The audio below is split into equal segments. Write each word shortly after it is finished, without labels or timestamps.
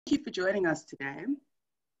you for joining us today.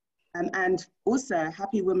 And also,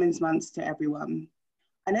 happy Women's Month to everyone.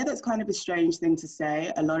 I know that's kind of a strange thing to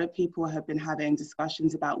say. A lot of people have been having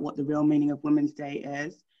discussions about what the real meaning of Women's Day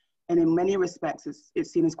is. And in many respects, it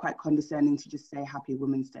seems quite condescending to just say Happy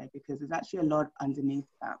Women's Day, because there's actually a lot underneath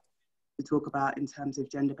that to talk about in terms of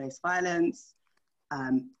gender-based violence,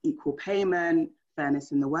 equal payment,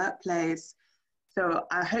 fairness in the workplace. So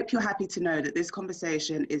I hope you're happy to know that this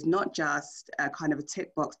conversation is not just a kind of a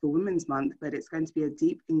tick box for Women's Month, but it's going to be a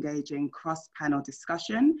deep, engaging cross-panel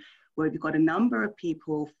discussion where we've got a number of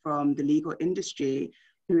people from the legal industry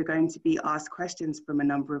who are going to be asked questions from a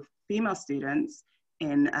number of female students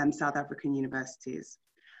in South African universities.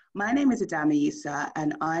 My name is Adanma Yisa,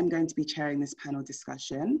 and I'm going to be chairing this panel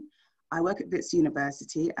discussion. I work at Wits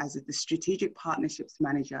University as the Strategic Partnerships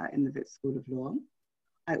Manager in the Wits School of Law.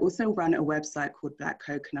 I also run a website called Black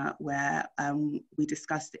Coconut, where we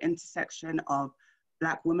discuss the intersection of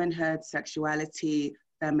Black womanhood, sexuality,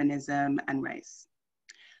 feminism, and race.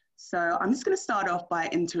 So I'm just going to start off by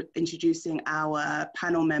introducing our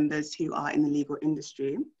panel members who are in the legal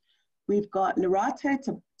industry. We've got Lerato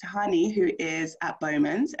Thahane, who is at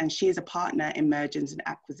Bowmans, and she is a partner in mergers and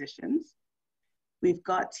acquisitions. We've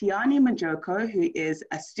got Tiyani Majoko, who is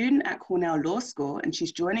a student at Cornell Law School, and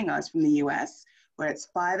she's joining us from the US, where it's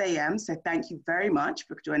 5 a.m. So thank you very much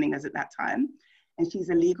for joining us at that time. And she's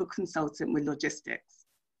a legal consultant with logistics.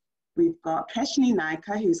 We've got Keshni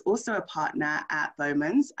Naicker, who's also a partner at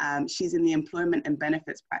Bowmans. She's in the employment and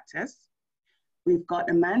benefits practice. We've got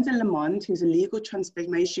Amanda Lamond, who's a legal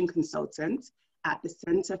transformation consultant at the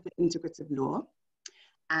Center for Integrative Law.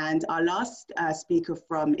 And our last speaker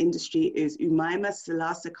from industry is Umaymah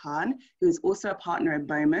Salasa-Khan, who is also a partner at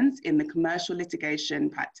Bowmans in the commercial litigation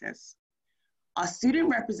practice. Our student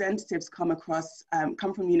representatives come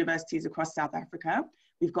from universities across South Africa.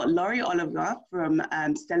 We've got Laurie from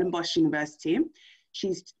Stellenbosch University.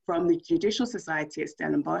 She's from the Judicial Society at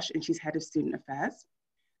Stellenbosch, and she's head of student affairs.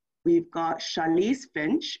 We've got Charlise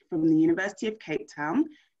Finch from the University of Cape Town,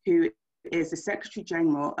 who is the Secretary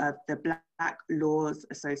General of the Black Lawyers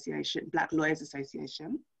Association.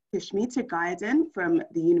 Kashmita Gayadin from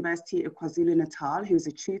the University of KwaZulu-Natal, who's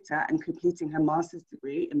a tutor and completing her master's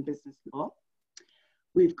degree in business law.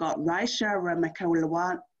 We've got Raisha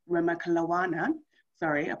Ramkhelawan,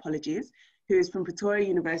 who is from Pretoria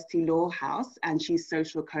University Law House, and she's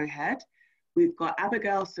social co-head. We've got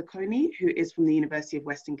Abigail Sokoni, who is from the University of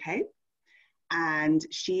Western Cape, and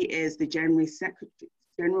she is the General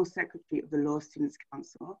Secretary of the Law Students'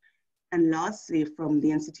 Council. And lastly, from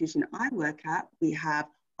the institution I work at, we have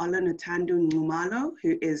Olonathando Nxumalo,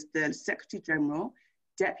 who is the Secretary General,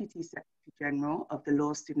 Deputy Secretary General of the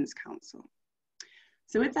Law Students' Council.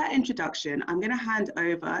 So with that introduction, I'm going to hand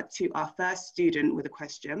over to our first student with a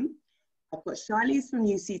question. I've got Charlise from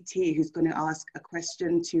UCT, who's going to ask a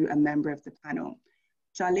question to a member of the panel.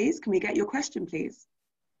 Charlise, can we get your question, please?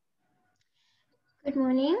 Good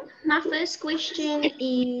morning. My first question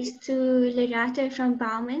is to Lerato from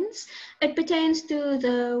Bowmans. It pertains to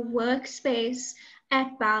the workspace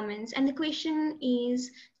at Bowmans. And the question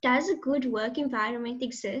is, does a good work environment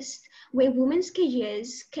exist where women's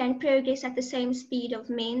careers can progress at the same speed of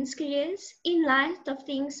men's careers in light of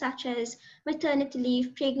things such as maternity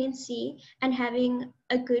leave, pregnancy, and having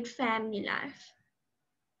a good family life?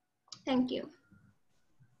 Thank you.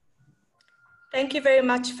 Thank you very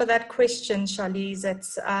much for that question, Charlise.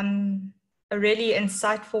 It's a really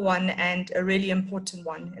insightful one and a really important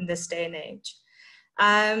one in this day and age.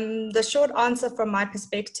 The short answer from my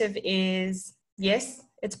perspective is yes,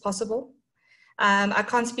 it's possible. I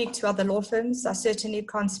can't speak to other law firms. I certainly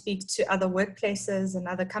can't speak to other workplaces and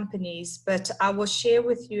other companies, but I will share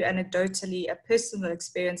with you anecdotally a personal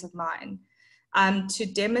experience of mine to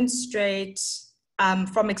demonstrate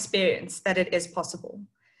from experience that it is possible.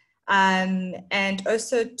 And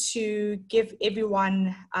also to give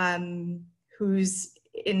everyone who's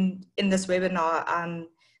in this webinar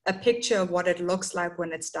a picture of what it looks like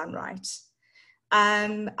when it's done right.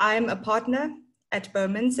 I'm a partner at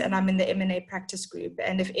Bowmans, and I'm in the M&A practice group.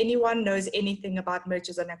 And if anyone knows anything about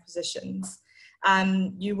mergers and acquisitions,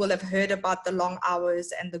 you will have heard about the long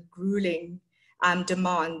hours and the grueling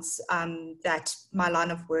demands that my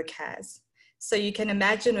line of work has. So you can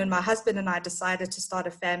imagine when my husband and I decided to start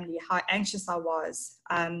a family, how anxious I was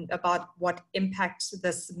about what impact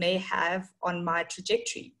this may have on my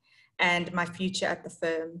trajectory and my future at the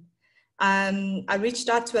firm. I reached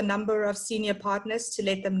out to a number of senior partners to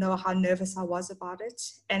let them know how nervous I was about it.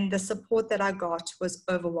 And the support that I got was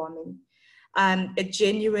overwhelming. It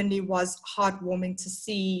genuinely was heartwarming to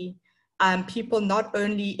see people not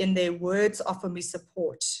only in their words offer me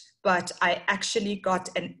support, but I actually got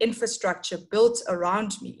an infrastructure built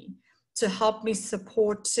around me to help me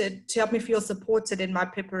feel supported in my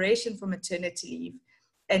preparation for maternity leave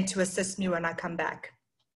and to assist me when I come back.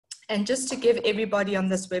 And just to give everybody on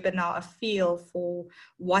this webinar a feel for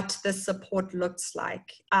what this support looks like.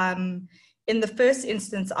 In the first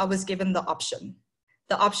instance, I was given the option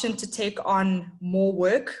to take on more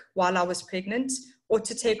work while I was pregnant or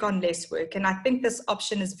to take on less work. And I think this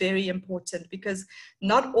option is very important because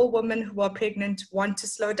not all women who are pregnant want to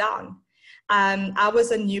slow down. I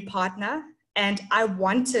was a new partner and I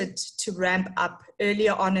wanted to ramp up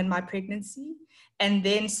earlier on in my pregnancy and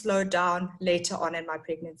then slow down later on in my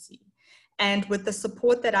pregnancy. And with the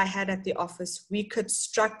support that I had at the office, we could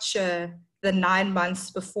structure the 9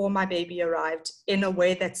 months before my baby arrived in a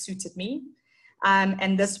way that suited me.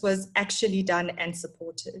 And this was actually done and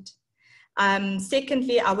supported.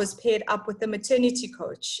 Secondly, I was paired up with a maternity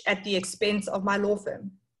coach at the expense of my law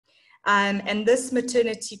firm. And this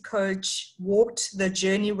maternity coach walked the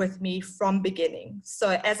journey with me from beginning.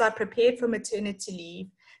 So as I prepared for maternity leave,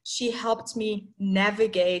 she helped me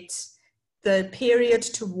navigate the period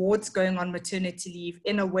towards going on maternity leave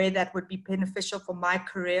in a way that would be beneficial for my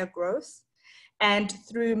career growth. And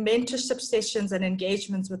through mentorship sessions and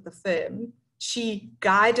engagements with the firm, she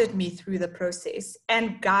guided me through the process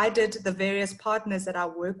and guided the various partners that I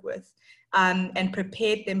work with and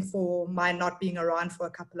prepared them for my not being around for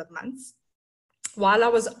a couple of months. While I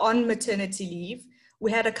was on maternity leave,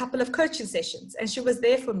 we had a couple of coaching sessions and she was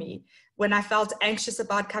there for me when I felt anxious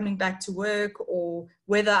about coming back to work or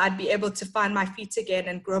whether I'd be able to find my feet again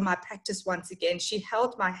and grow my practice once again. She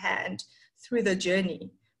held my hand through the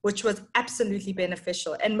journey, which was absolutely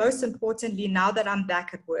beneficial. And most importantly, now that I'm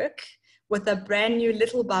back at work with a brand new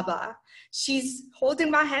little baba, she's holding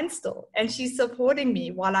my hand still and she's supporting me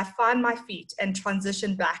while I find my feet and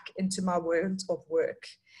transition back into my world of work.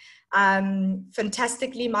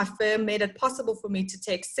 Fantastically, my firm made it possible for me to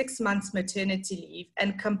take 6 months maternity leave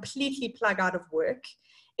and completely plug out of work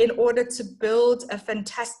in order to build a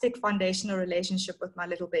fantastic foundational relationship with my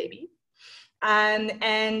little baby.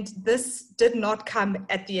 And this did not come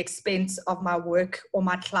at the expense of my work or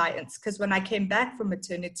my clients, because when I came back from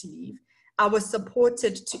maternity leave, I was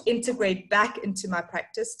supported to integrate back into my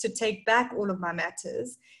practice, to take back all of my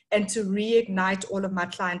matters, and to reignite all of my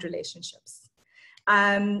client relationships.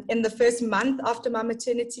 In the first month after my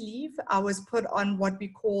maternity leave, I was put on what we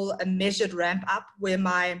call a measured ramp up, where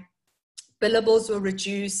my billables were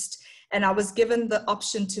reduced, and I was given the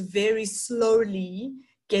option to very slowly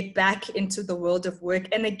get back into the world of work.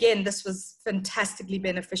 And again, this was fantastically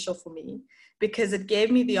beneficial for me because it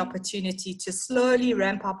gave me the opportunity to slowly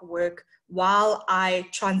ramp up work while I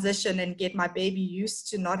transition and get my baby used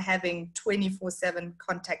to not having 24/7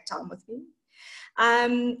 contact time with me.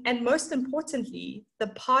 And most importantly, the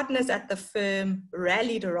partners at the firm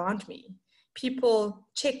rallied around me. People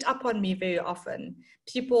checked up on me very often.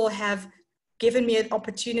 People have given me an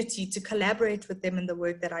opportunity to collaborate with them in the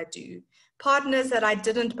work that I do. Partners that I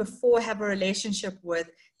didn't before have a relationship with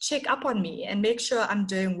check up on me and make sure I'm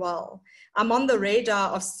doing well. I'm on the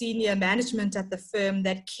radar of senior management at the firm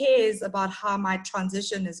that cares about how my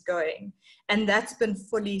transition is going, and that's been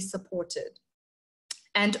fully supported.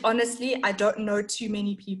 And honestly, I don't know too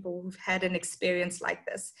many people who've had an experience like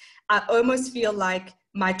this. I almost feel like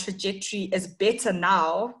my trajectory is better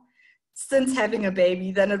now since having a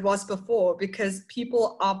baby than it was before, because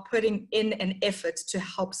people are putting in an effort to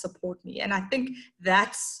help support me. And I think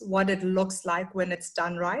that's what it looks like when it's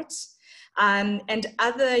done right. And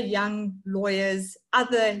other young lawyers,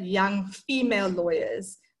 other young female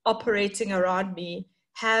lawyers operating around me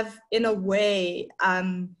have, in a way,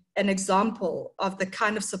 an example of the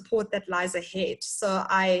kind of support that lies ahead. So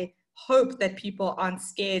I hope that people aren't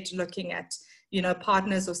scared looking at,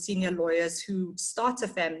 partners or senior lawyers who start a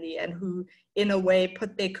family and who, in a way,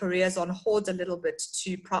 put their careers on hold a little bit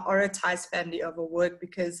to prioritize family over work,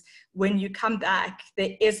 because when you come back,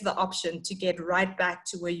 there is the option to get right back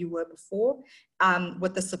to where you were before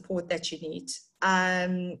with the support that you need.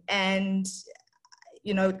 And,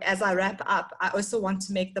 as I wrap up, I also want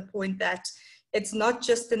to make the point that it's not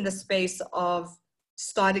just in the space of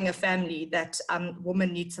starting a family that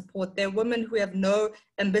women need support. There are women who have no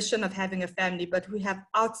ambition of having a family, but who have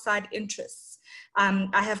outside interests.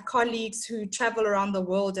 I have colleagues who travel around the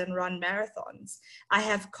world and run marathons. I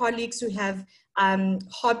have colleagues who have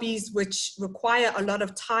hobbies which require a lot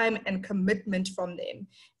of time and commitment from them.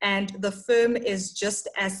 And the firm is just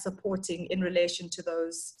as supporting in relation to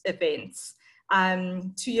those events.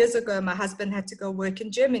 2 years ago, my husband had to go work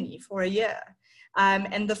in Germany for a year.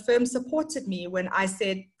 And the firm supported me when I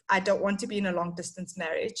said, I don't want to be in a long distance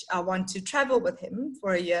marriage. I want to travel with him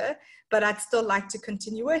for a year, but I'd still like to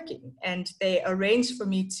continue working. And they arranged for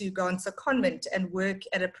me to go on secondment and work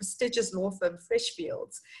at a prestigious law firm,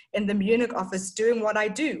 Freshfields, in the Munich office, doing what I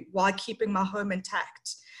do while keeping my home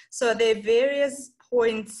intact. So there are various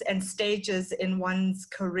points and stages in one's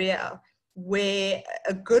career where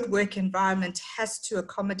a good work environment has to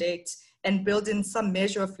accommodate and build in some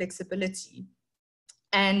measure of flexibility.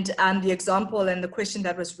 And the example and the question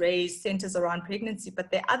that was raised centers around pregnancy,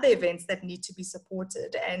 but there are other events that need to be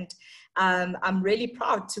supported. And I'm really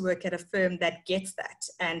proud to work at a firm that gets that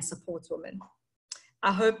and supports women.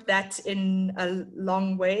 I hope that in a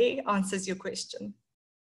long way answers your question.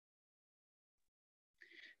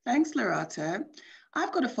 Thanks, Lerato.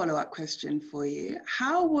 I've got a follow-up question for you.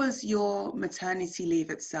 How was your maternity leave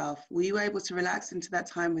itself? Were you able to relax into that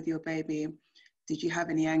time with your baby? Did you have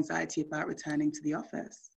any anxiety about returning to the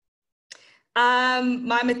office?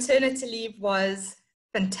 My maternity leave was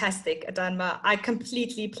fantastic, Adanma. I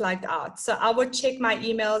completely plugged out. So I would check my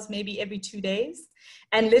emails maybe every 2 days.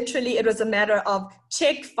 And literally it was a matter of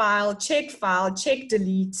check file, check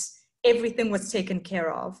delete. Everything was taken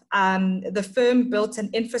care of. The firm built an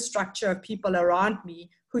infrastructure of people around me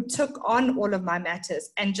who took on all of my matters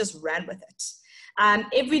and just ran with it.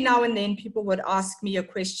 Every now and then people would ask me a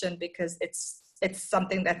question because it's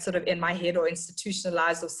something that's sort of in my head or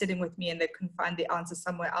institutionalized or sitting with me and they couldn't find the answer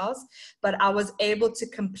somewhere else. But I was able to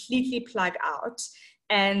completely plug out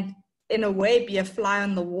and in a way be a fly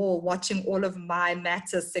on the wall watching all of my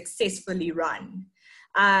matters successfully run.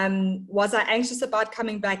 Was I anxious about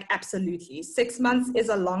coming back? Absolutely. 6 months is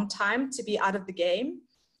a long time to be out of the game.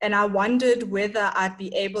 And I wondered whether I'd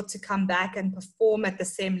be able to come back and perform at the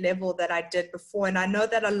same level that I did before. And I know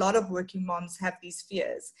that a lot of working moms have these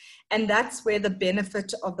fears. And that's where the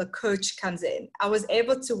benefit of the coach comes in. I was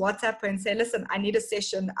able to WhatsApp her and say, listen, I need a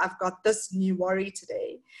session. I've got this new worry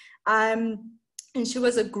today. And she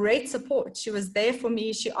was a great support. She was there for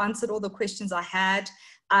me. She answered all the questions I had.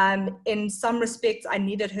 In some respects, I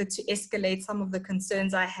needed her to escalate some of the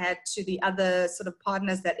concerns I had to the other sort of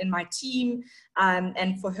partners that in my team,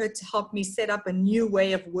 and for her to help me set up a new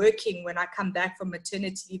way of working when I come back from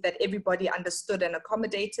maternity that everybody understood and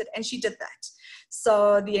accommodated, and she did that.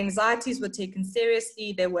 So the anxieties were taken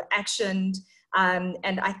seriously, they were actioned, and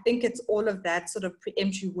I think it's all of that sort of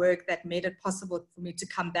preemptory work that made it possible for me to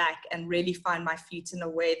come back and really find my feet in a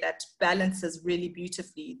way that balances really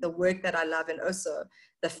beautifully the work that I love and also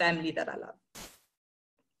the family that I love.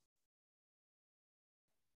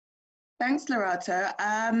 Thanks, Lerato.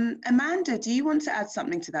 Amanda, do you want to add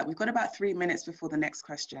something to that? We've got about 3 minutes before the next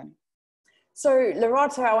question. So,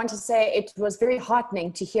 Lerato, I want to say it was very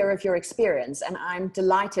heartening to hear of your experience, and I'm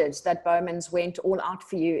delighted that Bowmans went all out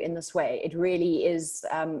for you in this way. It really is,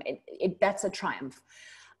 that's a triumph.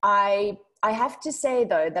 I have to say,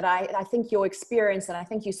 though, that I think your experience, and I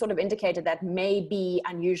think you sort of indicated that, may be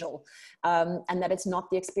unusual, and that it's not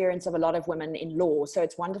the experience of a lot of women in law. So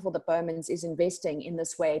it's wonderful that Bowmans is investing in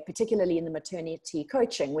this way, particularly in the maternity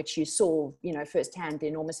coaching, which you saw, you know, firsthand the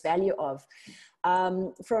enormous value of.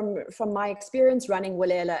 From my experience running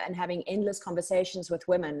Wilela and having endless conversations with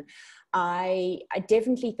women, I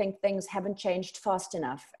definitely think things haven't changed fast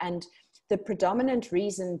enough. And the predominant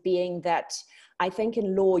reason being that I think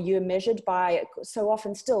in law, you're measured by, so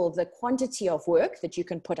often still, the quantity of work that you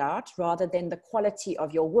can put out rather than the quality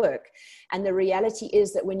of your work. And the reality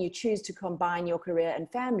is that when you choose to combine your career and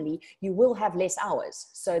family, you will have less hours.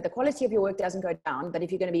 So the quality of your work doesn't go down, but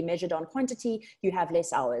if you're going to be measured on quantity, you have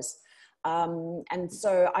less hours. And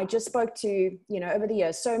so I just spoke to, you know, over the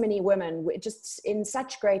years, so many women just in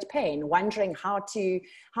such great pain, wondering how to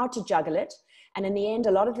juggle it. And in the end,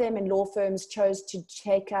 a lot of them in law firms chose to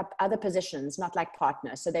take up other positions, not like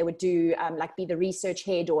partners. So they would do like be the research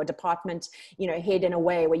head or a department, you know, head in a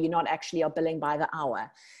way where you're not actually are billing by the hour.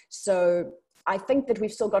 So I think that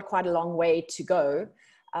we've still got quite a long way to go.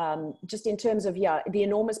 Just in terms of, yeah, the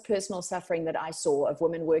enormous personal suffering that I saw of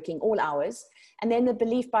women working all hours. And then the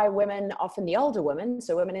belief by women, often the older women,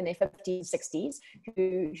 so women in their 50s, 60s,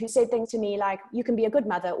 who said things to me like, you can be a good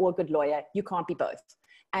mother or a good lawyer, you can't be both.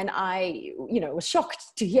 And I, you know, was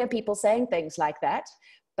shocked to hear people saying things like that,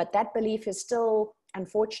 but that belief is still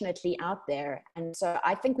unfortunately out there. And so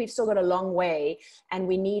I think we've still got a long way and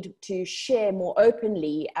we need to share more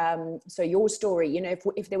openly. So your story, you know,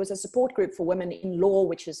 if there was a support group for women in law,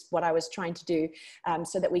 which is what I was trying to do,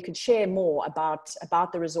 so that we could share more about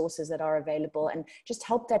the resources that are available and just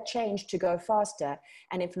help that change to go faster.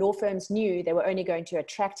 And if law firms knew they were only going to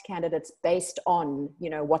attract candidates based on, you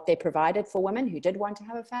know, what they provided for women who did want to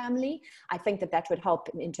have a family, I think that would help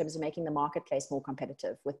in terms of making the marketplace more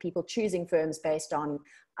competitive, with people choosing firms based on on,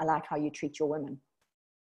 I like how you treat your women.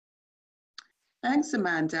 Thanks,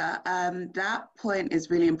 Amanda. That point is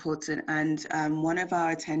really important, and one of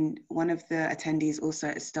the attendees also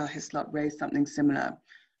at Star Hislop raised something similar,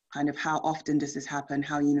 kind of how often does this happen,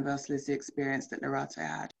 how universal is the experience that Lerato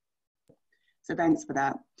had. So thanks for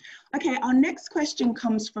that. Okay, our next question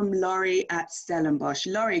comes from Laurie at Stellenbosch.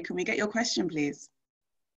 Laurie, can we get your question, please?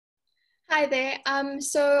 Hi there.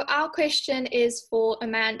 So our question is for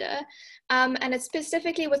Amanda, and it's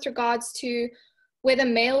specifically with regards to whether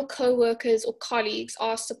male co-workers or colleagues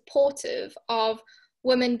are supportive of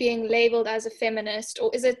women being labeled as a feminist,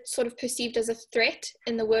 or is it sort of perceived as a threat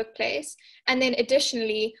in the workplace? And then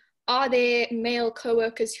additionally, are there male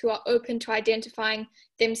co-workers who are open to identifying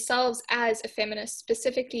themselves as a feminist,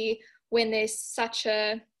 specifically when there's such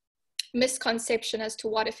a misconception as to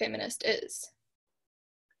what a feminist is?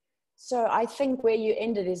 So I think where you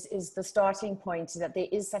ended is the starting point, that there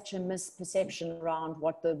is such a misperception around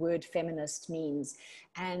what the word feminist means.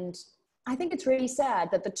 And I think it's really sad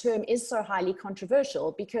that the term is so highly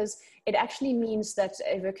controversial, because it actually means that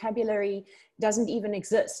a vocabulary doesn't even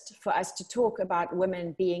exist for us to talk about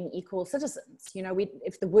women being equal citizens. You know,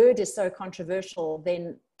 if the word is so controversial,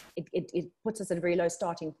 then it puts us at a very low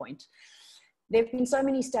starting point. There have been so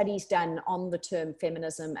many studies done on the term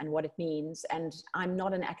feminism and what it means, and I'm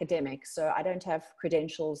not an academic, so I don't have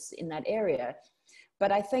credentials in that area.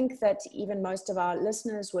 But I think that even most of our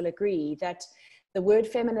listeners will agree that the word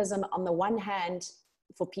feminism, on the one hand,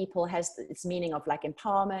 for people has its meaning of like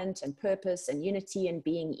empowerment and purpose and unity and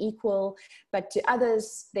being equal. But to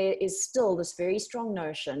others, there is still this very strong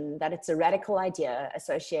notion that it's a radical idea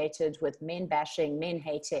associated with men bashing, men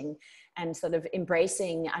hating, and sort of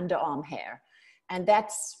embracing underarm hair. And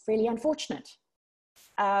that's really unfortunate.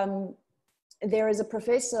 There is a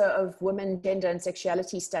professor of women, gender and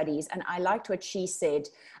sexuality studies, and I liked what she said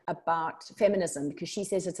about feminism, because she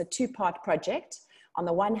says it's a two-part project. On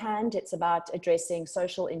the one hand, it's about addressing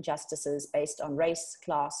social injustices based on race,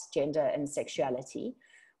 class, gender, and sexuality,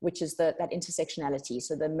 which is that intersectionality,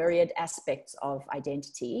 so the myriad aspects of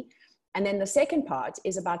identity. And then the second part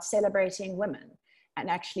is about celebrating women and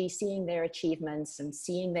actually seeing their achievements and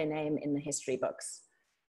seeing their name in the history books.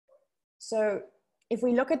 So if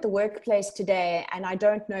we look at the workplace today, and I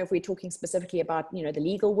don't know if we're talking specifically about, you know, the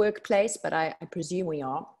legal workplace, but I presume we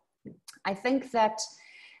are, I think that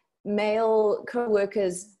male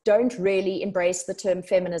co-workers don't really embrace the term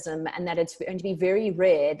feminism, and that it's going to be very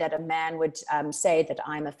rare that a man would say that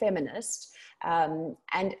I'm a feminist. And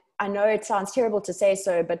I know it sounds terrible to say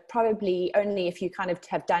so, but probably only if you kind of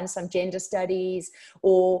have done some gender studies,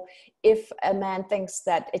 or if a man thinks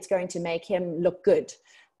that it's going to make him look good,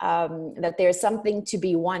 that there is something to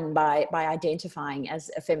be won by identifying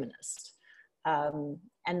as a feminist.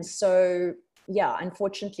 And so, yeah,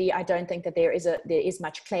 unfortunately, I don't think that there is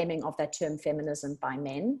much claiming of that term feminism by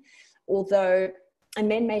men. Although, and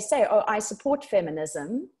men may say, oh, I support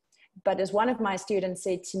feminism, but as one of my students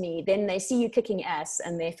said to me, then they see you kicking ass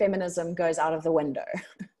and their feminism goes out of the window.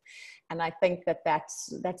 And I think that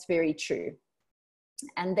that's very true.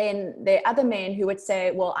 And then there are other men who would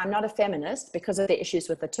say, well, I'm not a feminist because of the issues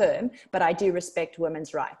with the term, but I do respect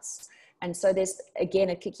women's rights. And so there's, again,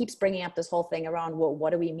 it keeps bringing up this whole thing around, well,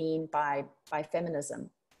 what do we mean by feminism?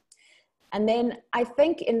 And then I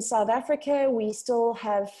think in South Africa, we still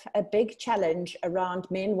have a big challenge around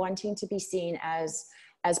men wanting to be seen as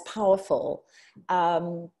powerful.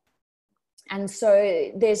 And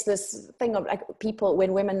so there's this thing of like people,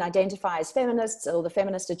 when women identify as feminists, or the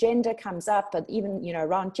feminist agenda comes up, and even, you know,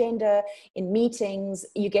 around gender in meetings,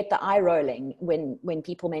 you get the eye rolling when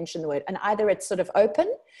people mention the word, and either it's sort of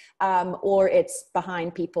open or it's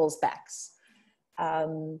behind people's backs.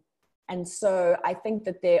 And so I think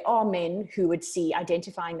that there are men who would see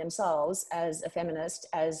identifying themselves as a feminist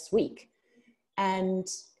as weak. And,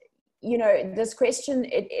 you know, this question,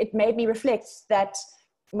 it made me reflect that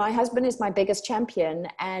my husband is my biggest champion,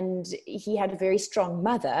 and he had a very strong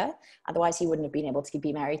mother. Otherwise, he wouldn't have been able to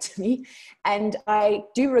be married to me. And I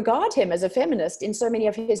do regard him as a feminist in so many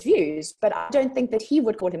of his views, but I don't think that he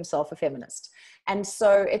would call himself a feminist. And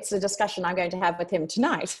so it's a discussion I'm going to have with him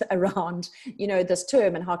tonight around, you know, this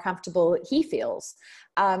term and how comfortable he feels.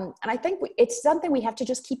 And I think it's something we have to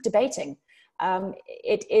just keep debating.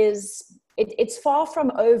 It's far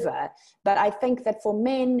from over, but I think that for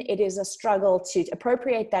men, it is a struggle to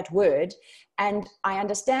appropriate that word. And I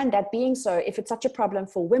understand that being so, if it's such a problem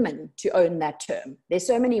for women to own that term, there's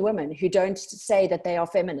so many women who don't say that they are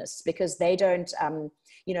feminists because they don't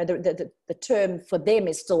you know, the term for them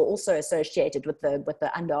is still also associated with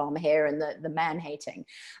the underarm hair and the man hating.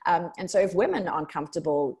 And so if women aren't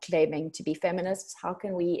comfortable claiming to be feminists, how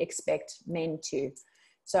can we expect men to?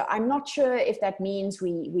 So I'm not sure if that means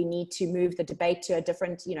we need to move the debate to a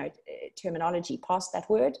different, you know, terminology past that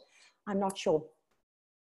word. I'm not sure.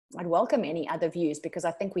 I'd welcome any other views because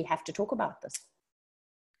I think we have to talk about this.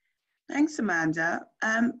 Thanks, Amanda.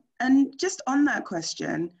 And just on that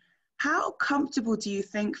question, how comfortable do you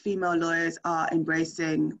think female lawyers are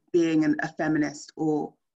embracing being a feminist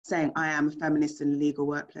or saying, I am a feminist in the legal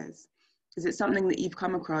workplace? Is it something that you've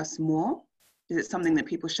come across more? Is it something that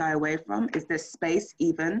people shy away from? Is there space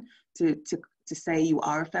even to say you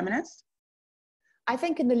are a feminist? I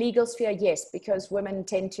think in the legal sphere, yes, because women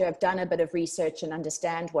tend to have done a bit of research and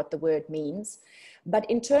understand what the word means. But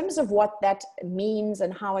in terms of what that means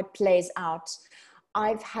and how it plays out,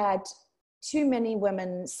 I've had too many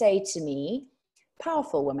women say to me,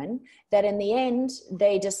 powerful women, that in the end,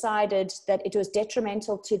 they decided that it was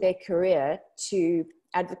detrimental to their career to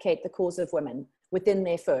advocate the cause of women within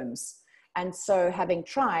their firms. And so having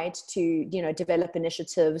tried to, you know, develop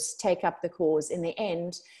initiatives, take up the cause, in the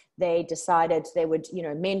end, they decided they would, you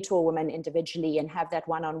know, mentor women individually and have that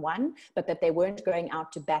one-on-one, but that they weren't going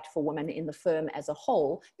out to bat for women in the firm as a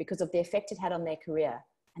whole because of the effect it had on their career.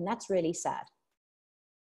 And that's really sad.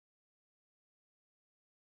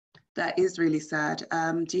 That is really sad.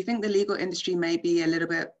 Do you think the legal industry may be a little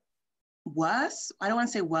bit worse? I don't want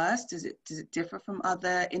to say worse. Does it differ from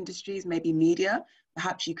other industries? Maybe media?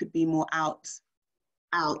 Perhaps you could be more out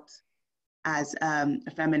as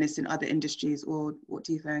a feminist in other industries, or what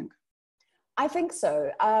do you think? I think so.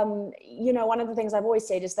 You know, one of the things I've always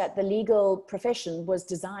said is that the legal profession was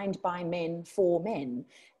designed by men for men.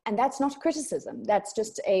 And that's not criticism, that's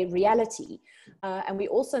just a reality. And we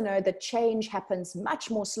also know that change happens much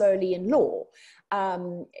more slowly in law.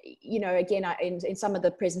 You know, again, in some of the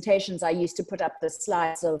presentations, I used to put up the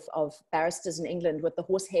slides of barristers in England with the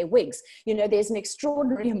horsehair wigs. You know, there's an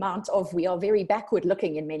extraordinary amount of, we are very backward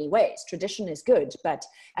looking in many ways. Tradition is good, but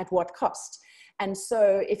at what cost? And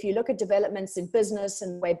so if you look at developments in business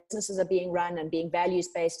and the way businesses are being run and being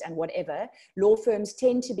values-based and whatever, law firms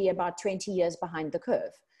tend to be about 20 years behind the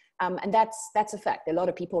curve. And that's a fact. There are a lot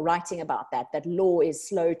of people writing about that law is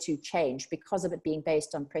slow to change because of it being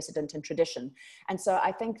based on precedent and tradition. And so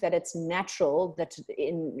I think that it's natural that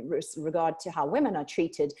in regard to how women are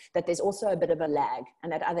treated, that there's also a bit of a lag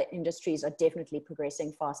and that other industries are definitely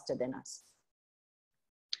progressing faster than us.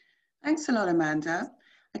 Thanks a lot, Amanda.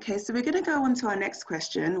 Okay, so we're going to go on to our next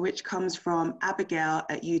question, which comes from Abigail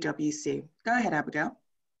at UWC. Go ahead, Abigail.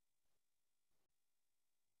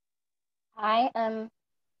 Hi,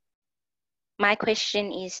 my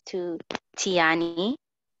question is to Tiyani.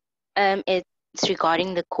 It's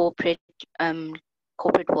regarding the corporate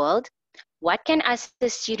world. What can us the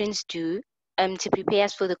students do to prepare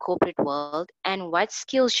us for the corporate world, and what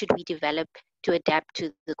skills should we develop to adapt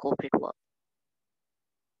to the corporate world?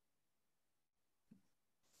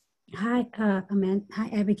 Hi, Amanda. Hi,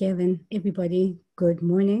 Abigail, and everybody. Good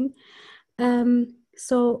morning.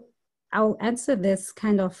 So I'll answer this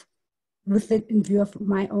kind of with it in view of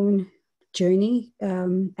my own journey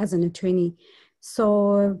as an attorney.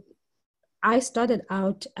 So I started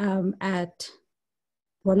out at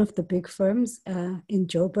one of the big firms in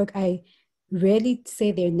Joburg. I rarely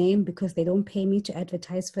say their name because they don't pay me to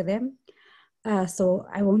advertise for them. So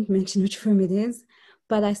I won't mention which firm it is,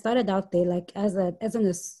 but I started out there like as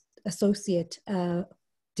an associate,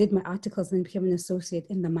 did my articles and became an associate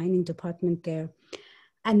in the mining department there.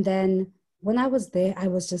 And then when I was there, I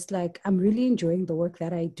was just like, I'm really enjoying the work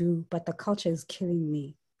that I do, but the culture is killing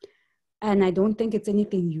me. And I don't think it's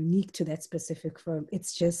anything unique to that specific firm.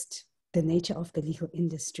 It's just the nature of the legal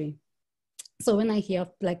industry. So when I hear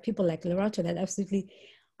like people like Lerato that absolutely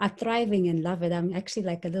are thriving and love it, I'm actually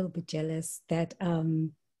like a little bit jealous that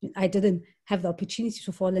I didn't have the opportunity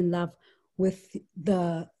to fall in love with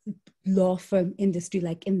the law firm industry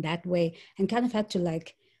like in that way, and kind of had to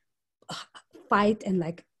like fight and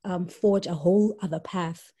like forge a whole other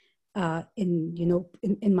path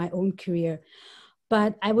in my own career.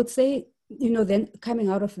 But I would say, then coming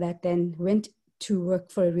out of that, then went to work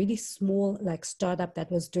for a really small like startup that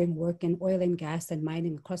was doing work in oil and gas and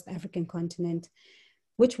mining across the African continent,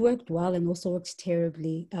 which worked well and also worked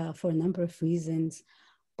terribly for a number of reasons.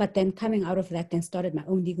 But then coming out of that, then started my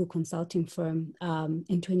own legal consulting firm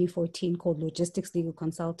in 2014 called Logistics Legal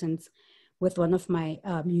Consultants with one of my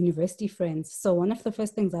university friends. So one of the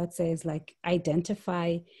first things I'd say is like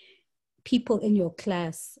identify people in your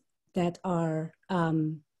class that are,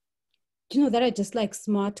 that are just like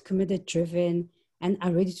smart, committed, driven, and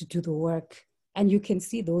are ready to do the work. And you can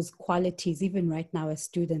see those qualities even right now as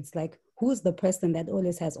students, like who's the person that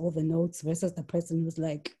always has all the notes versus the person who's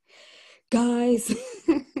like, guys,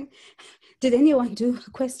 did anyone do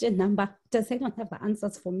a question number? Does anyone have the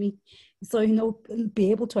answers for me? So,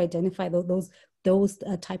 be able to identify those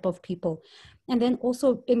type of people. And then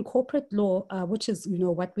also in corporate law, which is,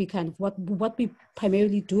 what we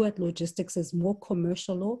primarily do at logistics is more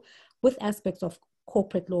commercial law with aspects of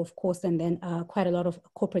corporate law, of course, and then quite a lot of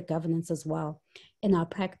corporate governance as well in our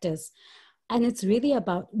practice. And it's really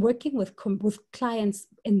about working with clients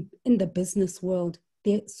in the business world.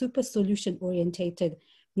 They're super solution orientated.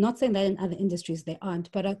 Not saying that in other industries they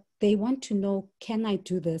aren't, but they want to know, can I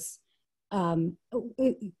do this?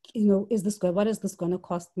 Is this good? What is this going to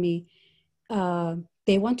cost me?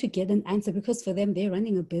 They want to get an answer because for them, they're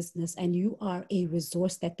running a business and you are a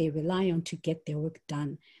resource that they rely on to get their work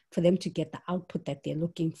done, for them to get the output that they're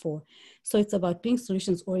looking for. So it's about being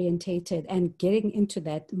solutions orientated and getting into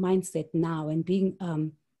that mindset now and being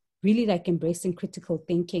really like embracing critical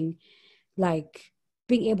thinking, like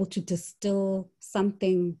being able to distill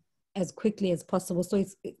something as quickly as possible. So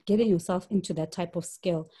it's getting yourself into that type of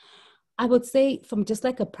skill. I would say from just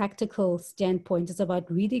like a practical standpoint, it's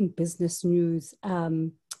about reading business news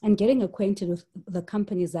and getting acquainted with the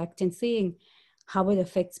Companies Act and seeing how it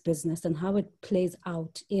affects business and how it plays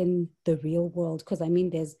out in the real world. Because I mean,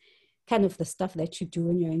 there's kind of the stuff that you do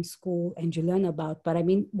when you're in school and you learn about. But I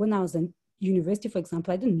mean, when I was in university, for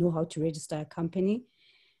example, I didn't know how to register a company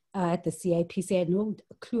at the CIPC. I had no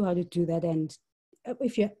clue how to do that. And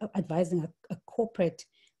if you're advising a corporate,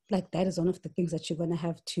 like that is one of the things that you're going to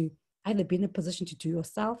have to either be in a position to do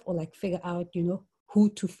yourself or like figure out, who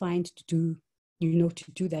to find to do,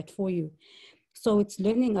 to do that for you. So it's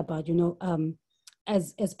learning about,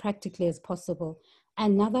 as practically as possible.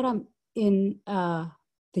 And now that I'm in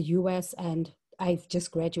the US and I've just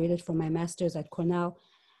graduated from my master's at Cornell,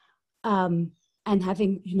 and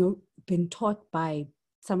having, been taught by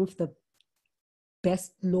some of the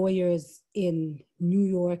best lawyers in New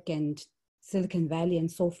York and Silicon Valley and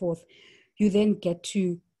so forth, you then get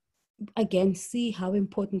to again see how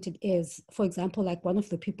important it is. For example, like one of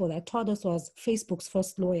the people that taught us was Facebook's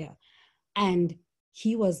first lawyer, and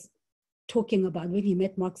he was talking about when he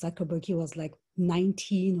met Mark Zuckerberg, he was like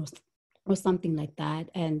 19 or something like that.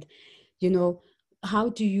 And how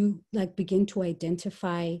do you like begin to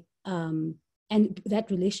identify and that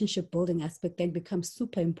relationship building aspect then becomes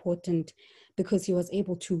super important, because he was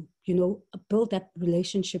able to build that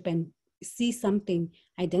relationship and see something,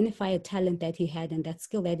 identify a talent that he had and that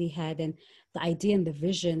skill that he had and the idea and the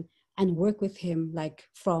vision, and work with him like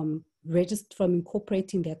from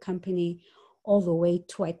incorporating their company all the way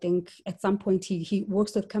to, I think at some point he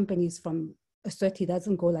works with companies from a certain, he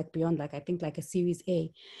doesn't go like beyond like, I think like a Series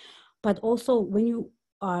A. But also when you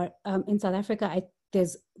are in South Africa,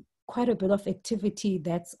 there's quite a bit of activity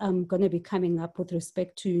that's going to be coming up with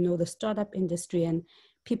respect to, the startup industry and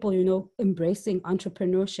people, embracing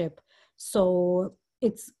entrepreneurship. So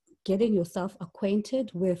it's getting yourself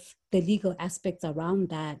acquainted with the legal aspects around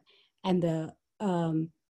that and the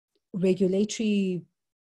regulatory,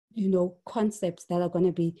 concepts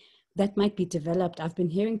that might be developed. I've been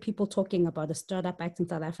hearing people talking about a Startup Act in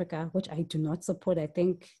South Africa, which I do not support. I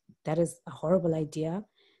think that is a horrible idea.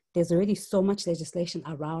 There's already so much legislation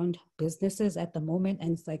around businesses at the moment,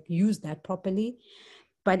 and it's like, use that properly.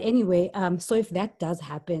 But anyway, so if that does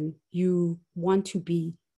happen, you want to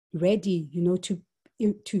be ready,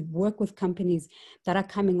 to work with companies that are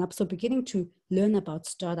coming up. So beginning to learn about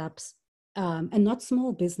startups, and not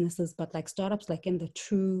small businesses, but like startups, like in the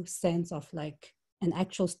true sense of like an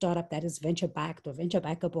actual startup that is venture backed or venture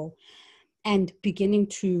backable, and beginning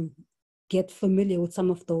to get familiar with some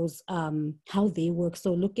of those, how they work.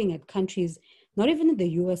 So looking at countries, not even in the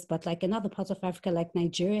US, but like in other parts of Africa, like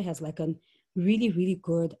Nigeria has like a really, really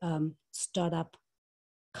good startup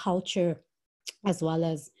culture, as well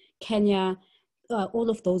as Kenya, all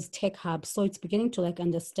of those tech hubs. So it's beginning to like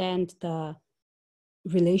understand the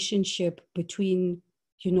relationship between,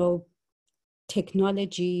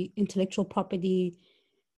 technology, intellectual property,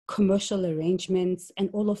 commercial arrangements, and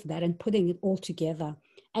all of that, and putting it all together.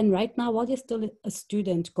 And right now, while you're still a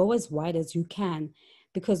student, go as wide as you can,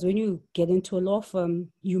 because when you get into a law firm,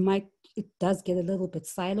 it does get a little bit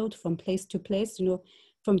siloed from place to place,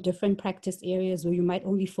 from different practice areas where you might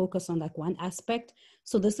only focus on like one aspect.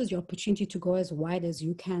 So this is your opportunity to go as wide as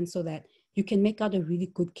you can so that you can make out a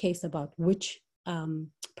really good case about which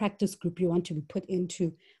practice group you want to be put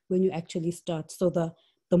into when you actually start. So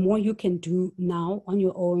the more you can do now on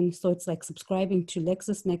your own, so it's like subscribing to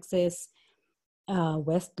LexisNexis,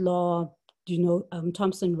 Westlaw,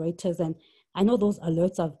 Thomson Reuters, and I know those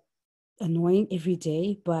alerts are annoying every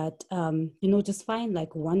day, but, you know, just find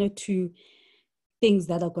like one or two things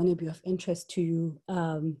that are going to be of interest to you.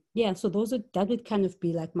 Yeah, so that would kind of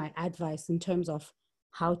be like my advice in terms of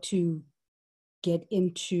how to get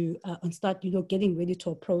into and start, you know, getting ready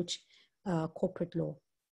to approach corporate law.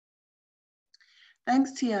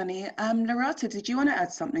 Thanks, Tiyani. Lerato, did you want to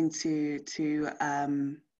add something to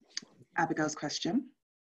Abigail's question?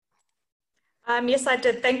 Yes, I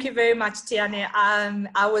did. Thank you very much, Tiyani.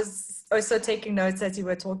 I was also taking notes as you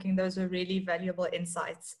were talking. Those were really valuable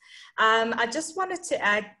insights. I just wanted to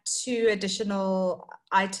add 2 additional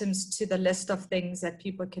items to the list of things that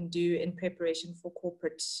people can do in preparation for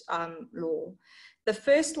corporate law. The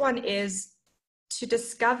first one is to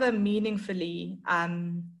discover meaningfully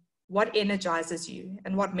what energizes you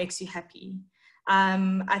and what makes you happy.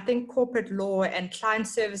 I think corporate law and client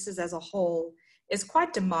services as a whole is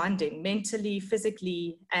quite demanding mentally,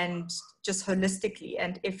 physically, and just holistically.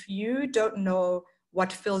 And if you don't know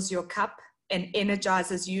what fills your cup and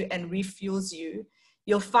energizes you and refuels you,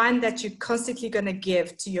 you'll find that you're constantly going to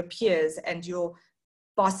give to your peers and your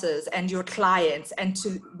bosses and your clients and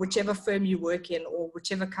to whichever firm you work in or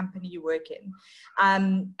whichever company you work in.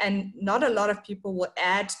 And not a lot of people will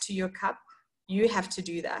add to your cup. You have to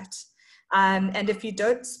do that. And if you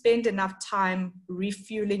don't spend enough time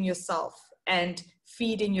refueling yourself and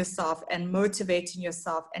feeding yourself and motivating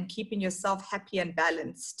yourself and keeping yourself happy and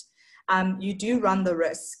balanced, you do run the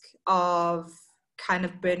risk of kind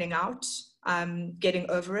of burning out, getting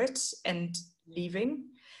over it and leaving.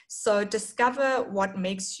 So discover what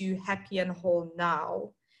makes you happy and whole now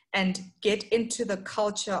and get into the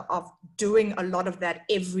culture of doing a lot of that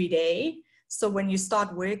every day. So when you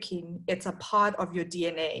start working, it's a part of your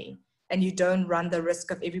DNA and you don't run the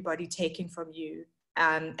risk of everybody taking from you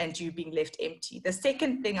and you being left empty. The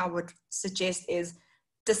second thing I would suggest is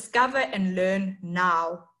discover and learn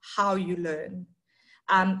now how you learn.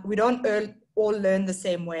 We don't all learn the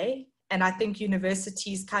same way. And I think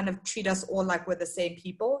universities kind of treat us all like we're the same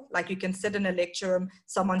people. Like you can sit in a lecture room,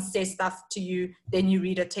 someone says stuff to you, then you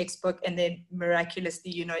read a textbook and then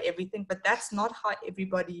miraculously you know everything. But that's not how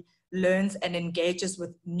everybody learns and engages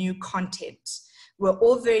with new content. We're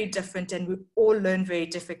all very different and we all learn very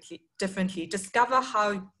differently. Discover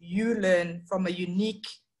how you learn from a unique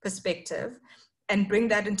perspective and bring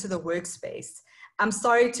that into the workspace. I'm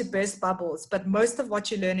sorry to burst bubbles, but most of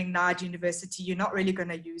what you're learning now at university, you're not really going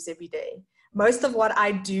to use every day. Most of what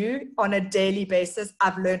I do on a daily basis,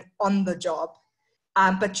 I've learned on the job.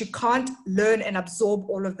 But you can't learn and absorb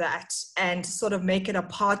all of that and sort of make it a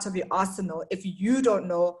part of your arsenal if you don't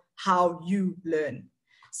know how you learn.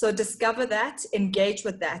 So discover that, engage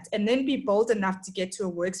with that, and then be bold enough to get to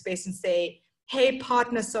a workspace and say, hey,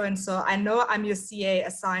 partner so-and-so, I know I'm your CA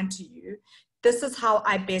assigned to you. This is how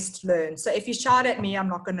I best learn. So if you shout at me, I'm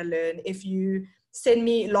not going to learn. If you send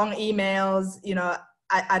me long emails, you know,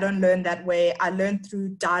 I don't learn that way. I learn through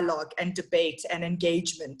dialogue and debate and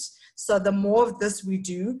engagement. So the more of this we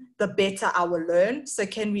do, the better I will learn. So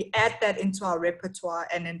can we add that into our repertoire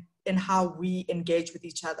and in how we engage with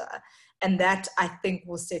each other? And that, I think,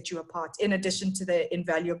 will set you apart, in addition to the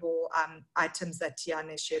invaluable items that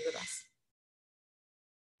Tiyani shared with us.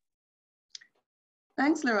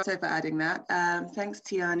 Thanks, Lerato, for adding that. Thanks,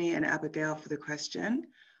 Tiyani and Abigail, for the question.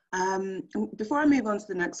 Before I move on to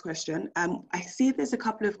the next question, I see there's a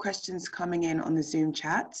couple of questions coming in on the Zoom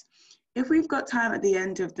chat. If we've got time at the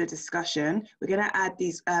end of the discussion, we're going to add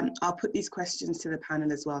these, I'll put these questions to the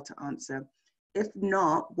panel as well to answer. If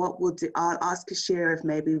not, what we'll do, I'll ask Kashira if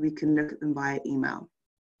maybe we can look at them via email.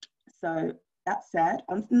 So that said,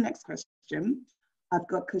 on to the next question. I've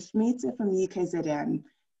got Kashmita from UKZN.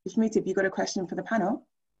 Kashmita, have you got a question for the panel?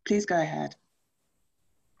 Please go ahead.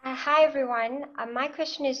 Hi, everyone. My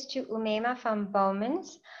question is to Umaymah from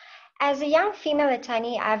Bowmans. As a young female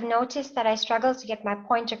attorney, I've noticed that I struggle to get my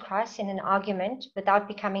point across in an argument without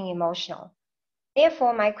becoming emotional.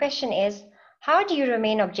 Therefore, my question is, how do you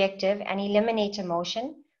remain objective and eliminate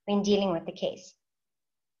emotion when dealing with the case?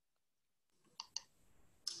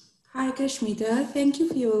 Hi, Kashmita. Thank you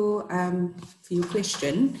for your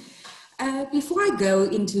question. Before I go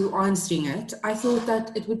into answering it, I thought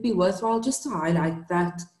that it would be worthwhile just to highlight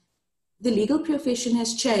that the legal profession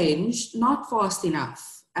has changed, not fast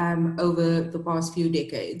enough over the past few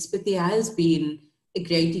decades, but there has been a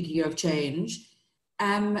great degree of change.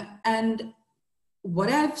 And what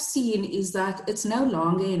I've seen is that it's no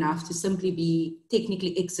longer enough to simply be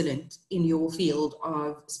technically excellent in your field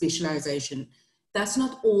of specialization. That's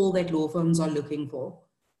not all that law firms are looking for.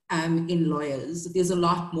 In lawyers, there's a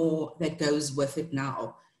lot more that goes with it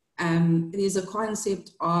now. There's a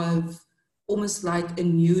concept of almost like a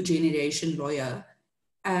new generation lawyer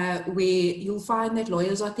where you'll find that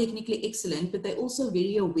lawyers are technically excellent, but they're also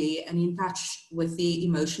very aware and in touch with their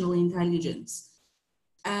emotional intelligence.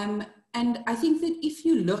 And I think that if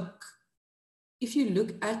you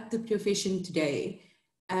look at the profession today,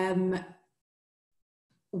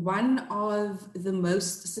 one of the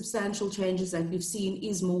most substantial changes that we've seen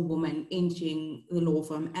is more women entering the law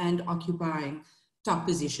firm and occupying top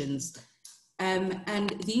positions.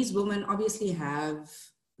 And these women obviously have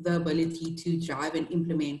the ability to drive and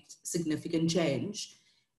implement significant change.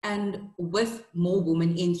 And with more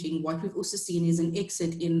women entering, what we've also seen is an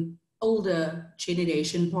exit in older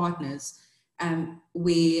generation partners,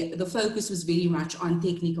 where the focus was very much on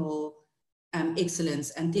technical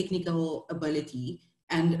excellence and technical ability,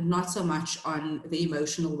 and not so much on the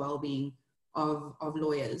emotional well-being of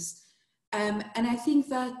lawyers. And I think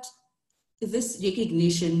that this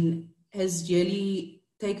recognition has really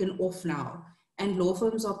taken off now. And law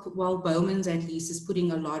firms are, well, Bowmans at least is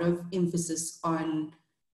putting a lot of emphasis on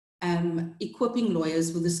equipping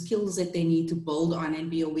lawyers with the skills that they need to build on and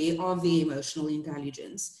be aware of their emotional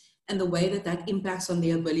intelligence, and the way that that impacts on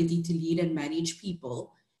their ability to lead and manage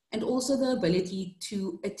people, and also the ability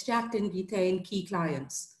to attract and retain key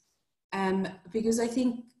clients. Because I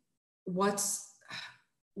think what's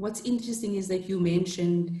interesting is that you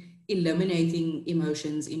mentioned eliminating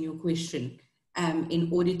emotions in your question in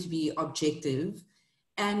order to be objective.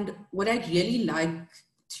 And what I'd really like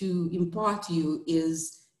to impart to you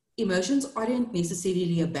is emotions aren't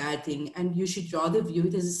necessarily a bad thing, and you should rather view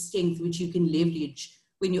it as a strength which you can leverage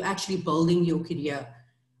when you're actually building your career.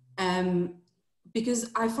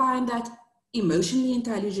 Because I find that emotionally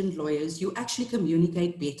intelligent lawyers, you actually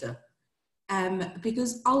communicate better.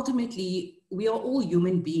 Because ultimately, we are all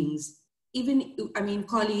human beings. Even, I mean,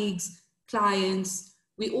 colleagues, clients,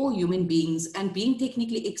 we're all human beings, and being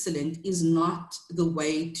technically excellent is not the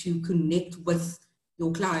way to connect with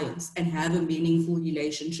your clients and have a meaningful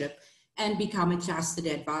relationship and become a trusted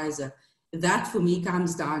advisor. That for me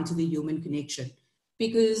comes down to the human connection.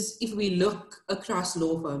 Because if we look across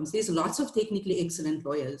law firms, there's lots of technically excellent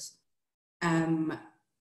lawyers.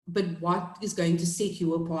 But what is going to set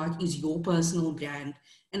you apart is your personal brand.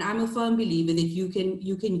 And I'm a firm believer that you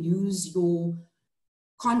can use your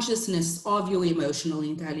consciousness of your emotional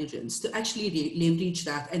intelligence to actually leverage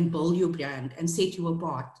that and build your brand and set you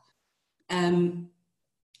apart.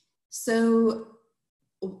 So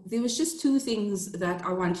there was just two things that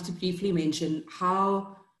I wanted to briefly mention: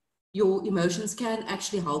 how your emotions can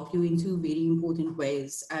actually help you in two very important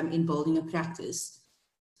ways in building a practice.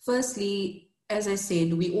 Firstly, as I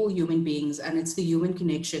said, we're all human beings, and it's the human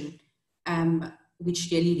connection which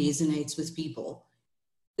really resonates with people.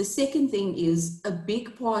 The second thing is, a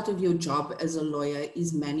big part of your job as a lawyer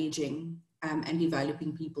is managing and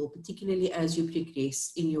developing people, particularly as you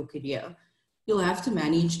progress in your career. You'll have to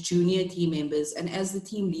manage junior team members, and as the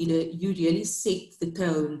team leader, you really set the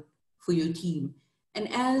tone for your team. And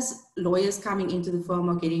as lawyers coming into the firm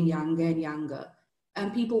are getting younger and younger,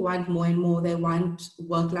 and people want more and more, they want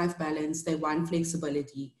work-life balance, they want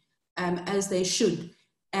flexibility, as they should.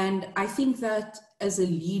 And I think that as a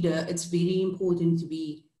leader, it's very important to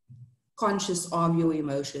be conscious of your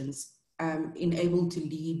emotions and able to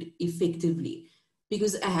lead effectively.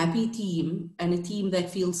 Because a happy team and a team that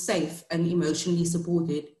feels safe and emotionally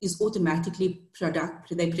supported is automatically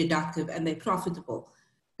productive and they're profitable,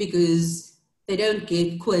 because they don't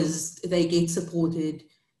get quizzed, they get supported.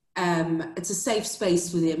 It's a safe space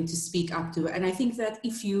for them to speak up to. And I think that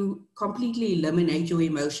if you completely eliminate your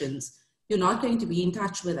emotions, you're not going to be in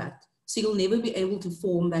touch with that. So you'll never be able to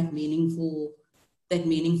form that meaningful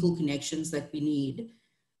connections that we need.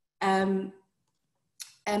 And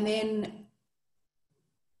then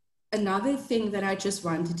another thing that I just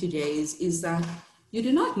wanted to raise is that you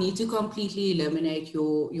do not need to completely eliminate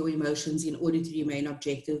your emotions in order to remain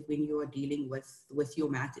objective when you are dealing with your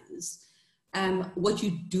matters. What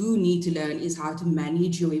you do need to learn is how to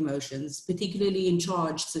manage your emotions, particularly in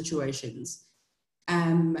charged situations,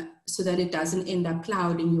 so that it doesn't end up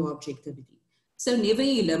clouding your objectivity. So never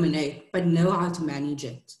eliminate, but know how to manage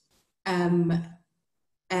it. And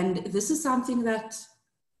this is something that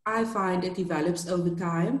I find it develops over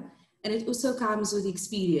time, and it also comes with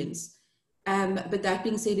experience. But that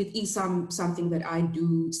being said, it is something that I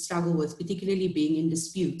do struggle with, particularly being in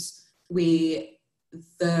disputes where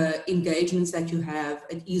the engagements that you have,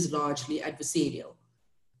 it is largely adversarial.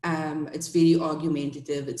 It's very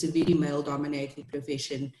argumentative. It's a very male-dominated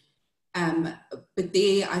profession. But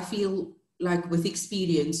there, I feel like with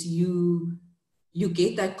experience, you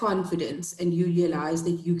get that confidence and you realize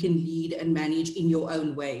that you can lead and manage in your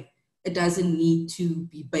own way. It doesn't need to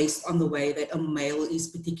be based on the way that a male is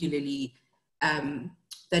particularly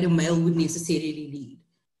that a male would necessarily lead.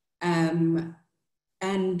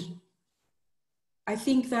 And I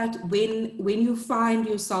think that when you find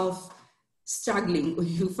yourself struggling, or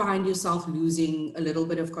you find yourself losing a little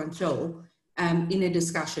bit of control in a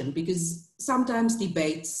discussion, because sometimes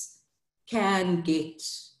debates can get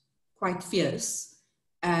quite fierce,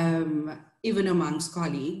 even amongst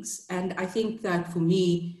colleagues. And I think that for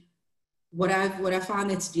me, what I found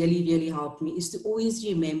that's really, really helped me is to always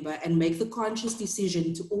remember and make the conscious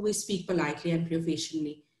decision to always speak politely and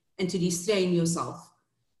professionally, and to restrain yourself.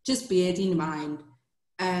 Just bear it in mind.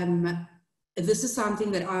 This is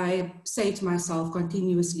something that I say to myself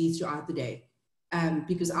continuously throughout the day,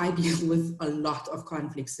 because I deal with a lot of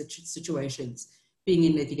conflict situations being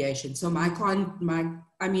in litigation. So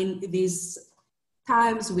I mean, there's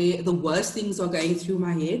times where the worst things are going through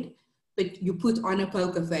my head, but you put on a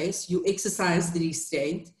poker face, you exercise the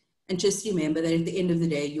restraint, and just remember that at the end of the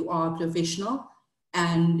day, you are a professional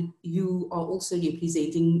and you are also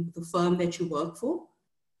representing the firm that you work for.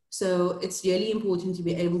 So it's really important to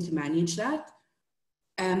be able to manage that.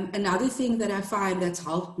 Another thing that I find that's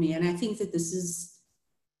helped me, and I think that this is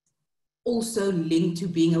also linked to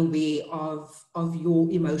being aware of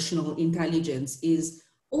your emotional intelligence, is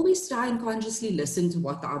always try and consciously listen to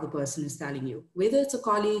what the other person is telling you. Whether it's a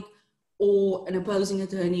colleague or an opposing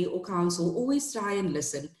attorney or counsel, always try and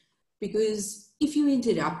listen. Because if you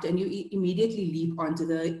interrupt and you immediately leap onto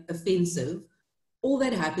the offensive, all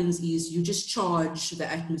that happens is you just charge the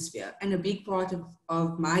atmosphere. And a big part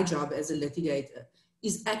of my job as a litigator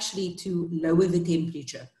is actually to lower the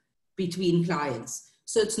temperature between clients.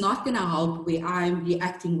 So it's not going to help where I'm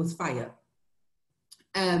reacting with fire.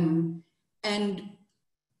 And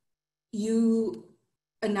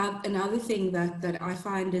another thing that I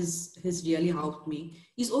find has really helped me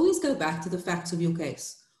is always go back to the facts of your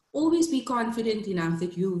case. Always be confident enough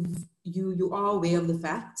that you are aware of the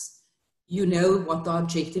facts. You know what the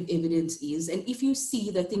objective evidence is. And if you see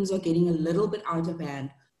that things are getting a little bit out of hand,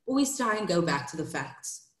 always try and go back to the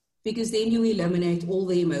facts, because then you eliminate all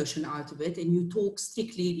the emotion out of it and you talk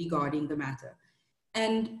strictly regarding the matter.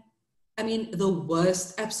 And I mean,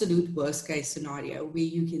 the absolute worst case scenario where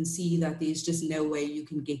you can see that there's just no way you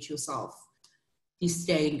can get yourself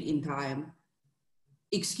restrained in time,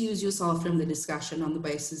 excuse yourself from the discussion on the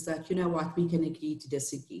basis that, you know what, we can agree to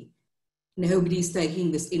disagree. Nobody's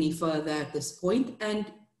taking this any further at this point. And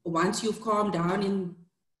once you've calmed down in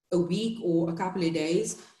a week or a couple of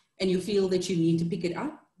days and you feel that you need to pick it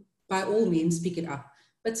up, by all means, pick it up.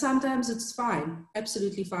 But sometimes it's fine,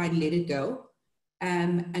 absolutely fine, let it go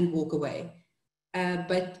and walk away.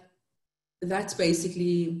 But that's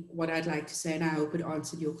basically what I'd like to say, and I hope it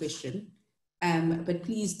answered your question. But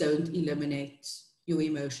please don't eliminate your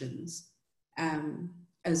emotions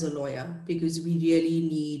as a lawyer, because we really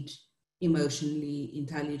need emotionally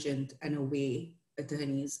intelligent and aware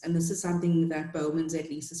attorneys. And this is something that Bowmans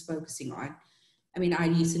at least is focusing on. I mean, I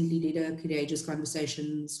recently did a Courageous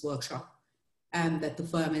Conversations workshop that the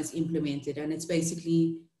firm has implemented. And it's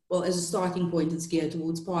basically, well, as a starting point, it's geared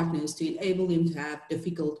towards partners to enable them to have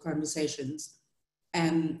difficult conversations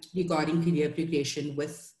regarding career progression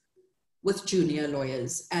with junior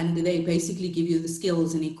lawyers. And they basically give you the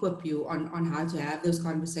skills and equip you on how to have those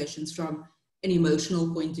conversations from an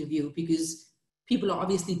emotional point of view, because people are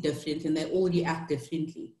obviously different and they all react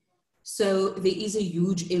differently. So there is a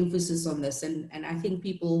huge emphasis on this, and I think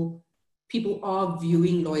people are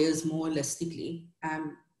viewing lawyers more holistically,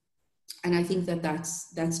 and I think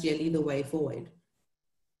that's really the way forward.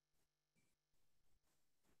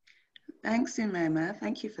 Thanks, Umaymah.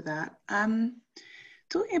 Thank you for that.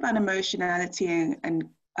 Talking about emotionality and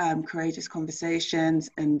courageous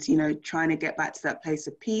conversations, and trying to get back to that place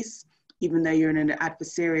of peace, even though you're in an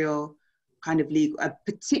adversarial kind of legal, a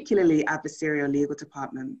particularly adversarial legal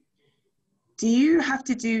department. Do you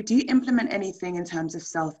implement anything in terms of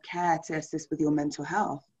self-care to assist with your mental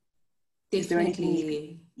health?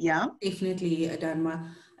 Definitely. Yeah? Definitely,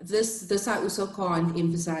 Adanma. This I also can't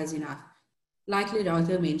emphasize enough. Like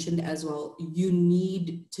Lerato mentioned as well, you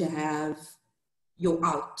need to have your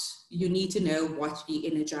out. You need to know what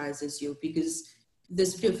re-energizes you, because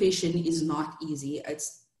this profession is not easy.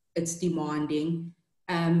 It's demanding.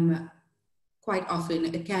 Quite often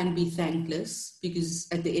it can be thankless, because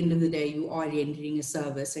at the end of the day, you are rendering a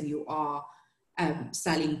service and you are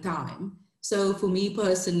selling time. So for me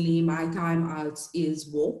personally, my time out is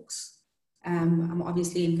walks. I'm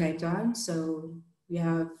obviously in Cape Town, so we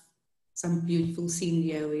have some beautiful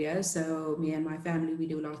scenery over here. So me and my family, we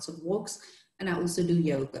do lots of walks, and I also do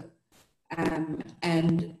yoga.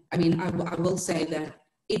 And I mean, I will say that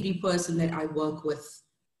every person that I work with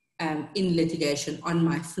in litigation on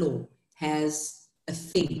my floor has a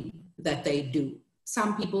thing that they do.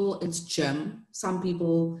 Some people it's gym, some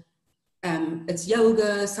people it's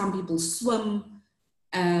yoga, some people swim,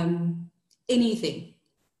 anything,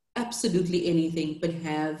 absolutely anything, but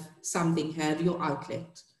have something, have your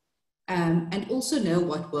outlet. And also know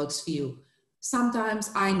what works for you.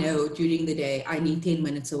 Sometimes I know during the day, I need 10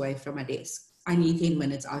 minutes away from my desk. I need 10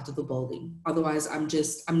 minutes out of the building. Otherwise,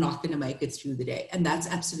 I'm not going to make it through the day. And that's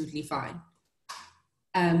absolutely fine.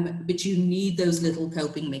 But you need those little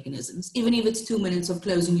coping mechanisms, even if it's 2 minutes of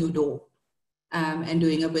closing your door and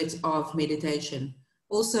doing a bit of meditation.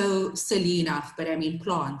 Also silly enough, but I mean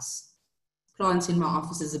plants. Plants in my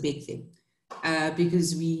office is a big thing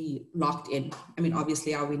because we locked in. I mean,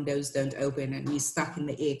 obviously our windows don't open and we're stuck in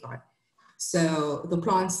the aircon. So the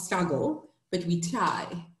plants struggle, but we try.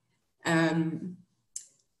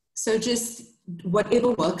 So just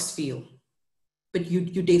whatever works for you, but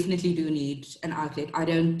you definitely do need an outlet. I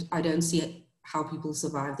don't see how people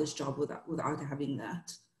survive this job without having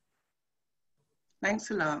that.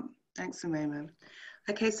 Thanks a lot. Thanks, Umaymah.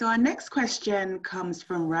 Okay, so our next question comes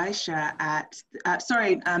from Raisha at,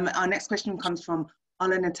 our next question comes from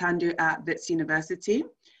Olonathando at Wits University.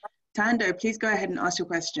 Tando, please go ahead and ask your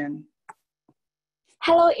question.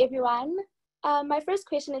 Hello, everyone. My first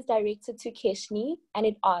question is directed to Keshni, and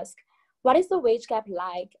it asks, what is the wage gap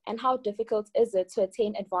like, and how difficult is it to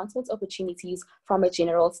attain advancement opportunities from a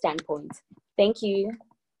general standpoint? Thank you.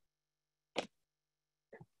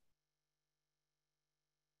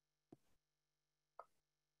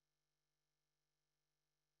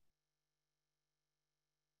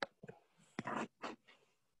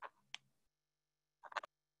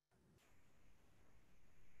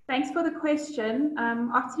 Thanks for the question.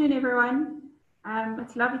 Afternoon, everyone.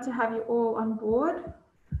 It's lovely to have you all on board.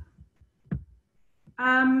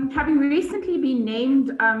 Having recently been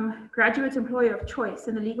named Graduate Employer of Choice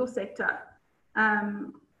in the legal sector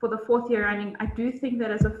for the 4th year running, I do think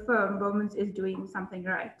that as a firm, Bowmans is doing something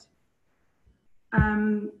right.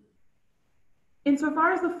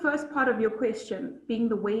 Insofar as the first part of your question, being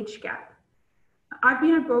the wage gap, I've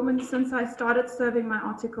been at Bowmans since I started serving my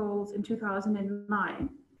articles in 2009.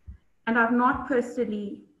 And I've not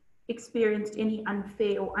personally experienced any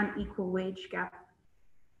unfair or unequal wage gap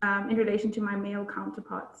in relation to my male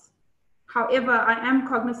counterparts. However, I am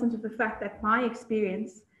cognizant of the fact that my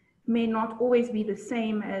experience may not always be the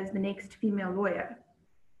same as the next female lawyer.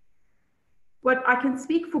 What I can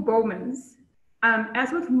speak for Bowmans,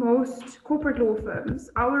 as with most corporate law firms,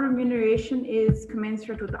 our remuneration is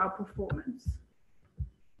commensurate with our performance.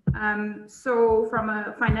 So from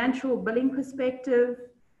a financial billing perspective,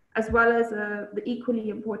 as well as the equally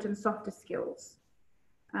important softer skills.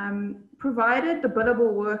 Provided the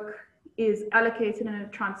billable work is allocated in a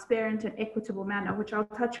transparent and equitable manner, which I'll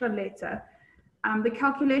touch on later, the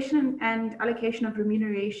calculation and allocation of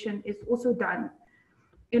remuneration is also done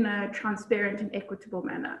in a transparent and equitable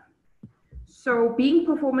manner. So being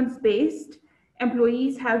performance-based,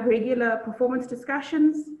 employees have regular performance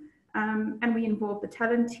discussions, and we involve the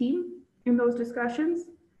talent team in those discussions.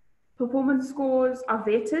 Performance scores are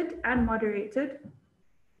vetted and moderated,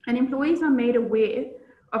 and employees are made aware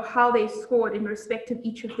of how they scored in respect of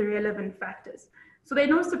each of the relevant factors. So there are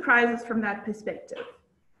no surprises from that perspective.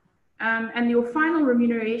 And your final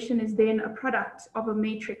remuneration is then a product of a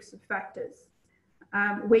matrix of factors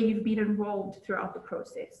where you've been involved throughout the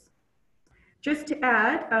process. Just to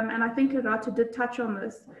add, and I think Lerato did touch on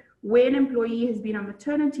this, where an employee has been on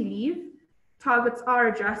maternity leave, targets are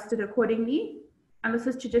adjusted accordingly. And this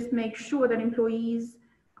is to just make sure that employees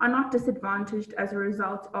are not disadvantaged as a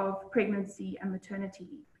result of pregnancy and maternity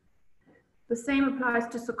leave. The same applies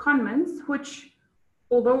to secondments, which,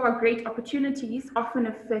 although are great opportunities, often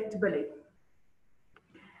affect billing.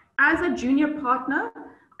 As a junior partner,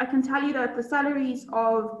 I can tell you that the salaries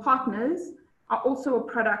of partners are also a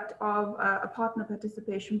product of a partner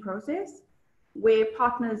participation process, where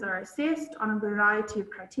partners are assessed on a variety of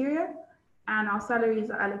criteria, and our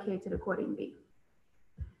salaries are allocated accordingly.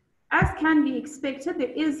 As can be expected,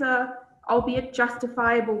 there is a, albeit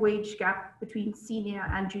justifiable, wage gap between senior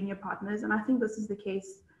and junior partners, and I think this is the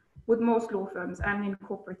case with most law firms and in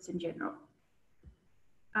corporates in general.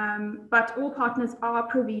 But all partners are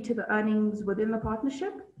privy to the earnings within the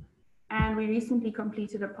partnership, and we recently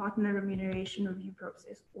completed a partner remuneration review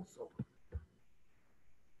process also.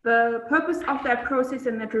 The purpose of that process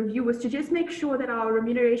and that review was to just make sure that our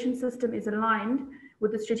remuneration system is aligned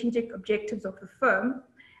with the strategic objectives of the firm,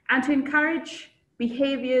 and to encourage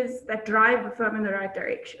behaviors that drive the firm in the right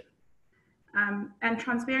direction. And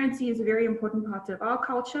transparency is a very important part of our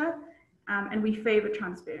culture, and we favor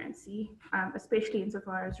transparency, especially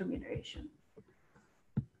insofar as remuneration.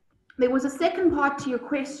 There was a second part to your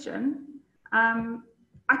question.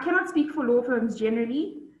 I cannot speak for law firms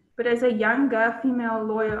generally, but as a younger female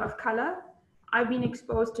lawyer of color, I've been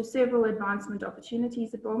exposed to several advancement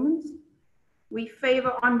opportunities at Bowmans. We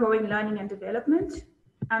favor ongoing learning and development,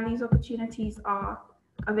 and these opportunities are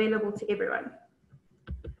available to everyone.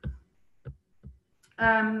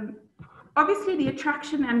 Obviously, the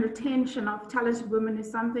attraction and retention of talented women is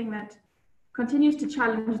something that continues to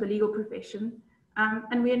challenge the legal profession,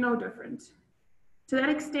 and we are no different. To that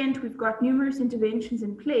extent, we've got numerous interventions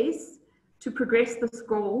in place to progress this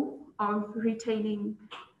goal of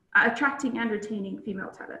attracting and retaining female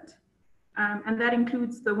talent. And that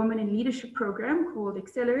includes the Women in Leadership program called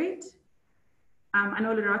Accelerate. I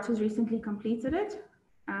know Lerato's recently completed it,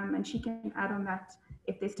 and she can add on that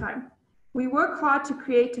if there's time. We work hard to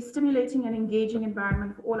create a stimulating and engaging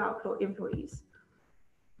environment for all our employees.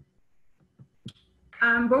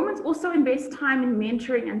 Bowmans also invests time in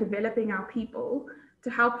mentoring and developing our people to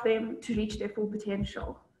help them to reach their full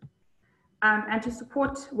potential, and to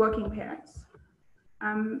support working parents.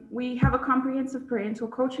 We have a comprehensive parental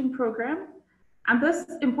coaching program, and this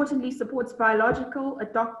importantly supports biological,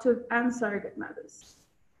 adoptive, and surrogate mothers.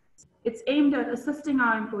 It's aimed at assisting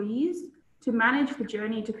our employees to manage the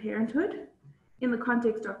journey to parenthood in the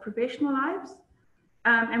context of professional lives.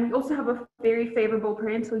 And we also have a very favorable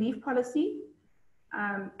parental leave policy,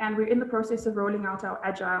 and we're in the process of rolling out our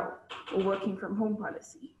agile or working from home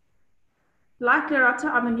policy. Like Lerato,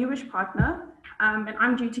 I'm a newish partner, and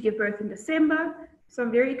I'm due to give birth in December, so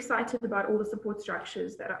I'm very excited about all the support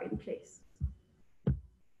structures that are in place.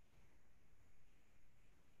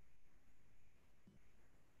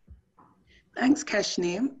 Thanks,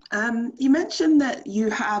 Keshni. You mentioned that you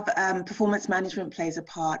have performance management plays a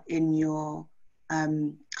part in your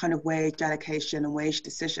kind of wage allocation and wage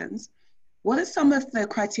decisions. What are some of the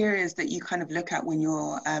criteria that you kind of look at when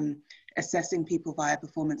you're assessing people via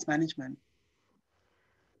performance management?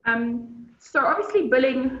 So obviously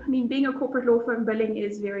billing, I mean, being a corporate law firm, billing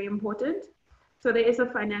is very important. So there is a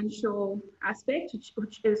financial aspect,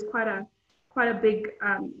 which is quite a big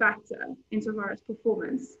factor insofar as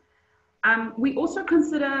performance. We also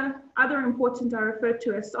consider other important are referred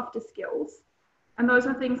to as softer skills. And those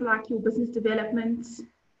are things like your business development,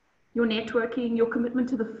 your networking, your commitment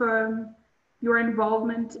to the firm, your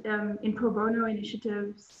involvement in pro bono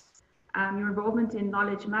initiatives, your involvement in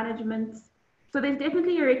knowledge management. So there's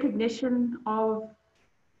definitely a recognition of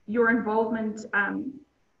your involvement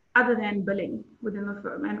other than billing within the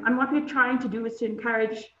firm. And what we're trying to do is to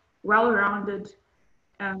encourage well-rounded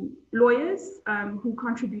lawyers who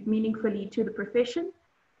contribute meaningfully to the profession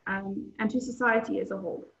and to society as a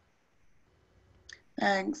whole.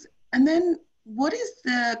 Thanks. And then what is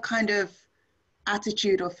the kind of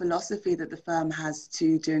attitude or philosophy that the firm has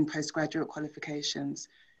to doing postgraduate qualifications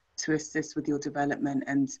to assist with your development,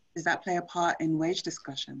 and does that play a part in wage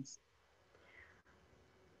discussions?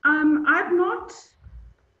 I've not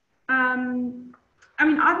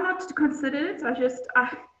considered it.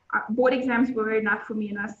 Board exams were enough for me,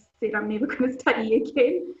 and I said I'm never going to study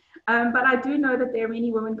again. But I do know that there are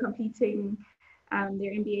many women completing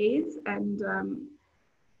their MBAs, and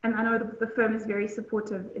I know that the firm is very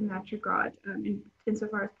supportive in that regard.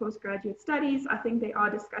 Insofar as postgraduate studies, I think there are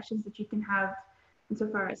discussions that you can have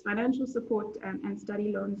insofar as financial support and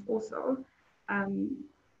study loans also. And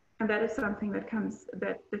that is something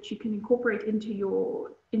that you can incorporate into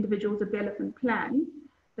your individual development plan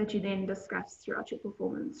that you then discuss throughout your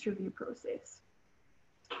performance review process.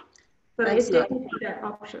 So there is definitely that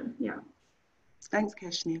option, yeah. Thanks,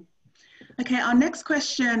 Keshni. Okay, our next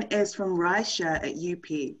question is from Raisha at UP.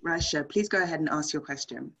 Raisha, please go ahead and ask your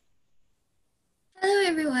question. Hello,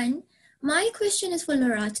 everyone. My question is for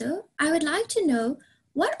Lerato. I would like to know,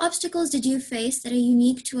 what obstacles did you face that are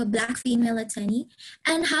unique to a Black female attorney,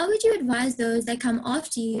 and how would you advise those that come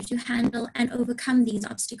after you to handle and overcome these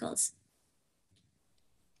obstacles?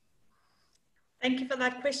 Thank you for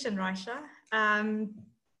that question, Raisha.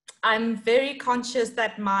 I'm very conscious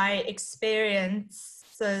that my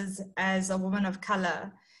experiences as a woman of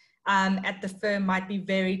color at the firm might be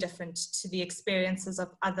very different to the experiences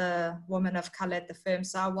of other women of color at the firm.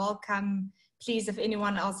 So I welcome, please, if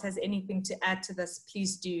anyone else has anything to add to this,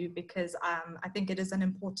 please do, because I think it is an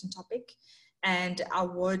important topic. And I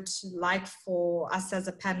would like for us as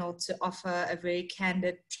a panel to offer a very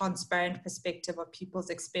candid, transparent perspective of people's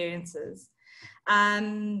experiences.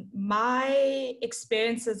 My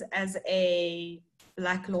experiences as a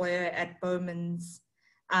Black lawyer at Bowmans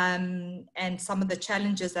and some of the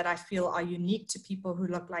challenges that I feel are unique to people who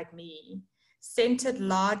look like me, centered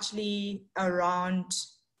largely around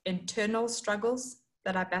internal struggles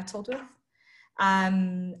that I battled with.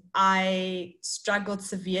 I struggled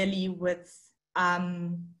severely with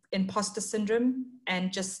imposter syndrome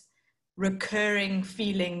and just recurring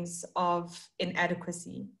feelings of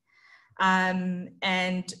inadequacy.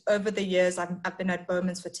 And over the years, I've been at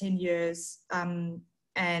Bowmans for 10 years.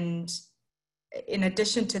 And in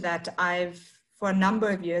addition to that, I've, for a number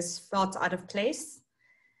of years, felt out of place,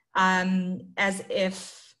 as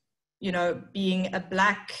if, you know, being a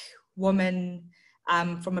Black woman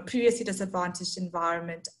from a previously disadvantaged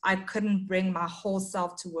environment, I couldn't bring my whole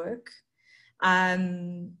self to work.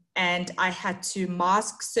 And I had to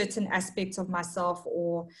mask certain aspects of myself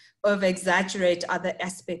or over-exaggerate other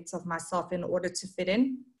aspects of myself in order to fit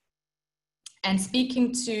in. And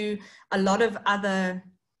speaking to a lot of other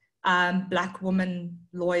Black women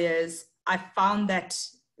lawyers, I found that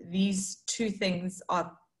these two things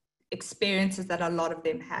are experiences that a lot of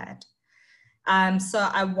them had. So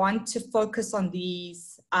I want to focus on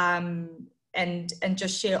these and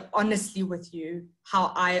just share honestly with you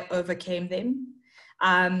how I overcame them.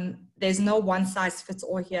 There's no one size fits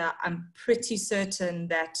all here. I'm pretty certain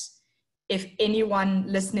that if anyone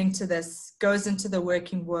listening to this goes into the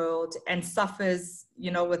working world and suffers, you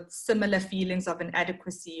know, with similar feelings of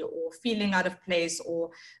inadequacy or feeling out of place or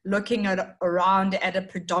looking around at a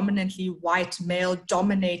predominantly white male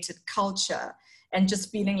dominated culture and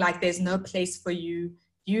just feeling like there's no place for you,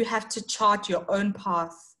 you have to chart your own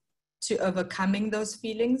path to overcoming those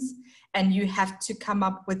feelings, and you have to come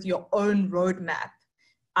up with your own roadmap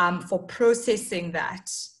for processing that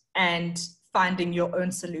and finding your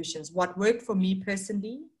own solutions. What worked for me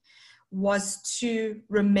personally was to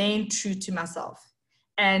remain true to myself.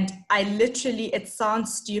 And I literally, it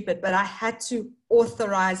sounds stupid, but I had to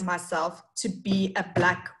authorize myself to be a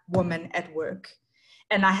Black woman at work.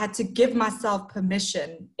 And I had to give myself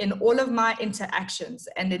permission in all of my interactions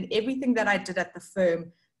and in everything that I did at the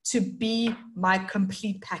firm to be my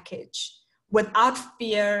complete package, without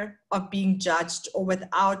fear of being judged or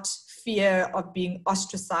without fear of being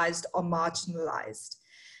ostracized or marginalized.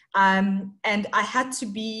 And I had to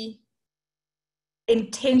be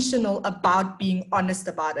intentional about being honest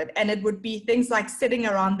about it. And it would be things like sitting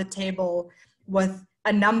around the table with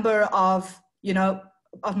a number of, you know,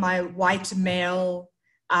 of my white male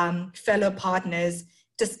fellow partners,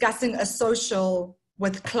 discussing a social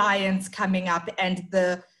with clients coming up, and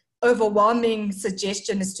the overwhelming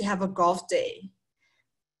suggestion is to have a golf day.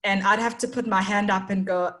 And I'd have to put my hand up and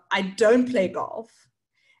go, I don't play golf.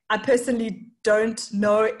 I personally don't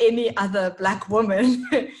know any other Black woman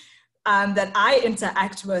that I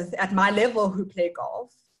interact with at my level who play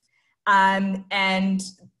golf. And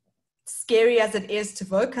scary as it is to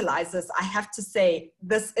vocalize this, I have to say,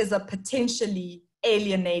 this is a potentially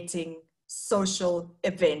alienating social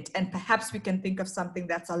event. And perhaps we can think of something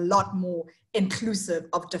that's a lot more inclusive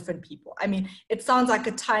of different people. I mean, it sounds like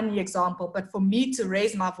a tiny example, but for me to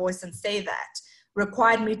raise my voice and say that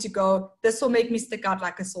required me to go, this will make me stick out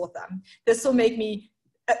like a sore thumb. This will make me,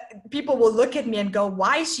 people will look at me and go,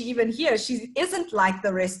 why is she even here? She isn't like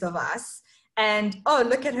the rest of us. And, oh,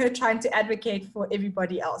 look at her trying to advocate for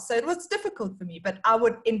everybody else. So it was difficult for me, but I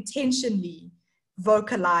would intentionally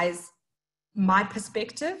vocalize my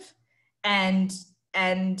perspective, and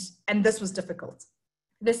this was difficult.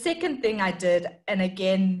 The second thing I did, and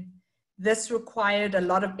again, this required a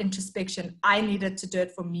lot of introspection, I needed to do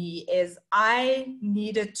it for me, is I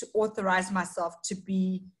needed to authorize myself to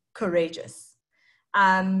be courageous.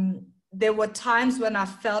 There were times when I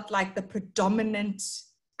felt like the predominant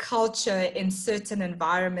culture in certain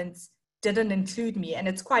environments didn't include me. And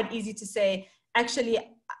it's quite easy to say, actually,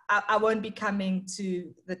 I won't be coming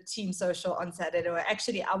to the team social on Saturday, or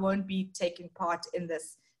actually, I won't be taking part in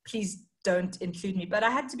this. Please don't include me. But I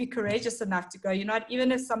had to be courageous enough to go, you know what,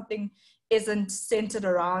 even if something isn't centered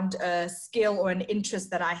around a skill or an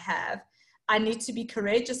interest that I have, I need to be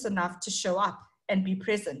courageous enough to show up and be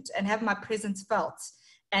present and have my presence felt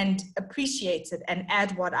and appreciated and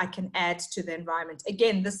add what I can add to the environment.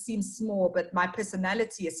 Again, this seems small, but my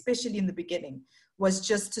personality, especially in the beginning, was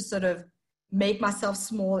just to sort of make myself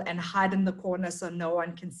small and hide in the corner so no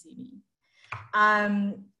one can see me.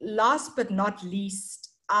 Last but not least,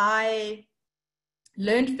 I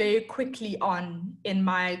learned very quickly on in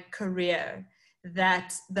my career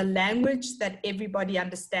that the language that everybody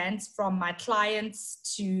understands, from my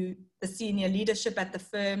clients to the senior leadership at the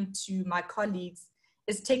firm to my colleagues,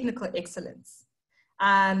 is technical excellence.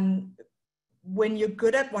 When you're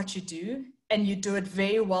good at what you do and you do it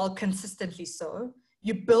very well consistently, so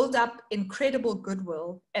you build up incredible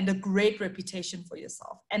goodwill and a great reputation for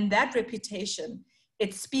yourself. And that reputation,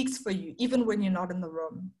 it speaks for you, even when you're not in the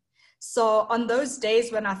room. So on those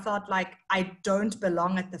days when I felt like I don't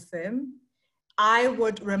belong at the firm, I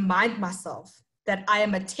would remind myself that I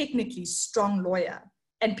am a technically strong lawyer,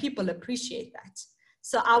 and people appreciate that.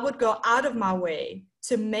 So I would go out of my way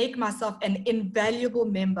to make myself an invaluable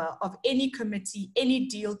member of any committee, any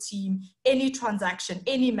deal team, any transaction,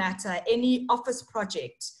 any matter, any office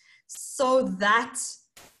project, so that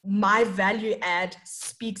my value add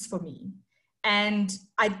speaks for me. And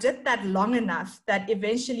I did that long enough that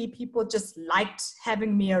eventually people just liked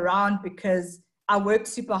having me around because I worked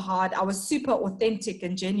super hard. I was super authentic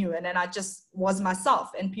and genuine, and I just was myself,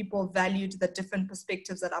 and people valued the different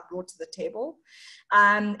perspectives that I brought to the table.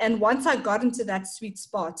 And once I got into that sweet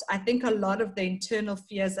spot, I think a lot of the internal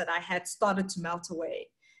fears that I had started to melt away,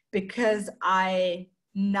 because I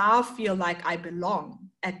now feel like I belong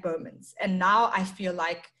at Bowmans. And now I feel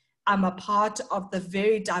like I'm a part of the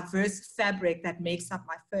very diverse fabric that makes up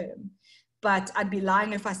my firm. But I'd be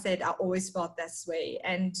lying if I said I always felt this way.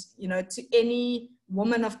 And, you know, to any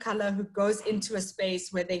woman of color who goes into a space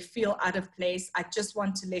where they feel out of place, I just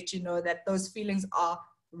want to let you know that those feelings are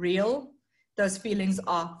real, those feelings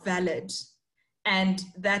are valid, and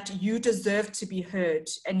that you deserve to be heard,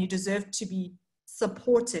 and you deserve to be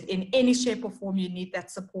supported in any shape or form you need that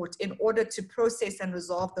support in order to process and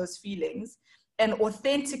resolve those feelings and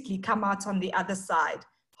authentically come out on the other side,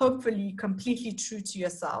 hopefully completely true to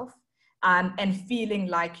yourself. And feeling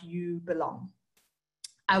like you belong.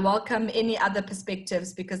 I welcome any other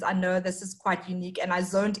perspectives because I know this is quite unique, and I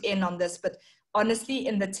zoned in on this, but honestly,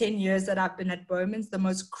 in the 10 years that I've been at Bowmans, the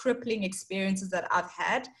most crippling experiences that I've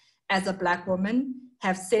had as a Black woman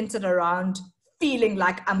have centered around feeling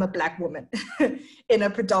like I'm a Black woman in a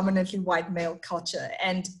predominantly white male culture.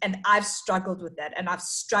 And I've struggled with that, and I've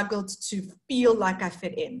struggled to feel like I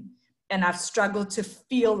fit in, and I've struggled to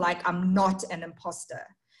feel like I'm not an imposter.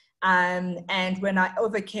 And when I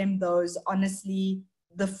overcame those, honestly,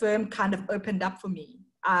 the firm kind of opened up for me.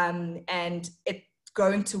 And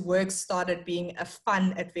going to work started being a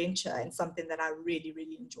fun adventure and something that I really,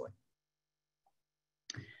 really enjoy.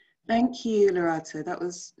 Thank you, Lerato. That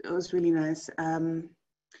was really nice.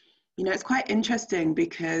 You know, it's quite interesting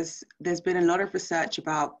because there's been a lot of research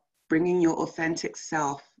about bringing your authentic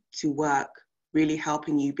self to work, really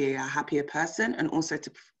helping you be a happier person, and also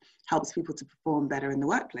helps people to perform better in the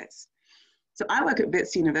workplace. So I work at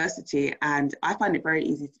Wits University, and I find it very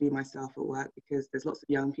easy to be myself at work because there's lots of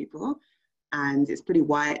young people and it's pretty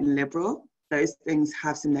white and liberal. Those things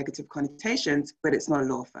have some negative connotations, but it's not a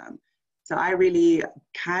law firm. So I really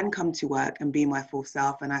can come to work and be my full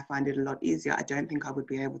self, and I find it a lot easier. I don't think I would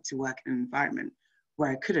be able to work in an environment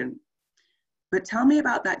where I couldn't. But tell me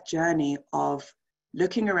about that journey of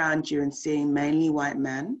looking around you and seeing mainly white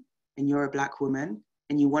men, and you're a Black woman,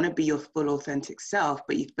 and you want to be your full authentic self,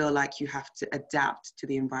 but you feel like you have to adapt to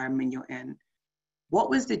the environment you're in. What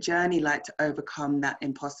was the journey like to overcome that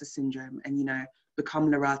imposter syndrome and, you know,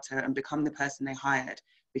 become Lerato and become the person they hired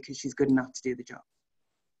because she's good enough to do the job?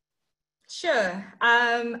 Sure.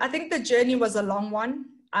 I think the journey was a long one.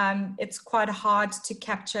 It's quite hard to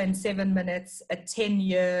capture in 7 minutes a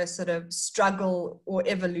 10-year sort of struggle or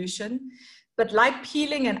evolution. But like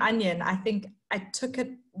peeling an onion, I think I took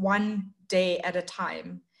it one day at a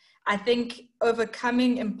time. I think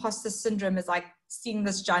overcoming imposter syndrome is like seeing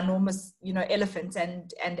this ginormous, you know, elephant.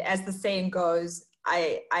 And as the saying goes,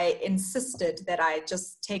 I insisted that I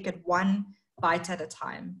just take it one bite at a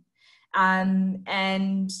time. And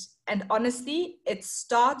honestly, it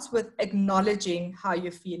starts with acknowledging how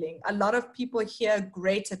you're feeling. A lot of people hear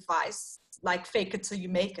great advice, like fake it till you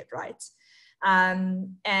make it, right?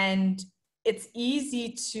 And it's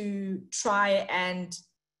easy to try and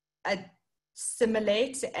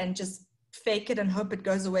assimilate and just fake it and hope it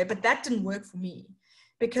goes away. But that didn't work for me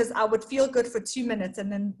because I would feel good for 2 minutes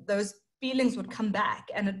and then those feelings would come back,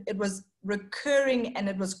 and it was recurring and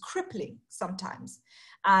it was crippling sometimes.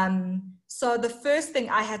 So the first thing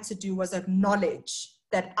I had to do was acknowledge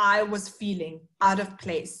that I was feeling out of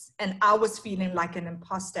place and I was feeling like an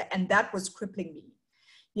imposter, and that was crippling me.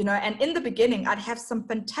 You know, and in the beginning, I'd have some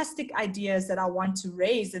fantastic ideas that I want to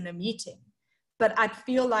raise in a meeting, but I'd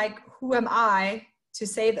feel like, who am I to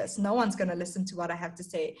say this? No one's going to listen to what I have to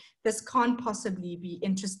say. This can't possibly be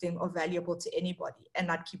interesting or valuable to anybody, and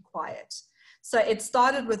I'd keep quiet. So it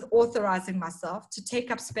started with authorizing myself to take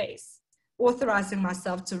up space, authorizing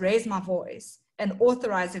myself to raise my voice, and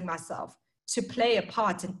authorizing myself to play a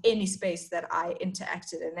part in any space that I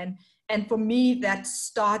interacted in. And for me, that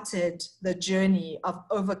started the journey of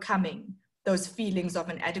overcoming those feelings of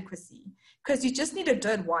inadequacy. Because you just need to do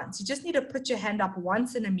it once. You just need to put your hand up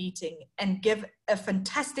once in a meeting and give a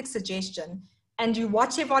fantastic suggestion. And you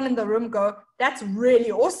watch everyone in the room go, that's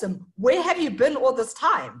really awesome. Where have you been all this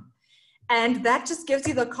time? And that just gives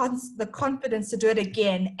you the confidence to do it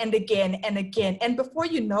again and again and again. And before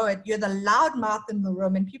you know it, you're the loud mouth in the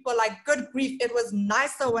room. And people are like, good grief, it was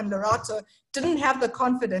nicer when Lerato didn't have the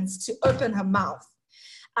confidence to open her mouth.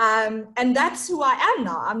 And that's who I am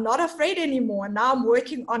now. I'm not afraid anymore. Now I'm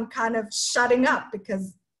working on kind of shutting up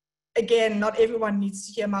because, again, not everyone needs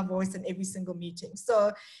to hear my voice in every single meeting.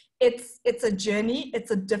 So it's a journey,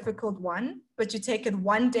 it's a difficult one, but you take it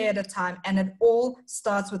one day at a time, and it all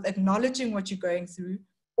starts with acknowledging what you're going through,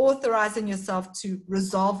 authorizing yourself to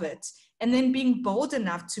resolve it, and then being bold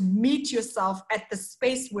enough to meet yourself at the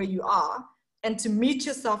space where you are and to meet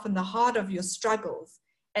yourself in the heart of your struggles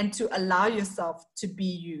and to allow yourself to be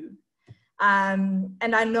you. And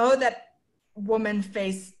I know that women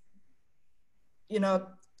face,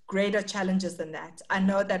 greater challenges than that. I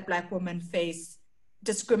know that Black women face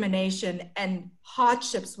discrimination and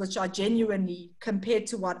hardships which are genuinely, compared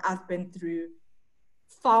to what I've been through,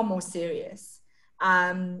 far more serious.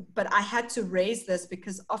 But I had to raise this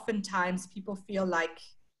because oftentimes people feel like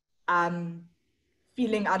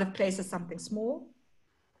feeling out of place is something small,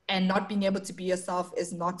 and not being able to be yourself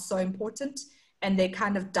is not so important, and they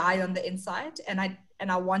kind of die on the inside. And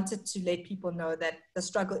I wanted to let people know that the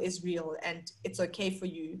struggle is real and it's okay for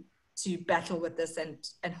you to battle with this and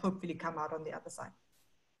hopefully come out on the other side.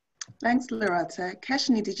 Thanks, Lerato.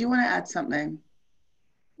 Keshni, did you want to add something?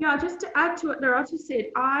 Yeah, just to add to what Lerato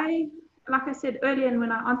said, like I said earlier, and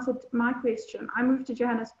when I answered my question, I moved to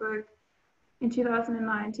Johannesburg in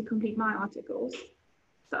 2009 to complete my articles.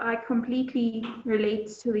 So I completely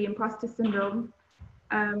relate to the imposter syndrome.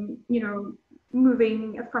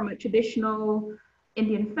 Moving from a traditional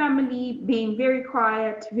Indian family, being very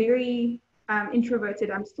quiet, very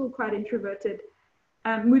introverted. I'm still quite introverted.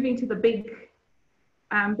 Moving to the big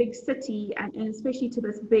city, and especially to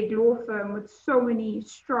this big law firm with so many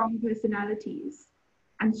strong personalities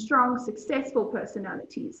and strong, successful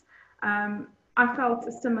personalities. I felt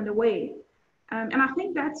a similar way. And I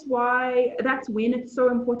think that's when it's so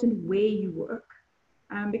important where you work.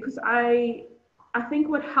 Because I think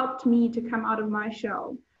what helped me to come out of my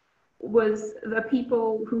shell was the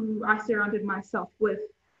people who I surrounded myself with,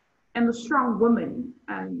 and the strong women,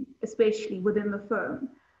 especially within the firm.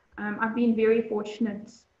 I've been very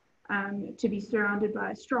fortunate to be surrounded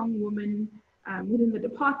by a strong woman within the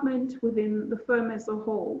department, within the firm as a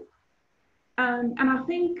whole. And I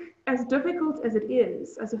think, as difficult as it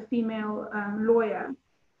is as a female lawyer,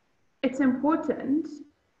 it's important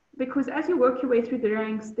because as you work your way through the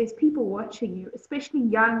ranks, there's people watching you, especially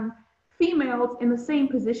young females in the same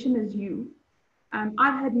position as you.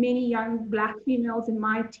 I've had many young Black females in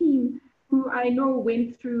my team who I know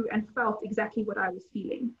went through and felt exactly what I was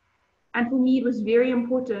feeling. And for me, it was very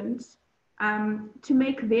important to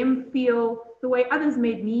make them feel the way others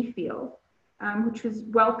made me feel, which was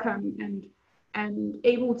welcome and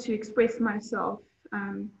able to express myself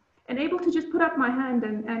and able to just put up my hand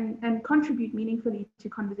and contribute meaningfully to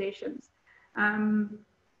conversations.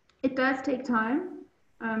 It does take time,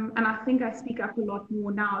 and I think I speak up a lot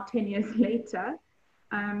more now, 10 years later,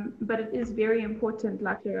 but it is very important,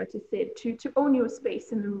 like Lerato said, to own your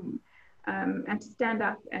space in the room and to stand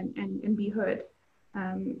up and be heard.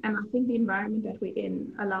 And I think the environment that we're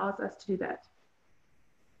in allows us to do that.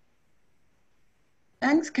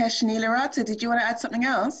 Thanks, Keshni. Lerato, did you want to add something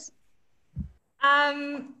else?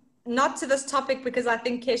 Not to this topic, because I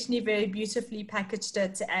think Keshni very beautifully packaged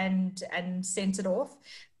it and sent it off.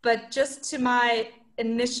 But just to my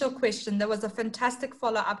initial question, there was a fantastic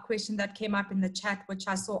follow-up question that came up in the chat, which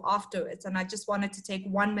I saw afterwards, and I just wanted to take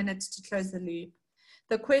 1 minute to close the loop.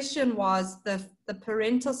 The question was the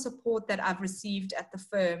parental support that I've received at the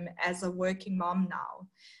firm as a working mom now.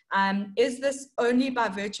 Is this only by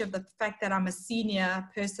virtue of the fact that I'm a senior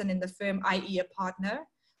person in the firm, i.e. a partner,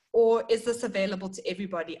 or is this available to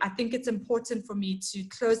everybody? I think it's important for me to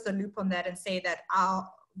close the loop on that and say that our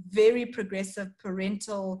very progressive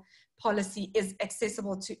parental policy is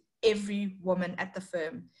accessible to every woman at the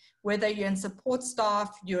firm. Whether you're in support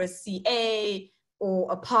staff, you're a CA,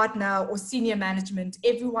 or a partner, or senior management,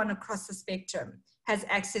 everyone across the spectrum has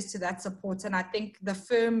access to that support. And I think the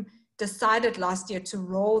firm decided last year to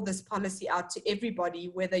roll this policy out to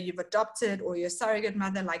everybody, whether you've adopted or you're a surrogate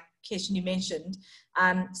mother, like Keshni mentioned,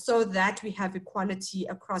 so that we have equality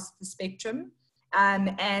across the spectrum.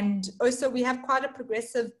 And also we have quite a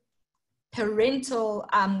progressive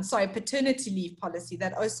paternity leave policy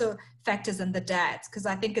that also factors in the dads, because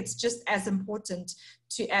I think it's just as important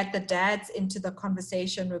to add the dads into the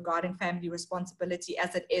conversation regarding family responsibility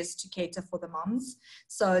as it is to cater for the moms.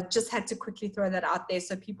 So just had to quickly throw that out there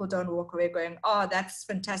so people don't walk away going, oh, that's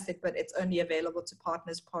fantastic, but it's only available to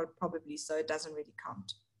partners probably, so it doesn't really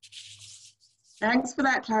count. Thanks for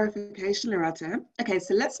that clarification, Lerato. Okay,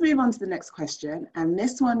 so let's move on to the next question. And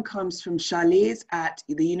this one comes from Charlise at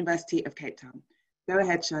the University of Cape Town. Go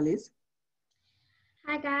ahead, Charlise.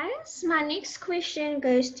 Hi guys, my next question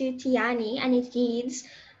goes to Tiyani and it reads,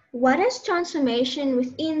 what does transformation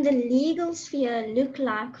within the legal sphere look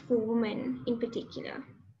like for women in particular?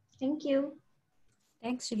 Thank you.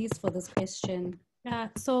 Thanks, Charlise, for this question.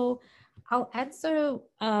 So I'll answer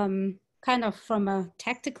kind of from a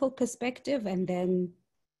tactical perspective and then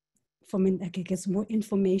from an, I guess, more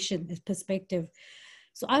information perspective.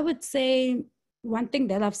 So I would say one thing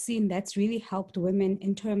that I've seen that's really helped women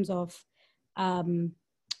in terms of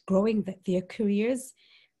growing their careers,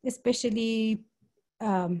 especially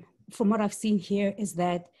from what I've seen here, is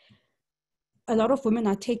that a lot of women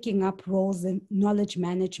are taking up roles in knowledge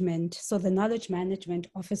management. So the knowledge management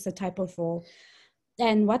officer type of role.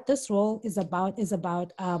 And what this role is about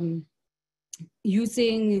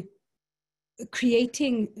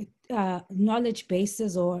creating knowledge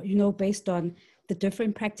bases, or, based on the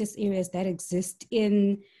different practice areas that exist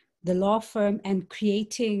in the law firm, and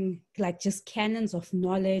creating like just canons of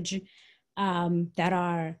knowledge that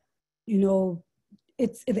are,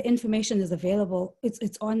 the information is available,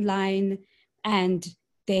 it's online, and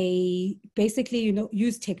they basically,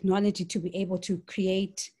 use technology to be able to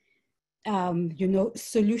create,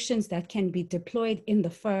 solutions that can be deployed in the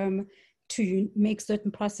firm to make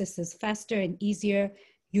certain processes faster and easier.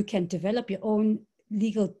 You can develop your own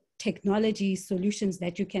legal technology solutions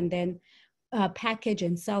that you can then package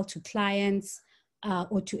and sell to clients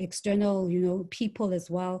or to external, people as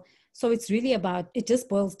well. So it's really about, it just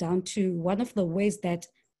boils down to one of the ways that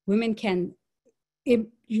women can,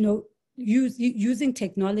 using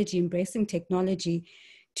technology, embracing technology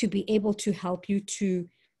to be able to help you to,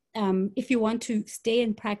 if you want to stay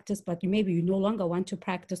in practice, but maybe you no longer want to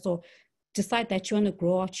practice, or decide that you want to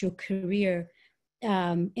grow out your career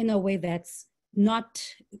in a way that's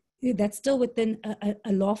still within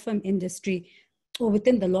a law firm industry, or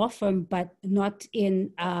within the law firm, but not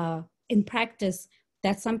in practice.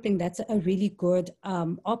 That's something that's a really good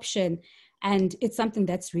option. And it's something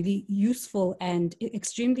that's really useful and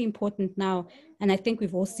extremely important now. And I think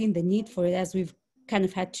we've all seen the need for it as we've kind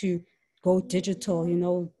of had to go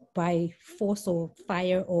digital, by force or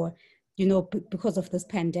fire, or, because of this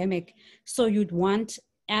pandemic. So you'd want,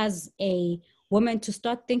 as a woman, to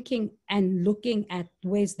start thinking and looking at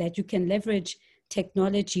ways that you can leverage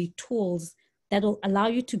technology tools that will allow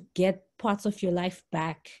you to get parts of your life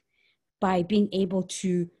back by being able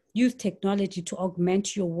to use technology to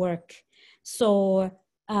augment your work. So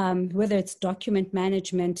whether it's document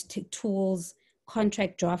management tools,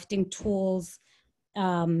 contract drafting tools,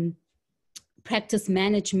 practice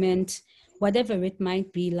management, whatever it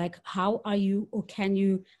might be, like how are you, or can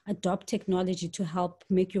you adopt technology to help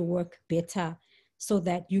make your work better so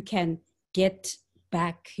that you can get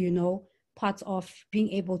back, parts of being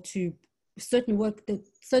able to certain work, that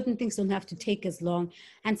certain things don't have to take as long.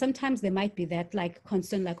 And sometimes there might be that like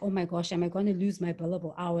concern, like, oh my gosh, am I going to lose my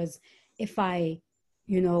billable hours if I,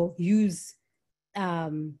 use,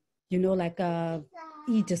 like a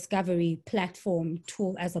e-discovery platform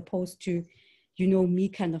tool, as opposed to, me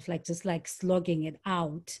kind of like just like slogging it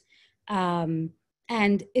out. And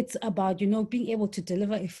it's about, being able to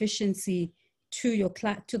deliver efficiency to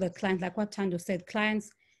the client. Like what Thando said, clients,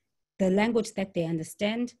 the language that they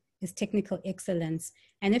understand is technical excellence.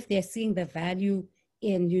 And if they're seeing the value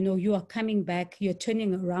in, you are coming back, you're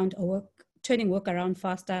turning work around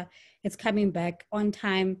faster, it's coming back on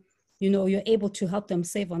time, you're able to help them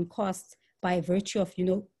save on costs by virtue of,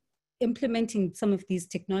 implementing some of these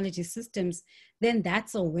technology systems, then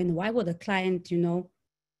that's a win. Why would a client,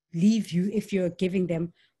 leave you if you're giving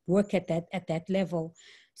them work at that level?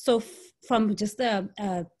 So from just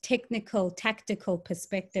a technical, tactical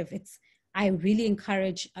perspective, I really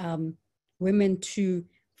encourage women to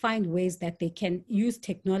find ways that they can use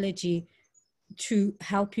technology to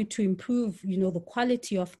help you to improve, the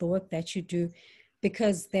quality of the work that you do.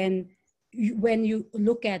 Because then when you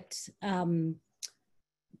look at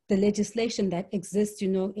the legislation that exists,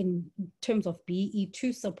 in terms of BE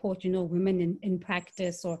to support, women in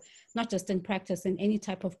practice, or not just in practice, in any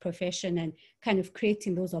type of profession, and kind of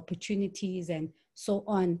creating those opportunities and so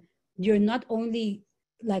on, you're not only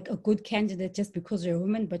like a good candidate just because you're a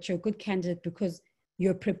woman, but you're a good candidate because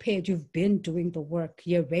you're prepared, you've been doing the work,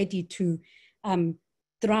 you're ready to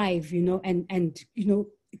thrive, and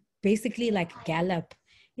basically like gallop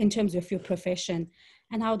in terms of your profession.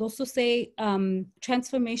 And I would also say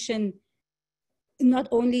transformation, not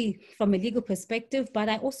only from a legal perspective, but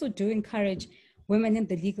I also do encourage women in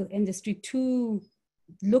the legal industry to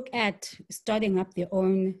look at starting up their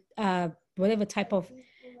own whatever type of,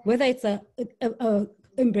 whether it's a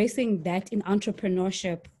embracing that in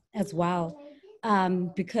entrepreneurship as well.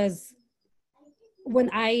 Because when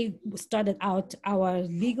I started out our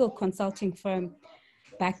legal consulting firm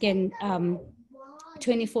back in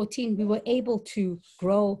 2014, we were able to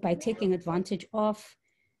grow by taking advantage of,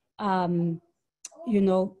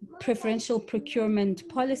 preferential procurement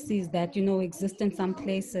policies that, exist in some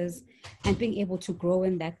places, and being able to grow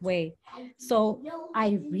in that way. So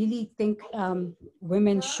I really think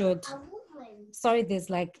women should, sorry, there's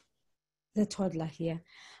like the toddler here.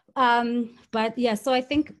 But yeah, so I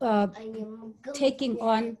think taking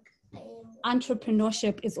on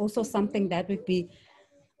entrepreneurship is also something that would be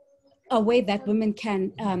a way that women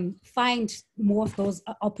can find more of those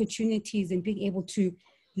opportunities and being able to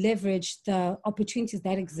leverage the opportunities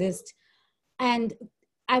that exist. And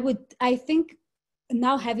I think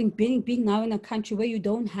now being now in a country where you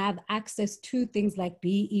don't have access to things like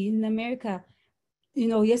BE in America,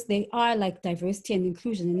 yes, they are like diversity and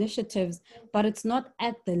inclusion initiatives, but it's not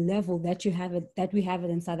at the level that we have it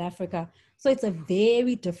in South Africa. So it's a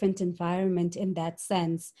very different environment in that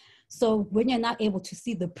sense. So when you're not able to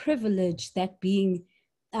see the privilege that being,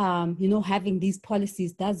 having these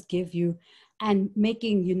policies does give you, and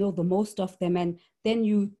making, the most of them, and then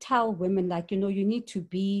you tell women like, you need to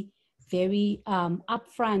be very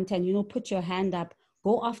upfront and, put your hand up,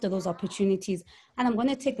 go after those opportunities. And I'm going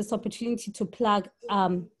to take this opportunity to plug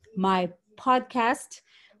my podcast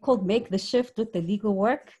called Make the Shift with the Legal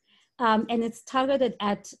Work. And it's targeted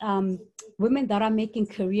at women that are making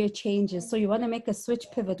career changes. So you want to make a switch,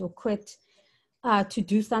 pivot, or quit to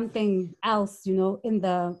do something else,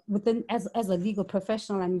 as a legal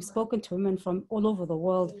professional. And we've spoken to women from all over the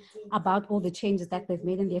world about all the changes that they've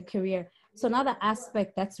made in their career. So another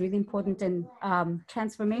aspect that's really important in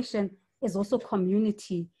transformation is also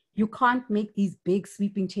community. You can't make these big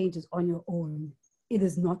sweeping changes on your own. It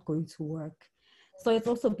is not going to work. So it's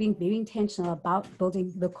also being very intentional about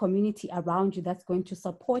building the community around you that's going to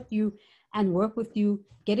support you and work with you,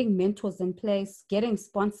 getting mentors in place, getting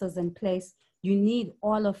sponsors in place. You need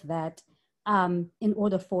all of that in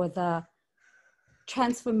order for the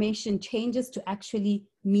transformation changes to actually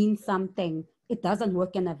mean something. It doesn't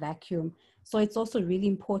work in a vacuum. So it's also really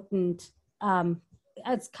important,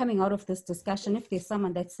 as coming out of this discussion, if there's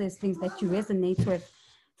someone that says things that you resonate with,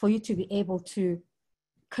 for you to be able to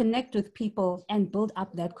connect with people and build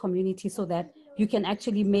up that community so that you can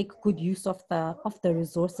actually make good use of the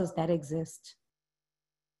resources that exist.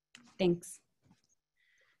 Thanks.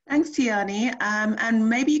 Thanks, Tiyani. And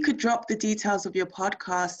maybe you could drop the details of your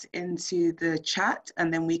podcast into the chat,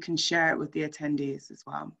 and then we can share it with the attendees as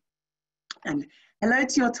well. And hello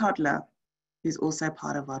to your toddler, who's also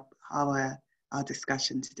part of our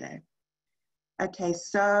discussion today. Okay,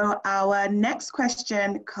 so our next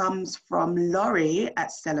question comes from Laurie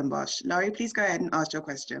at Stellenbosch. Laurie, please go ahead and ask your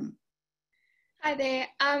question. Hi there.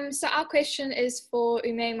 So our question is for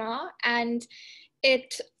Umaymah, and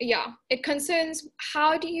it concerns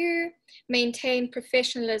how do you maintain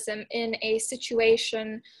professionalism in a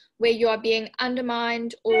situation where you are being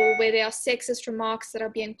undermined or where there are sexist remarks that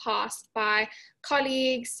are being passed by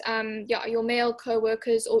colleagues, your male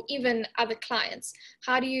co-workers, or even other clients.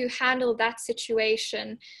 How do you handle that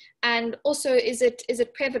situation? And also, is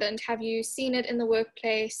it prevalent? Have you seen it in the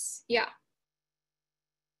workplace? Yeah.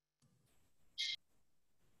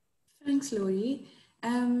 Thanks, Laurie.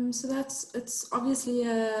 So it's obviously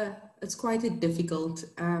it's quite a difficult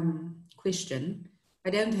question. I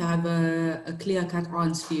don't have a clear-cut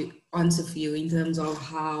answer for you in terms of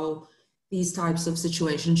how these types of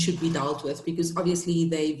situations should be dealt with, because obviously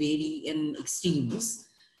they vary in extremes.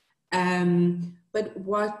 But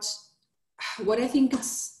what I think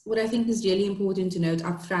is really important to note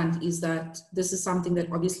up front is that this is something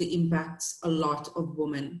that obviously impacts a lot of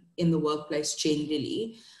women in the workplace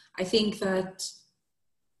generally. I think that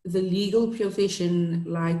the legal profession,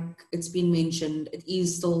 like it's been mentioned, it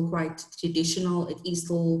is still quite traditional. It is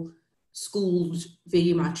still schooled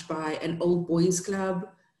very much by an old boys club.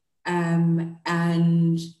 And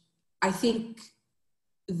I think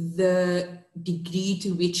the degree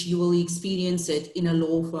to which you will experience it in a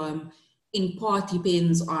law firm in part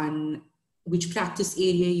depends on which practice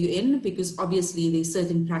area you're in, because obviously there's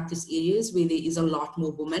certain practice areas where there is a lot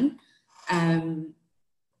more women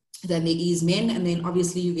than there is men. And then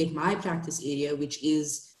obviously you get my practice area, which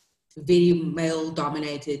is very male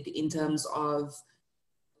dominated in terms of,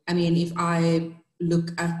 I mean, if I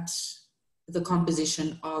look at the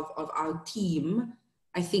composition of our team,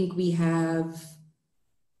 I think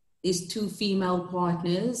there's 2 female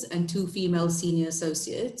partners and 2 female senior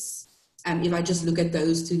associates. If I just look at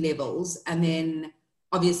those 2 levels, and then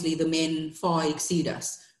obviously the men far exceed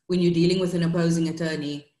us. When you're dealing with an opposing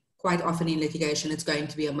attorney, quite often in litigation, it's going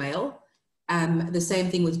to be a male. The same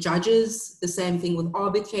thing with judges, the same thing with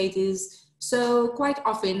arbitrators. So quite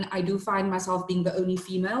often I do find myself being the only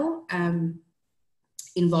female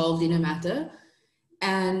involved in a matter.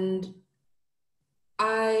 And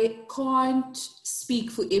I can't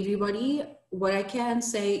speak for everybody. What I can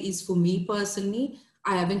say is, for me personally,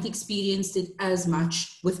 I haven't experienced it as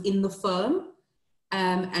much within the firm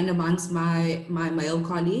and amongst my male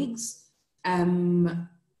colleagues.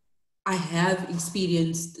 I have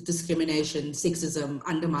experienced discrimination, sexism,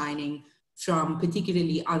 undermining from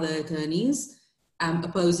particularly other attorneys,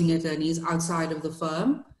 opposing attorneys outside of the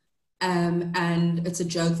firm. And it's a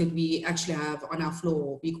joke that we actually have on our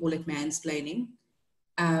floor. We call it mansplaining,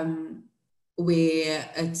 where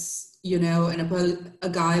it's, you know, a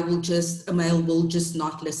male will just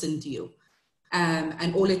not listen to you.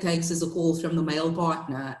 And all it takes is a call from the male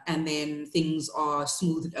partner, and then things are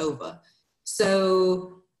smoothed over.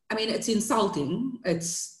 So, I mean, it's insulting,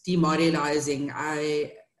 it's demoralizing,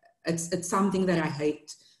 it's something that I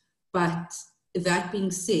hate. But that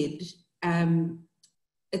being said,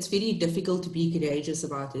 it's very difficult to be courageous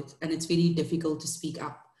about it, and it's very difficult to speak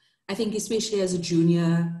up. I think especially as a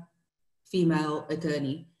junior female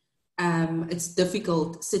attorney, it's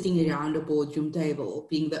difficult sitting around a boardroom table,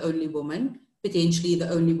 being the only woman, potentially the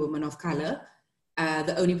only woman of color,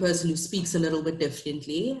 the only person who speaks a little bit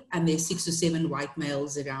differently, and there's 6 or 7 white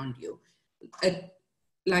males around you.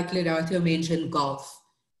 Like Lerato mentioned, golf.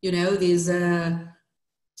 You know,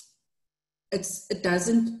 it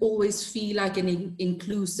doesn't always feel like an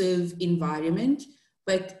inclusive environment,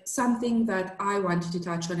 but something that I wanted to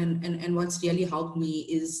touch on, and what's really helped me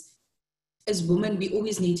is, as women, we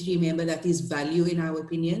always need to remember that there's value in our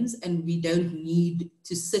opinions, and we don't need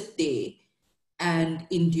to sit there and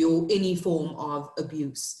endure any form of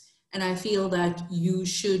abuse. And I feel that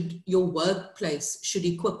your workplace should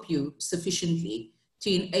equip you sufficiently to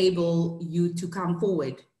enable you to come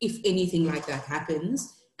forward if anything like that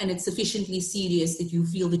happens, and it's sufficiently serious that you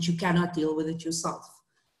feel that you cannot deal with it yourself.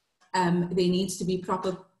 There needs to be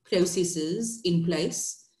proper processes in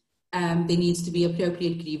place. There needs to be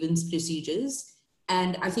appropriate grievance procedures.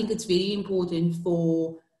 And I think it's very important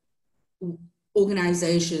for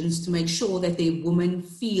organizations to make sure that their women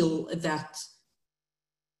feel that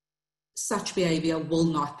such behavior will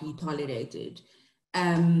not be tolerated.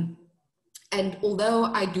 And although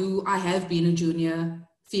I have been a junior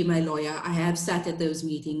female lawyer, I have sat at those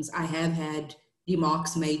meetings, I have had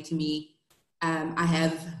remarks made to me, I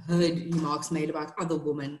have heard remarks made about other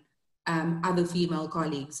women, other female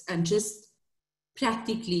colleagues, and just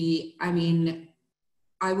practically, I mean,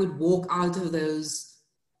 I would walk out of those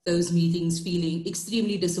meetings feeling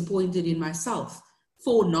extremely disappointed in myself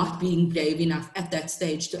for not being brave enough at that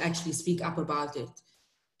stage to actually speak up about it.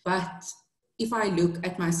 But if I look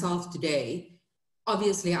at myself today,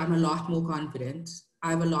 obviously I'm a lot more confident,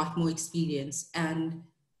 I have a lot more experience, and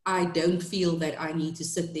I don't feel that I need to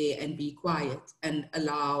sit there and be quiet and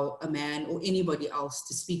allow a man or anybody else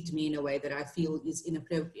to speak to me in a way that I feel is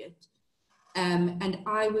inappropriate. And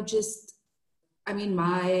I would just, I mean,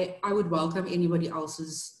 I would welcome anybody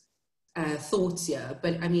else's thoughts here,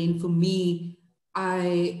 but I mean, for me,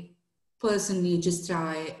 I personally just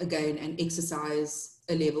try again and exercise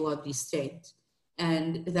a level of restraint.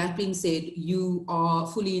 And that being said, you are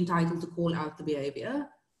fully entitled to call out the behavior.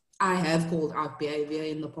 I have called out behavior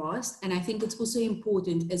in the past, and I think it's also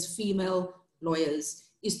important as female lawyers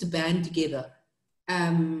is to band together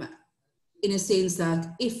in a sense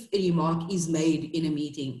that if a remark is made in a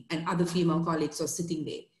meeting and other female colleagues are sitting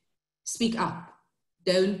there, speak up.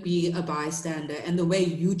 Don't be a bystander. And the way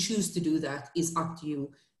you choose to do that is up to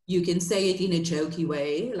you. You can say it in a jokey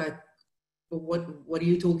way, like, what are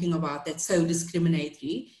you talking about? That's so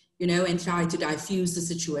discriminatory, you know, and try to diffuse the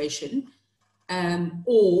situation.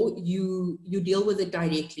 Or you deal with it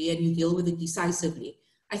directly and you deal with it decisively.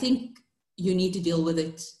 I think you need to deal with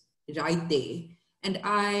it right there. And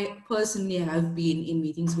I personally have been in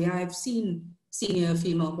meetings where I've seen senior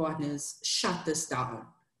female partners shut this down.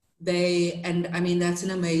 And I mean, that's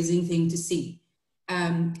an amazing thing to see.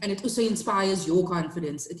 And it also inspires your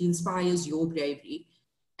confidence. It inspires your bravery.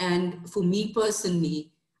 And for me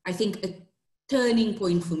personally, I think a turning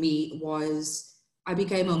point for me was I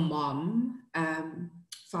became a mom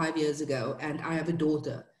 5 years ago, and I have a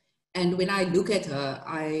daughter. And when I look at her,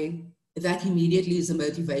 that immediately is a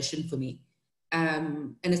motivation for me.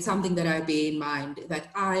 And it's something that I bear in mind, that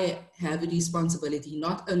I have a responsibility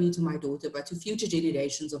not only to my daughter, but to future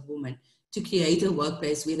generations of women to create a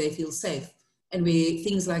workplace where they feel safe and where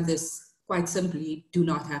things like this, quite simply, do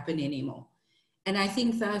not happen anymore. And I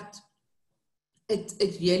think that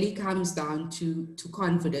it really comes down to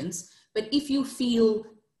confidence. But if you feel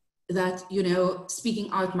that, you know, speaking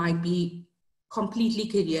out might be completely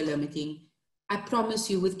career limiting, I promise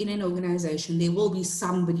you within an organization, there will be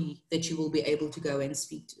somebody that you will be able to go and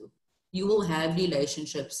speak to. You will have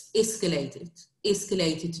relationships escalated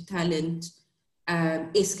to talent,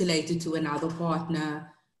 escalated to another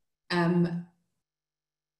partner. And,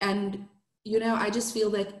 you know, I just feel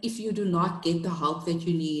that if you do not get the help that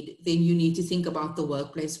you need, then you need to think about the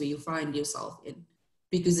workplace where you find yourself in,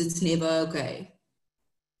 because it's never okay.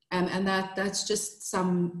 And that's just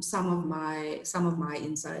some of my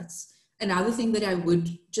insights. Another thing that I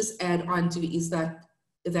would just add on to is that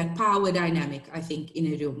power dynamic, I think,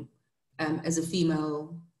 in a room, as a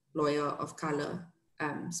female lawyer of color,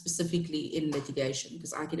 specifically in litigation,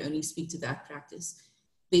 because I can only speak to that practice.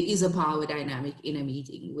 There is a power dynamic in a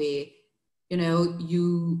meeting where, you know,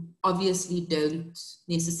 you obviously don't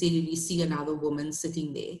necessarily see another woman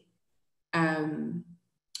sitting there.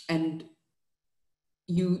 And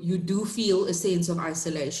you do feel a sense of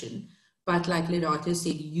isolation. But like Lerato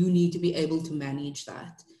said, you need to be able to manage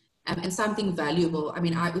that. And something valuable, I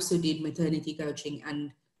mean, I also did maternity coaching,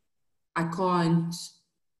 and I can't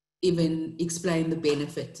even explain the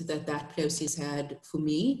benefit that that process had for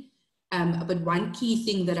me. But one key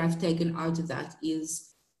thing that I've taken out of that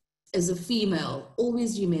is, as a female,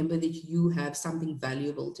 always remember that you have something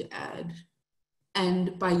valuable to add.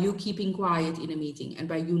 And by you keeping quiet in a meeting and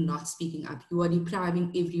by you not speaking up, you are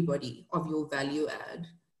depriving everybody of your value add.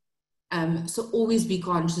 So always be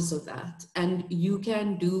conscious of that. And you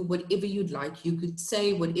can do whatever you'd like. You could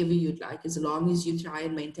say whatever you'd like, as long as you try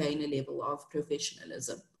and maintain a level of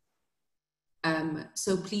professionalism.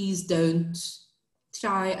 So please don't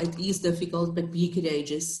try, it is difficult, but be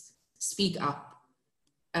courageous, speak up.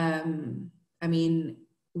 I mean,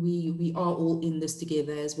 we are all in this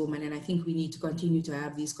together as women, and I think we need to continue to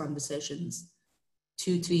have these conversations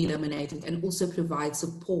to eliminate it, and also provide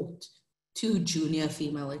support to junior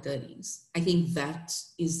female attorneys. I think that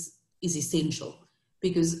is essential,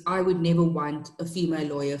 because I would never want a female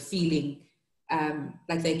lawyer feeling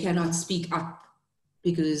like they cannot speak up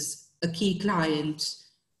because a key client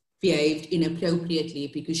behaved inappropriately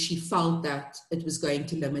because she felt that it was going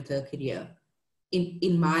to limit her career.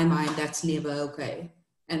 In my mind, that's never okay.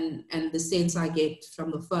 And the sense I get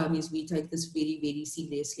from the firm is we take this very, very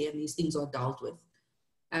seriously, and these things are dealt with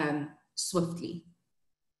swiftly.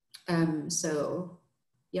 So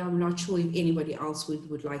yeah, I'm not sure if anybody else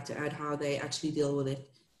would like to add how they actually deal with it.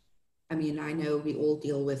 I mean, I know we all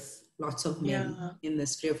deal with lots of men in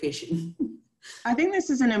this profession. I think this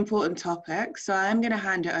is an important topic, so I'm going to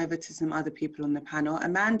hand it over to some other people on the panel.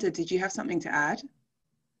 Amanda, did you have something to add?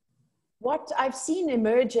 What I've seen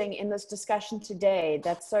emerging in this discussion today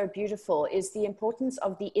that's so beautiful is the importance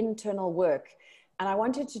of the internal work. And I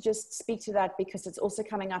wanted to just speak to that because it's also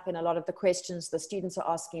coming up in a lot of the questions the students are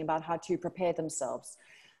asking about how to prepare themselves.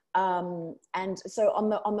 And so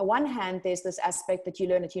on the one hand, there's this aspect that you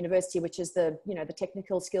learn at university, which is the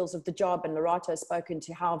technical skills of the job. And Lerato has spoken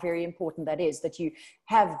to how very important that is, that you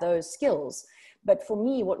have those skills. But for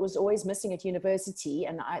me, what was always missing at university,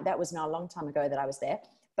 and that was now a long time ago that I was there,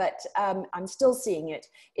 but I'm still seeing it,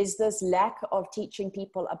 is this lack of teaching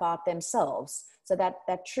people about themselves. So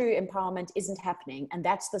that true empowerment isn't happening. And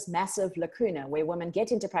that's this massive lacuna where women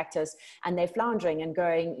get into practice and they're floundering and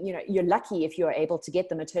going, you know, you're lucky if you're able to get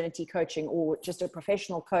the maternity coaching or just a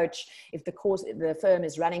professional coach, if the firm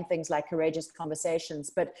is running things like Courageous Conversations.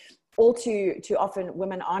 But all too often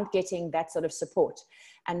women aren't getting that sort of support.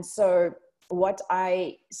 And so what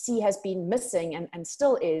I see has been missing and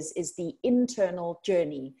still is the internal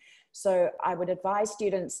journey. So I would advise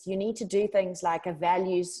students, you need to do things like a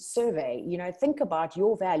values survey. You know, think about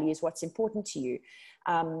your values, what's important to you.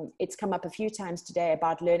 It's come up a few times today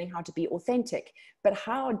about learning how to be authentic. But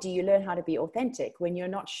how do you learn how to be authentic when you're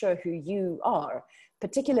not sure who you are?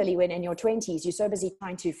 Particularly when in your 20s, you're so busy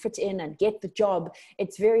trying to fit in and get the job.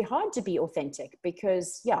 It's very hard to be authentic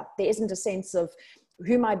because, yeah, there isn't a sense of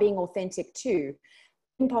who am I being authentic to?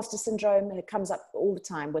 Imposter syndrome comes up all the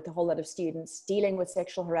time with a whole lot of students dealing with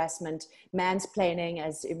sexual harassment, mansplaining,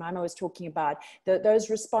 as Umaymah was talking about, those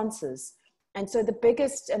responses. And so the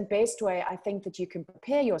biggest and best way I think that you can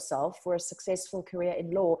prepare yourself for a successful career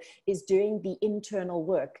in law is doing the internal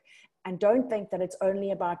work. And don't think that it's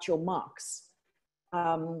only about your marks.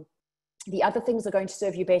 The other things are going to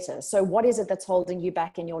serve you better. So what is it that's holding you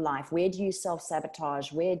back in your life? Where do you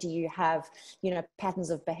self-sabotage? Where do you have,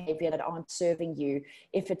 patterns of behavior that aren't serving you?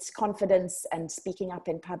 If it's confidence and speaking up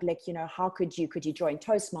in public, how could you join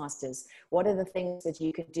Toastmasters? What are the things that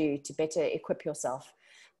you could do to better equip yourself?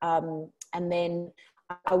 And then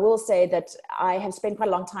I will say that I have spent quite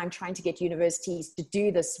a long time trying to get universities to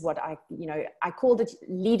do this, what I called it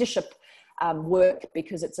leadership work,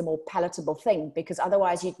 because it's a more palatable thing, because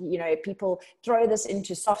otherwise, people throw this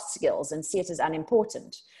into soft skills and see it as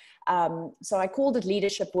unimportant. So I called it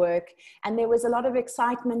leadership work, and there was a lot of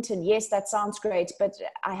excitement, and yes, that sounds great, but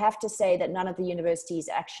I have to say that none of the universities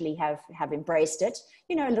actually have embraced it.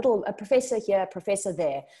 A professor here, a professor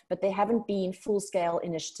there, but there haven't been full-scale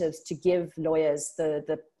initiatives to give lawyers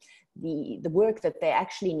the work that they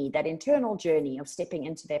actually need, that internal journey of stepping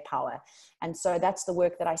into their power. And so that's the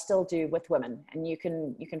work that I still do with women. And you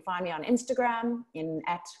can find me on Instagram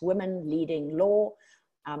at Women Leading Law.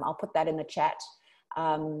 I'll put that in the chat.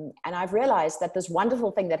 And I've realized that this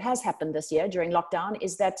wonderful thing that has happened this year during lockdown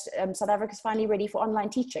is that South Africa is finally ready for online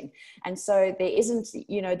teaching. And so there isn't,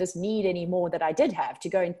 this need anymore that I did have to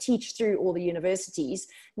go and teach through all the universities.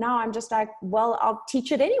 Now I'm just like, well, I'll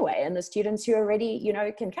teach it anyway. And the students who are ready,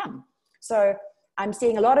 can come. So I'm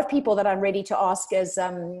seeing a lot of people that I'm ready to ask as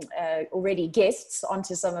already guests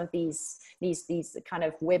onto some of these kind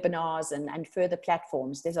of webinars and further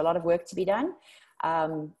platforms. There's a lot of work to be done.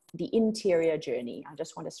 The interior journey. I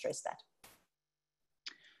just want to stress that.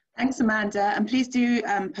 Thanks, Amanda. And please do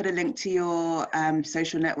put a link to your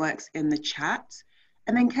social networks in the chat.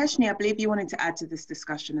 And then Keshni, I believe you wanted to add to this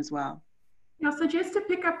discussion as well. Yeah, so just to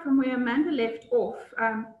pick up from where Amanda left off,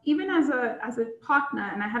 even as a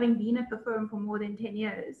partner, and having been at the firm for more than 10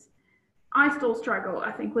 years, I still struggle,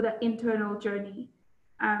 I think, with that internal journey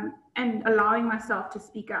and allowing myself to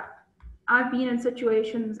speak up. I've been in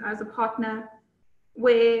situations as a partner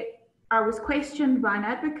where I was questioned by an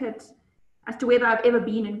advocate as to whether I've ever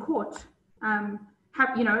been in court. The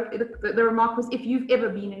remark was, if you've ever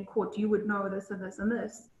been in court, you would know this and this and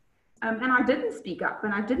this. And I didn't speak up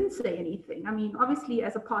and I didn't say anything. I mean, obviously,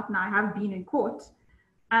 as a partner, I have been in court.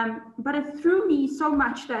 But it threw me so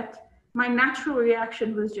much that my natural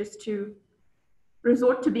reaction was just to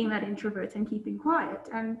resort to being that introvert and keeping quiet.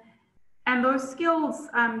 And those skills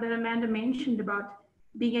that Amanda mentioned about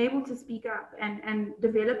being able to speak up and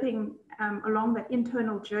developing along that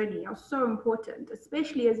internal journey are so important,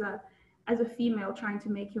 especially as a female trying to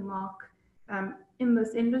make your mark in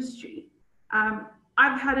this industry.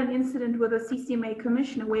 I've had an incident with a CCMA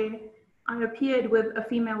commissioner where I appeared with a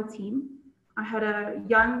female team. I had a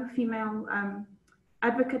young female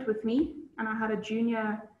advocate with me, and I had a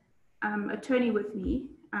junior attorney with me,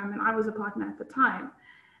 and I was a partner at the time.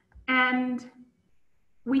 And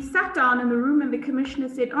we sat down in the room and the commissioner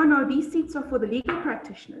said, oh no, these seats are for the legal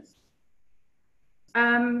practitioners.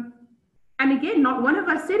 And again, not one of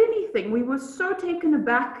us said anything. We were so taken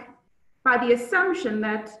aback by the assumption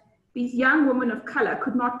that these young women of color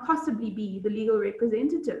could not possibly be the legal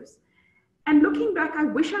representatives. And looking back, I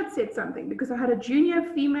wish I'd said something, because I had a junior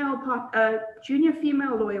female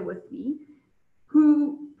lawyer with me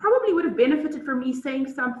who probably would have benefited from me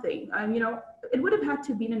saying something. It would have had to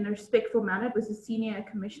have been in a respectful manner. It was a senior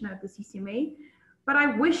commissioner at the CCMA, but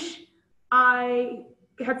I wish I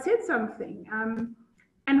had said something.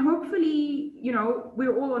 And hopefully,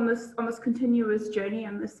 we're all on this continuous journey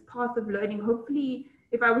and this path of learning. Hopefully,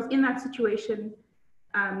 if I was in that situation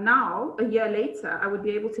now, a year later, I would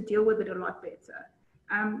be able to deal with it a lot better.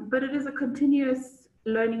 But it is a continuous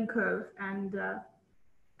learning curve, and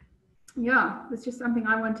it's just something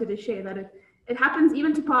I wanted to share, that it happens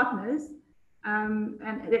even to partners, and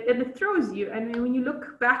it throws you. And when you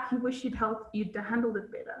look back, you wish you'd handled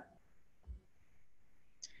it better.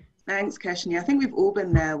 Thanks, Keshni. I think we've all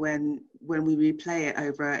been there when we replay it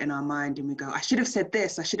over in our mind and we go, I should have said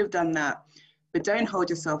this, I should have done that. But don't hold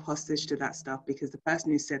yourself hostage to that stuff, because the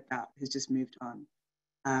person who said that has just moved on.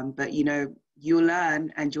 But you'll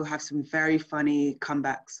learn, and you'll have some very funny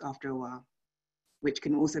comebacks after a while, which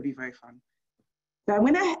can also be very fun. So I'm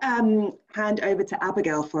going to hand over to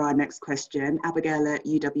Abigail for our next question. Abigail at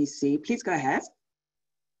UWC, please go ahead.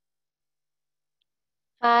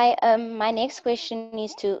 Hi, my next question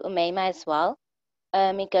is to Umaymah as well.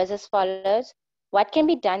 It goes as follows. What can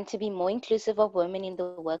be done to be more inclusive of women in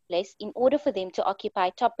the workplace in order for them to occupy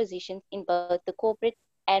top positions in both the corporate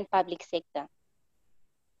and public sector?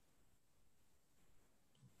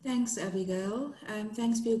 Thanks, Abigail.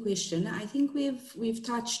 Thanks for your question. I think we've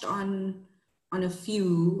touched on a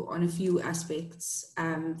few aspects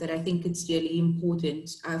that I think it's really important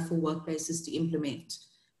for workplaces to implement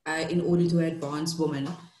in order to advance women.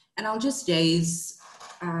 And I'll just raise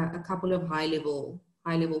a couple of high level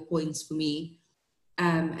points for me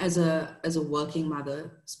as a working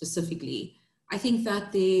mother specifically. I think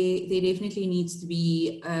that there definitely needs to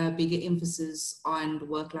be a bigger emphasis on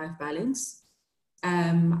work-life balance.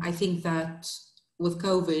 I think that with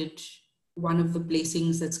COVID, one of the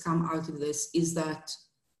blessings that's come out of this is that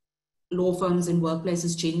law firms and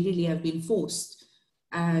workplaces generally have been forced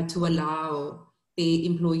to allow their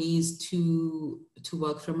employees to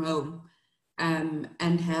work from home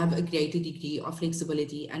and have a greater degree of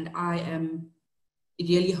flexibility. And I am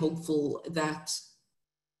really hopeful that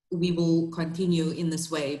we will continue in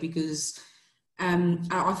this way, because I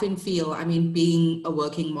often feel, I mean, being a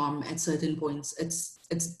working mom at certain points, it's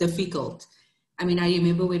difficult. I mean, I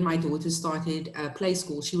remember when my daughter started play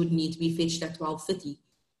school, she would need to be fetched at 12:30.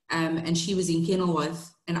 And she was in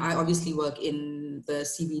Kenilworth, and I obviously work in the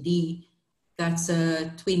CBD. That's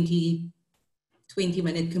a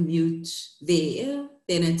 20-minute commute there.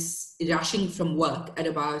 Then it's rushing from work at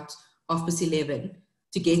about 11:30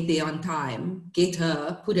 to get there on time, get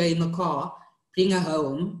her, put her in the car, bring her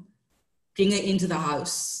home, bring her into the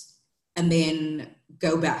house, and then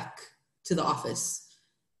go back to the office.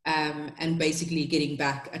 And basically getting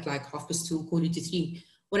back at like 2:30, 2:45.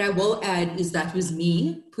 What I will add is that was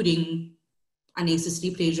me putting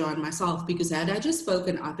unnecessary pressure on myself, because had I just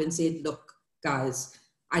spoken up and said, look, guys,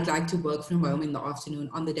 I'd like to work from home in the afternoon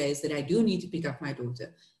on the days that I do need to pick up my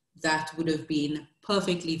daughter, that would have been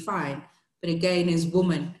perfectly fine. But again, as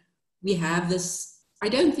women, we have this, I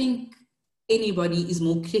don't think anybody is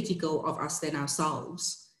more critical of us than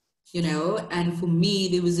ourselves, you know? And for me,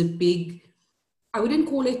 there was a big, I wouldn't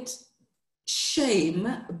call it shame,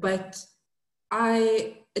 but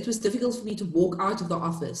it was difficult for me to walk out of the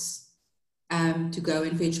office to go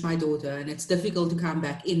and fetch my daughter. And it's difficult to come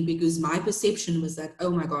back in, because my perception was that,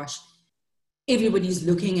 oh my gosh, everybody's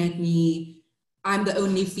looking at me. I'm the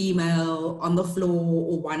only female on the floor,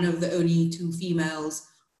 or one of the only two females.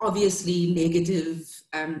 Obviously negative.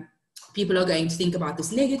 People are going to think about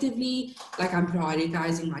this negatively, like I'm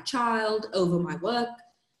prioritizing my child over my work.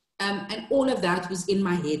 And all of that was in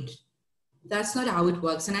my head. That's not how it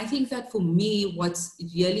works. And I think that for me, what's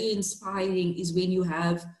really inspiring is when you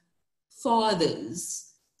have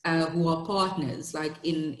fathers who are partners, like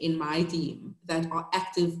in my team, that are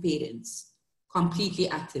active parents, completely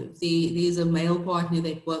active. There's a male partner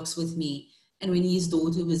that works with me. And when his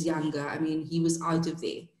daughter was younger, I mean, he was out of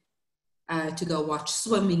there to go watch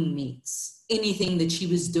swimming meets. Anything that she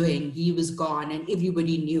was doing, he was gone, and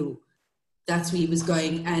everybody knew that's where he was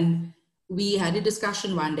going. And we had a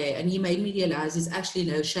discussion one day, and he made me realize there's actually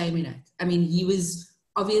no shame in it. I mean, he was,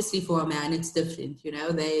 obviously for a man, it's different, you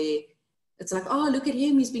know, it's like, oh, look at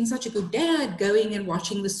him, he's being such a good dad, going and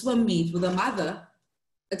watching the swim meet with a mother.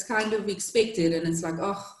 It's kind of expected, and it's like,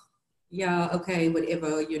 oh, yeah, okay,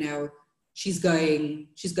 whatever, you know, she's going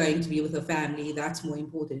to be with her family, that's more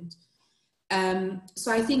important.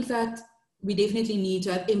 So I think that we definitely need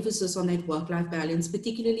to have emphasis on that work-life balance,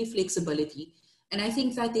 particularly flexibility. And I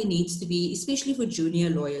think that there needs to be, especially for junior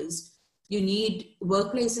lawyers,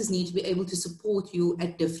 workplaces need to be able to support you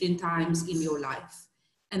at different times in your life.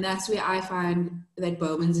 And that's where I find that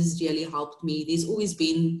Bowmans has really helped me. There's always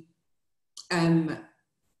been,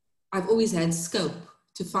 I've always had scope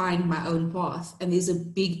to find my own path. And there's a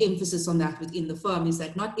big emphasis on that within the firm, is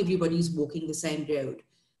that not everybody's walking the same road.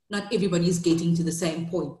 Not everybody's getting to the same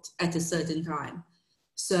point at a certain time.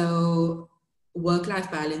 So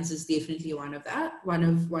work-life balance is definitely one of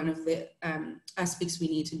the aspects we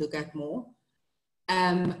need to look at more.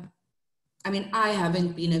 I mean, I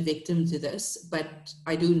haven't been a victim to this, but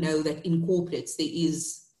I do know that in corporates, there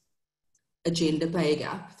is a gender pay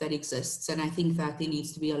gap that exists. And I think that there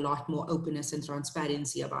needs to be a lot more openness and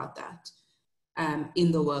transparency about that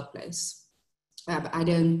in the workplace. I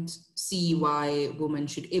don't see why women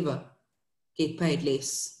should ever get paid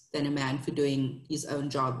less than a man for doing his own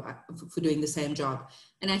job, for doing the same job.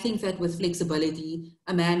 And I think that with flexibility,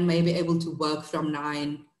 a man may be able to work from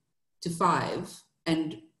 9 to 5,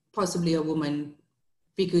 and possibly a woman,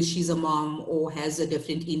 because she's a mom or has a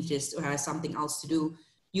different interest or has something else to do,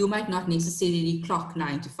 you might not necessarily clock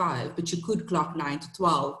 9 to 5, but you could clock 9 to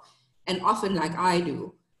 12. And often, like I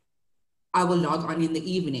do, I will log on in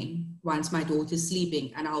the evening once my daughter's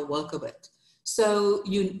sleeping, and I'll work a bit. So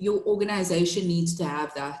your organization needs to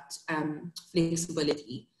have that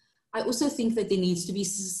flexibility. I also think that there needs to be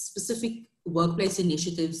specific workplace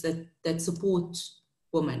initiatives that support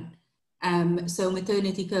women. So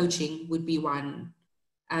maternity coaching would be one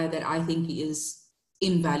that I think is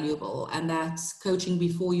invaluable, and that's coaching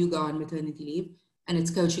before you go on maternity leave, and it's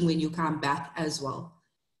coaching when you come back as well.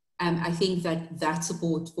 I think that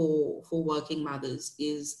support for working mothers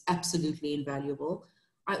is absolutely invaluable.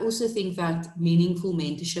 I also think that meaningful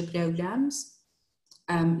mentorship programs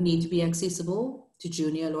need to be accessible to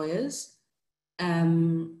junior lawyers.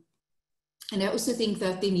 And I also think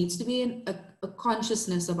that there needs to be a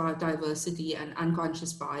consciousness about diversity and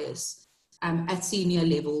unconscious bias at senior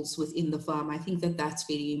levels within the firm. I think that that's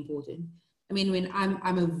very important. I mean, when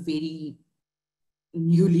I'm a very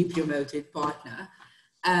newly promoted partner,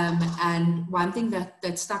 and one thing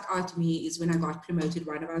that stuck out to me is when I got promoted,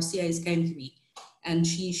 one of our CAs came to me, and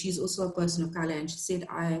she's also a person of color, and she said,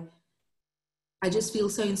 I just feel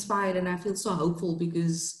so inspired and I feel so hopeful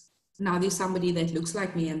because now there's somebody that looks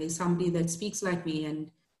like me and there's somebody that speaks like me,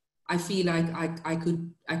 and I feel like I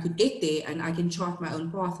could get there and I can chart my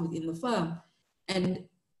own path within the firm. And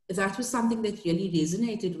that was something that really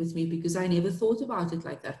resonated with me because I never thought about it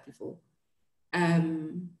like that before.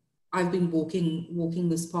 I've been walking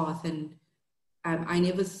this path, and I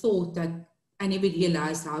never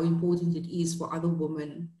realized how important it is for other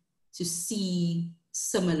women to see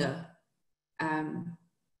similar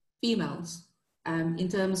females in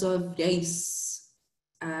terms of race,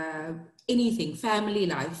 anything, family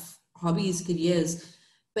life, hobbies, careers.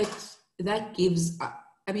 But that gives,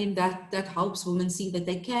 that helps women see that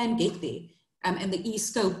they can get there, and there is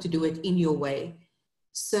scope to do it in your way.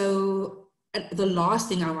 So the last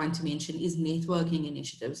thing I want to mention is networking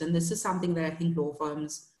initiatives. And this is something that I think law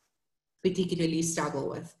firms particularly struggle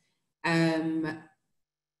with. In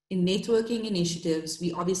networking initiatives,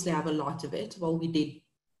 we obviously have a lot of it. Well, we did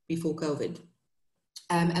before COVID.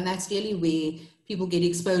 And that's really where people get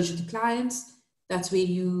exposure to clients. That's where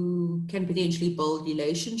you can potentially build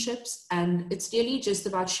relationships. And it's really just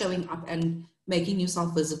about showing up and making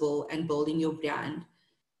yourself visible and building your brand.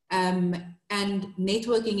 And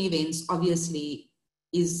networking events obviously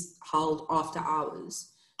is held after hours.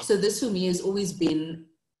 So this for me has always been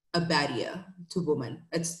a barrier to women.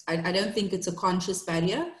 I don't think it's a conscious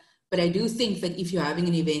barrier, but I do think that if you're having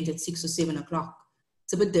an event at 6 or 7 o'clock,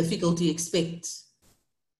 it's a bit difficult to expect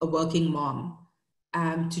a working mom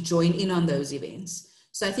to join in on those events.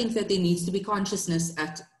 So I think that there needs to be consciousness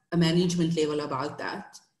at a management level about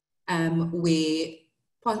that, where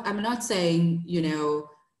I'm not saying,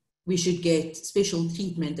 we should get special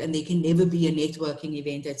treatment and there can never be a networking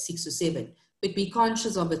event at 6 or 7, but be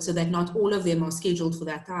conscious of it so that not all of them are scheduled for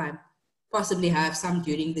that time, possibly have some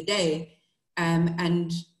during the day.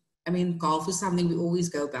 And I mean, golf is something we always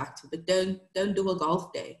go back to, but don't do a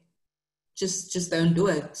golf day. Just don't do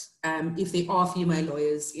it if there are female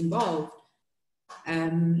lawyers involved.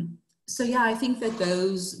 So yeah, I think that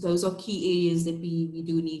those are key areas that we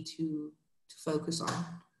do need to focus on.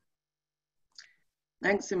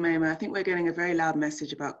 Thanks, Umaymah. I think we're getting a very loud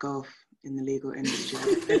message about golf in the legal industry. I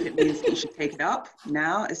don't know if it means that you should take it up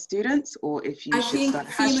now as students, or if you should start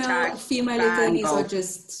hashtag female attorneys are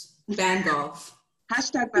just ban golf.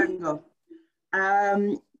 Hashtag ban golf.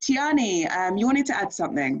 Tiyani, you wanted to add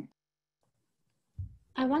something.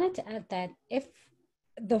 I wanted to add that if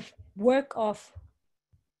the work of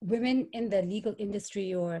women in the legal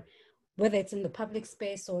industry, or whether it's in the public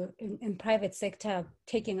space or in private sector,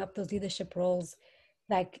 taking up those leadership roles,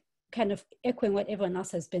 like kind of echoing what everyone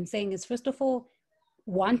else has been saying, is first of all,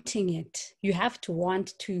 wanting it. You have to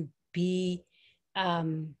want to be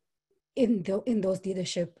in those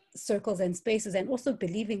leadership circles and spaces, and also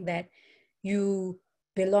believing that you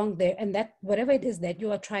belong there and that whatever it is that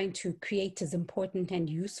you are trying to create is important and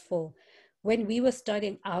useful. When we were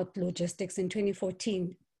starting out logistics in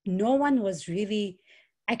 2014, no one was really,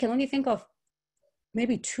 I can only think of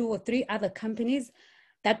maybe 2 or 3 other companies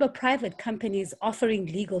that were private companies offering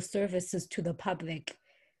legal services to the public.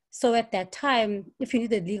 So at that time, if you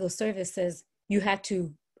needed legal services, you had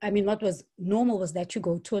to, what was normal was that you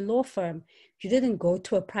go to a law firm. You didn't go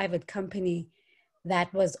to a private company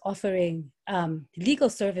that was offering legal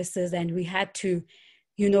services, and we had to,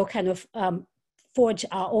 forge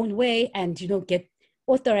our own way and, get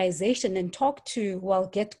authorization and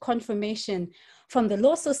get confirmation from the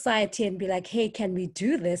Law Society and be like, hey, can we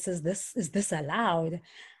do this? Is this allowed?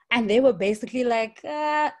 And they were basically like,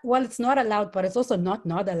 well, it's not allowed, but it's also not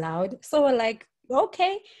allowed. So we're like,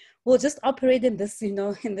 okay, we'll just operate in this, in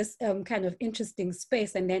this kind of interesting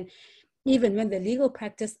space. And then even when the Legal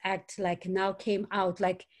Practice Act now came out,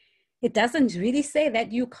 it doesn't really say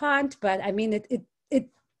that you can't, but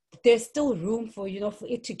there's still room for, for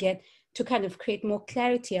it to get to kind of create more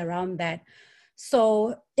clarity around that.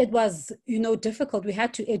 So it was, difficult. We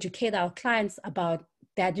had to educate our clients about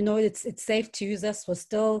that, it's safe to use us. We're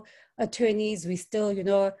still attorneys. We still,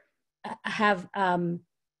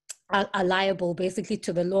 are liable basically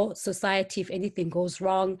to the Law Society if anything goes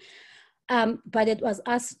wrong. But it was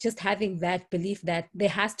us just having that belief that there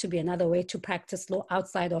has to be another way to practice law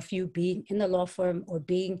outside of you being in a law firm or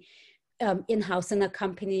being in-house in a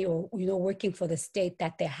company or, working for the state,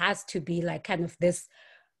 that there has to be kind of this,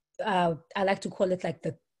 I like to call it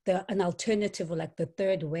an alternative or the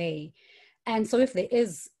third way. And so if there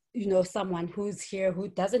is you know, someone who's here who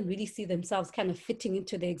doesn't really see themselves kind of fitting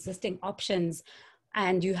into the existing options,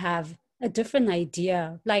 and you have a different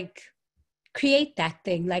idea, like create that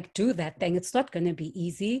thing, like do that thing. It's not going to be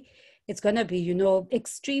easy. It's going to be, you know,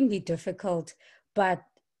 extremely difficult, but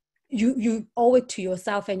you owe it to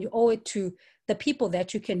yourself, and you owe it to the people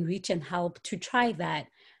that you can reach and help to try that.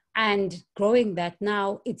 And growing that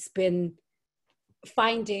now, it's been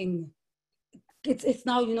finding, it's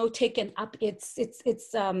now, you know, taken up, it's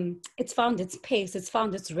found its pace, it's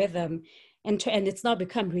found its rhythm, and it's now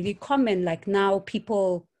become really common. Like now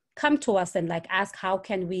people come to us and like ask, how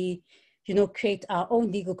can we, you know, create our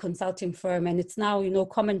own legal consulting firm? And it's now, you know,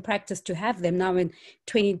 common practice to have them now in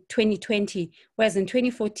 2020, whereas in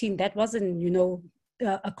 2014 that wasn't, you know,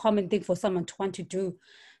 a common thing for someone to want to do.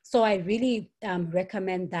 So I really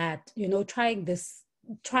recommend that, you know, trying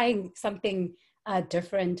something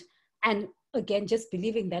different, and again, just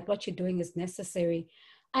believing that what you're doing is necessary,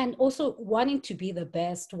 and also wanting to be the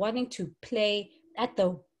best, wanting to play at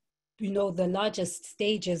the, you know, the largest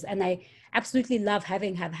stages. And I absolutely love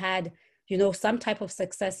having had, you know, some type of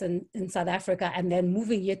success in South Africa, and then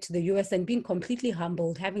moving here to the US and being completely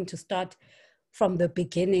humbled, having to start from the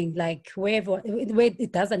beginning, like where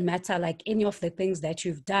it doesn't matter, like any of the things that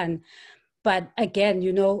you've done. But again,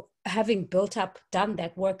 you know, having built up, done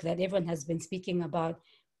that work that everyone has been speaking about,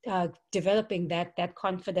 developing that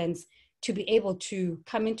confidence to be able to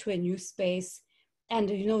come into a new space, and,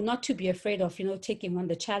 you know, not to be afraid of, you know, taking on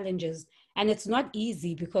the challenges. And it's not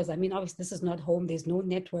easy because, I mean, obviously this is not home, there's no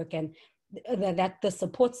network, and that the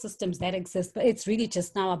support systems that exist, but it's really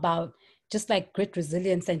just now about just like grit,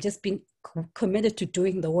 resilience, and just being committed to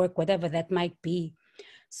doing the work, whatever that might be.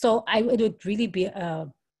 So it would really be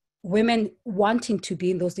women wanting to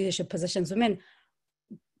be in those leadership positions, women,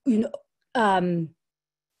 you know,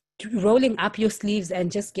 rolling up your sleeves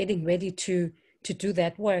and just getting ready to do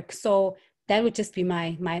that work. So that would just be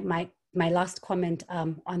my last comment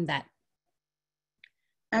on that.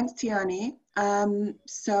 Thanks, Tiyani.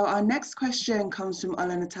 So our next question comes from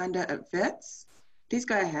Olonathando at Wits. Please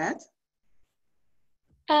go ahead.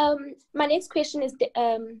 My next question is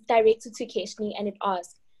directed to Keshni, and it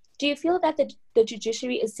asks, do you feel that the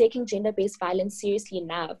judiciary is taking gender-based violence seriously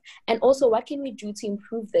enough? And also, what can we do to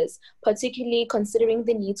improve this, particularly considering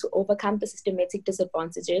the need to overcome the systematic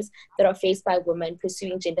disadvantages that are faced by women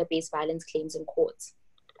pursuing gender-based violence claims in courts?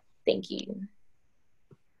 Thank you.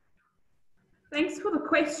 Thanks for the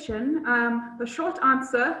question. The short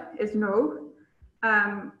answer is no.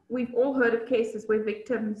 We've all heard of cases where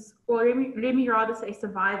victims, or let me rather say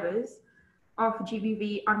survivors of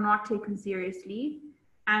GBV, are not taken seriously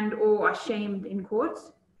and or are shamed in court.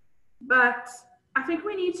 But I think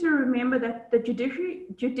we need to remember that the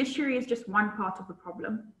judiciary is just one part of the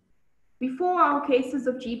problem. Before our cases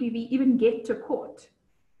of GBV even get to court,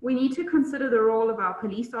 we need to consider the role of our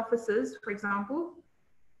police officers, for example.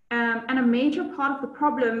 And a major part of the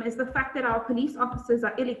problem is the fact that our police officers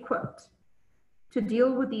are ill-equipped to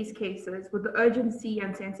deal with these cases with the urgency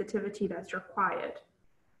and sensitivity that's required.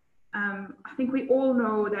 I think we all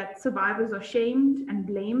know that survivors are shamed and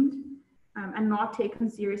blamed and not taken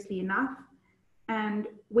seriously enough. And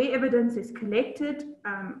where evidence is collected,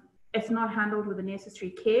 it's not handled with the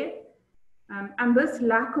necessary care. And this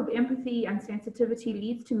lack of empathy and sensitivity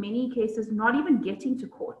leads to many cases not even getting to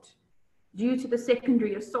court due to the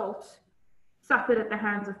secondary assault suffered at the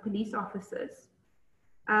hands of police officers.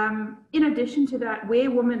 In addition to that, where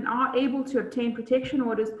women are able to obtain protection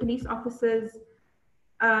orders, police officers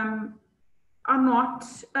are not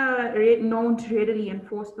known to readily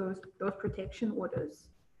enforce those protection orders.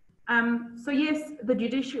 So yes, the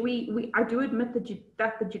judiciary, I do admit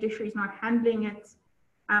that the judiciary is not handling it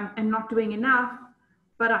and not doing enough,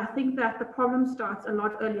 but I think that the problem starts a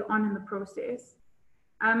lot earlier on in the process.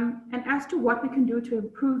 And as to what we can do to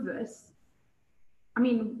improve this, I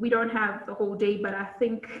mean, we don't have the whole day, but I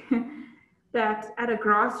think that at a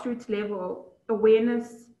grassroots level,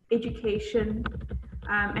 awareness, education,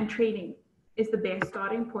 and training is the best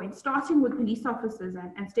starting point, starting with police officers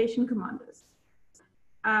and station commanders.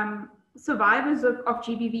 Survivors of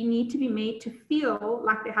GBV need to be made to feel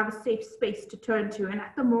like they have a safe space to turn to. And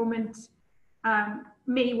at the moment,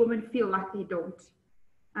 many women feel like they don't.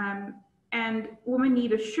 And women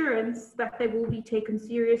need assurance that they will be taken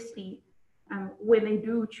seriously when they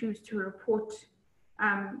do choose to report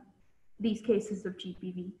these cases of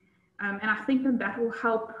GBV. And I think that will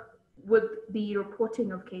help with the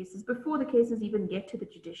reporting of cases before the cases even get to the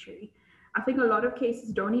judiciary. I think a lot of cases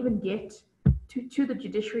don't even get to the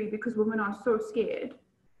judiciary because women are so scared.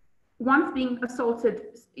 Once being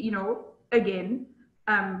assaulted, you know, again,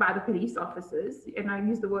 by the police officers, and I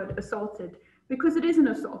use the word assaulted because it is an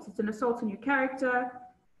assault. It's an assault on your character.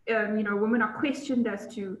 You know, women are questioned as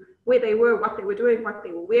to where they were, what they were doing, what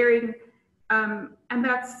they were wearing. And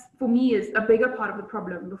that's, for me, is a bigger part of the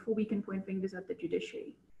problem before we can point fingers at the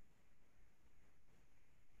judiciary.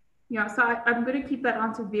 Yeah, so I'm going to keep that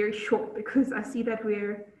answer very short because I see that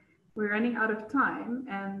we're running out of time.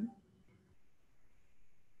 And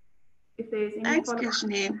if there's any Thanks, follow-up.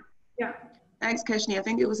 Keshni. Yeah. Thanks, Keshni. I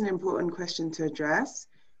think it was an important question to address.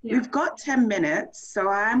 Yeah. We've got 10 minutes, so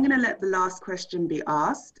I'm going to let the last question be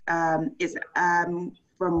asked. It's from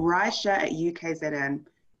Raisha at UKZN.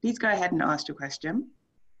 Please go ahead and ask your question.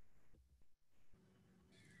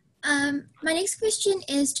 My next question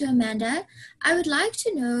is to Amanda. I would like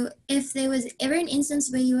to know if there was ever an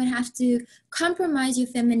instance where you would have to compromise your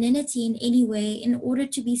femininity in any way in order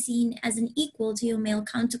to be seen as an equal to your male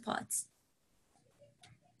counterparts.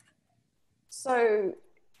 So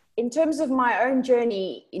in terms of my own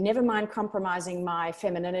journey, never mind compromising my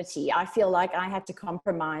femininity, I feel like I had to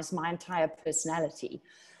compromise my entire personality.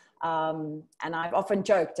 And I've often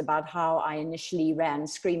joked about how I initially ran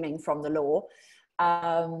screaming from the law.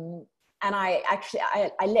 And I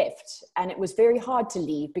left, and it was very hard to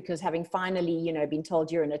leave because having finally, you know, been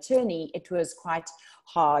told you're an attorney, it was quite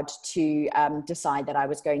hard to decide that I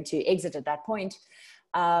was going to exit at that point.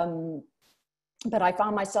 But I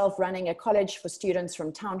found myself running a college for students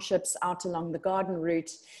from townships out along the garden route.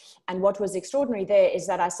 And what was extraordinary there is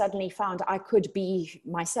that I suddenly found I could be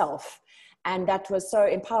myself. And that was so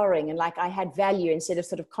empowering, and like I had value instead of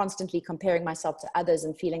sort of constantly comparing myself to others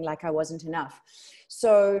and feeling like I wasn't enough.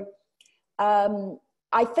 So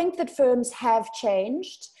I think that firms have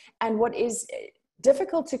changed, and what is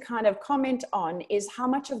difficult to kind of comment on is how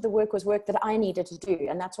much of the work was work that I needed to do.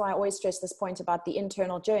 And that's why I always stress this point about the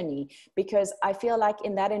internal journey, because I feel like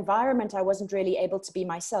in that environment, I wasn't really able to be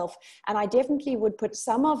myself. And I definitely would put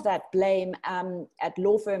some of that blame at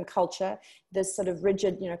law firm culture, this sort of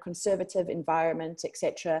rigid, you know, conservative environment,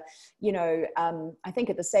 etc. You know, I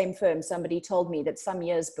think at the same firm, somebody told me that some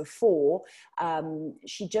years before,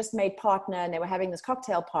 she just made partner and they were having this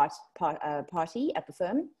cocktail party at the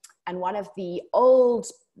firm. And one of the old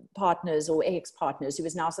partners or ex-partners, who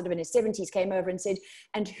was now sort of in his 70s, came over and said,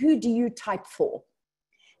 "And who do you type for?"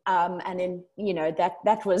 And then, you know,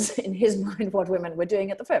 that was in his mind what women were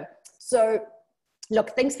doing at the firm. So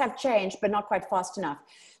look, things have changed, but not quite fast enough.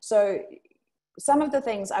 So some of the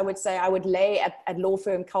things I would say I would lay at law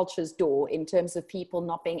firm culture's door in terms of people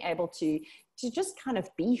not being able to just kind of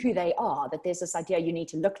be who they are, that there's this idea you need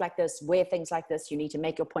to look like this, wear things like this, you need to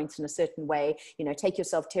make your points in a certain way, you know, take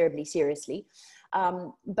yourself terribly seriously.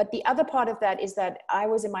 But the other part of that is that I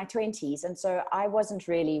was in my 20s, and so I wasn't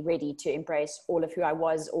really ready to embrace all of who I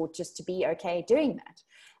was or just to be okay doing that.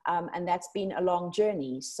 And that's been a long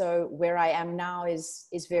journey. So where I am now is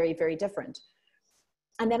very, very different.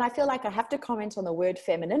 And then I feel like I have to comment on the word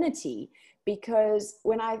femininity, because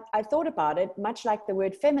when I thought about it, much like the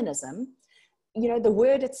word feminism, you know, the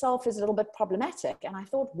word itself is a little bit problematic. And I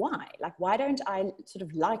thought, why? Like, why don't I sort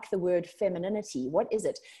of like the word femininity? What is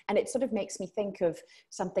it? And it sort of makes me think of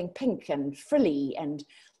something pink and frilly and,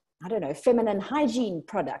 I don't know, feminine hygiene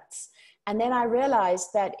products. And then I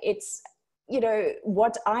realized that it's, you know,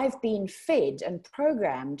 what I've been fed and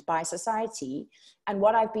programmed by society, and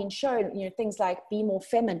what I've been shown, you know, things like be more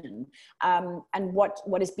feminine, and what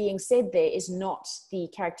is being said there is not the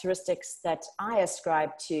characteristics that I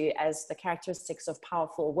ascribe to as the characteristics of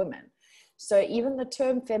powerful women. So even the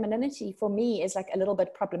term femininity for me is like a little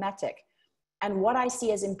bit problematic. And what I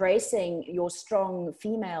see as embracing your strong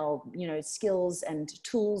female, you know, skills and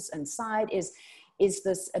tools and side is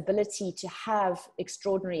this ability to have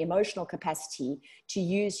extraordinary emotional capacity, to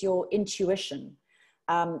use your intuition.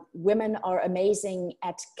 Women are amazing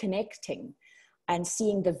at connecting and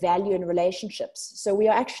seeing the value in relationships. So we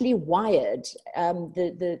are actually wired.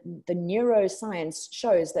 The neuroscience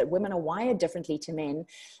shows that women are wired differently to men,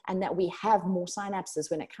 and that we have more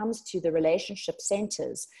synapses when it comes to the relationship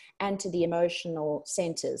centers and to the emotional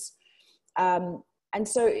centers. And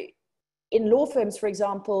so in law firms, for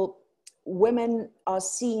example, women are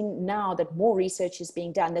seen now, that more research is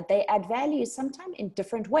being done, that they add value sometimes in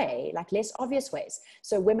different way, like less obvious ways.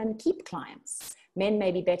 So women keep clients. Men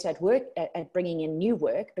may be better at work, at bringing in new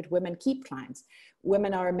work, but women keep clients.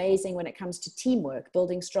 Women are amazing when it comes to teamwork,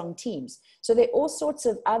 building strong teams. So there are all sorts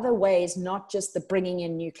of other ways, not just the bringing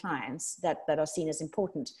in new clients, that are seen as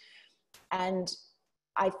important. And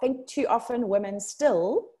I think too often women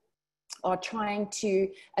still are trying to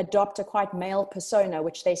adopt a quite male persona,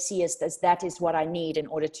 which they see as that is what I need in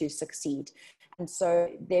order to succeed. And so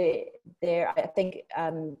I think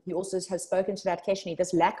you also have spoken to that, Keshni,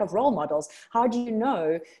 this lack of role models. How do you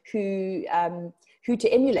know who to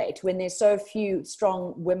emulate when there's so few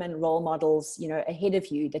strong women role models, you know, ahead of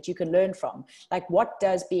you that you can learn from? Like, what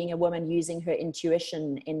does being a woman using her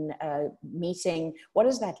intuition in a meeting, what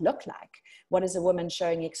does that look like? What is a woman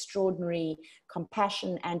showing extraordinary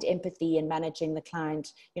compassion and empathy in managing the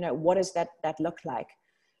client? You know, what does that look like?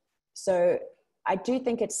 So I do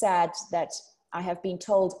think it's sad that I have been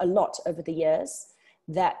told a lot over the years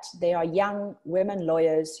that there are young women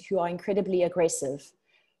lawyers who are incredibly aggressive.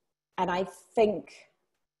 And I think,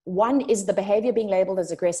 one, is the behavior being labeled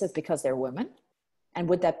as aggressive because they're women? And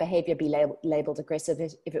would that behavior be labeled aggressive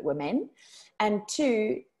if it were men? And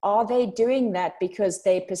two, are they doing that because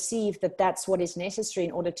they perceive that that's what is necessary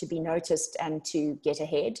in order to be noticed and to get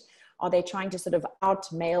ahead? Are they trying to sort of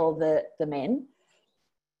out-male the men?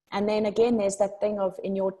 And then again, there's that thing of,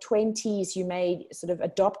 in your 20s, you may sort of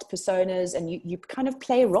adopt personas and you kind of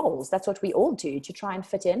play roles. That's what we all do to try and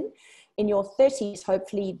fit in. In your 30s,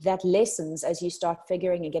 hopefully that lessens as you start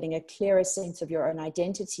figuring and getting a clearer sense of your own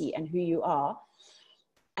identity and who you are.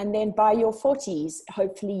 And then by your 40s,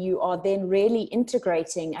 hopefully you are then really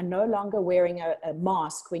integrating and no longer wearing a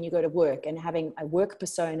mask when you go to work and having a work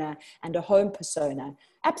persona and a home persona.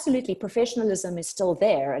 Absolutely, professionalism is still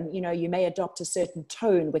there. And, you know, you may adopt a certain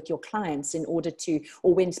tone with your clients in order to,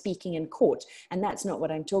 or when speaking in court. And that's not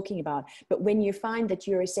what I'm talking about. But when you find that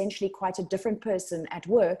you're essentially quite a different person at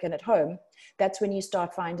work and at home, that's when you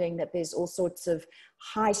start finding that there's all sorts of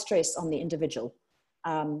high stress on the individual.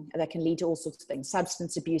 That can lead to all sorts of things,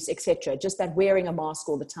 substance abuse, etc. Just that wearing a mask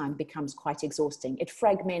all the time becomes quite exhausting. It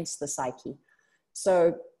fragments the psyche.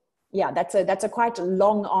 So yeah, that's a quite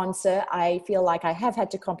long answer. I feel like I have had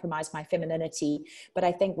to compromise my femininity, but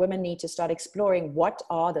I think women need to start exploring what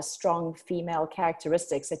are the strong female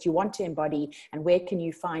characteristics that you want to embody, and where can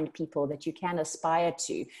you find people that you can aspire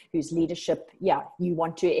to, whose leadership, yeah, you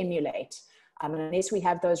want to emulate. And unless we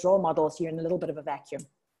have those role models, you're in a little bit of a vacuum.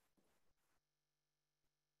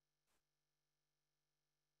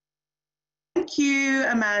 Thank you,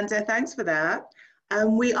 Amanda. Thanks for that.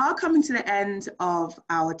 We are coming to the end of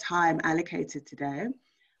our time allocated today.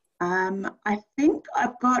 I think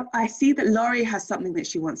I see that Laurie has something that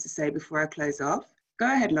she wants to say before I close off. Go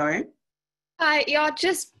ahead, Laurie. Yeah,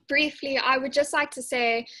 just briefly, I would just like to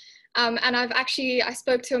say, and I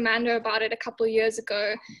spoke to Amanda about it a couple of years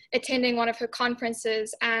ago, attending one of her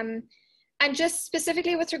conferences, and just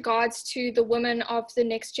specifically with regards to the women of the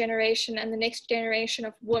next generation and the next generation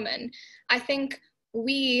of women, I think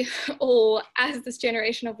we all, as this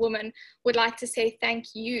generation of women, would like to say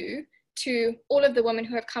thank you to all of the women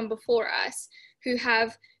who have come before us, who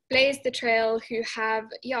have blazed the trail, who have,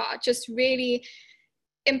 just really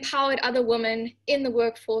empowered other women in the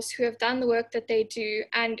workforce, who have done the work that they do,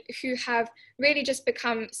 and who have really just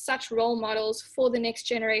become such role models for the next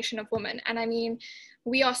generation of women. And I mean,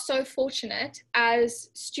 we are so fortunate as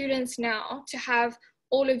students now to have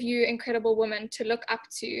all of you incredible women to look up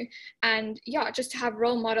to, and just to have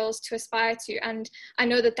role models to aspire to. And I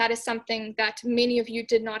know that that is something that many of you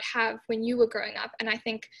did not have when you were growing up. And I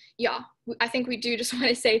think, I think we do just want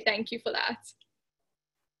to say thank you for that.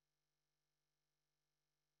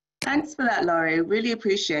 Thanks for that, Laurie. Really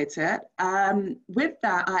appreciate it. With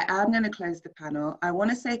that, I am going to close the panel. I want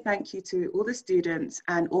to say thank you to all the students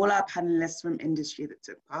and all our panelists from industry that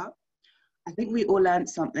took part. I think we all learned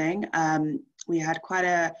something. We had quite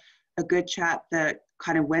a good chat that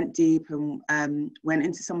kind of went deep and went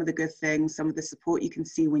into some of the good things, some of the support you can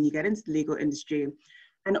see when you get into the legal industry.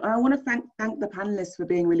 And I want to thank the panelists for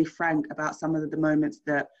being really frank about some of the moments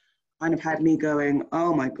that kind of had me going,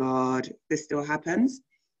 oh my God, this still happens.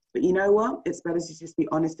 But you know what? It's better to just be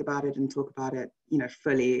honest about it and talk about it,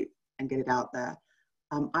 fully and get it out there.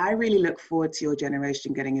 I really look forward to your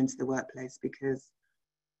generation getting into the workplace, because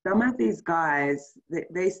some of these guys,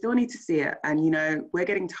 they still need to see it. And, we're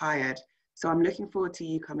getting tired. So I'm looking forward to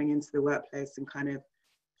you coming into the workplace and kind of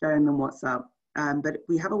showing them what's up. But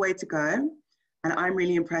we have a way to go. And I'm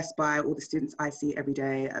really impressed by all the students I see every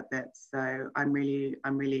day at BITS. So I'm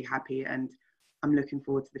really happy, and I'm looking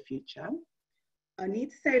forward to the future. I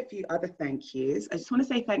need to say a few other thank yous. I just want to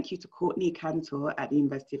say thank you to Courtney Cantor at the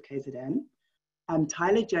University of KZN,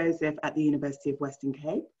 Tyler Joseph at the University of Western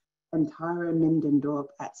Cape, and Tara Mindendorp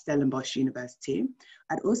at Stellenbosch University.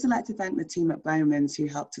 I'd also like to thank the team at Bowmans who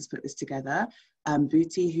helped us put this together,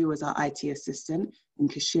 Booty, who was our IT assistant,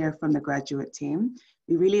 and Kashir from the graduate team.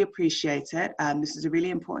 We really appreciate it. This is a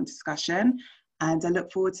really important discussion, and I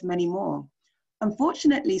look forward to many more.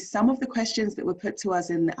 Unfortunately, some of the questions that were put to us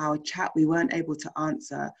in our chat, we weren't able to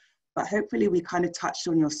answer, but hopefully we kind of touched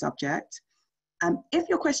on your subject. If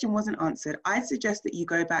your question wasn't answered, I suggest that you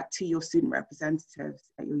go back to your student representatives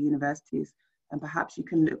at your universities, and perhaps you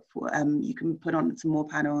can look for, you can put on some more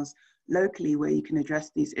panels locally where you can address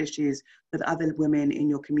these issues with other women in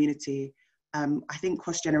your community. I think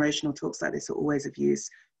cross-generational talks like this are always of use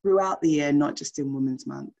throughout the year, not just in Women's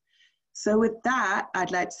Month. So with that,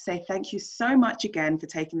 I'd like to say thank you so much again for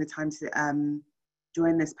taking the time to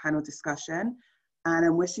join this panel discussion. And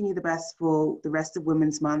I'm wishing you the best for the rest of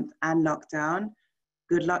Women's Month and lockdown.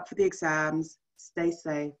 Good luck for the exams. Stay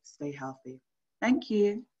safe, stay healthy. Thank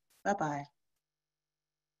you. Bye-bye.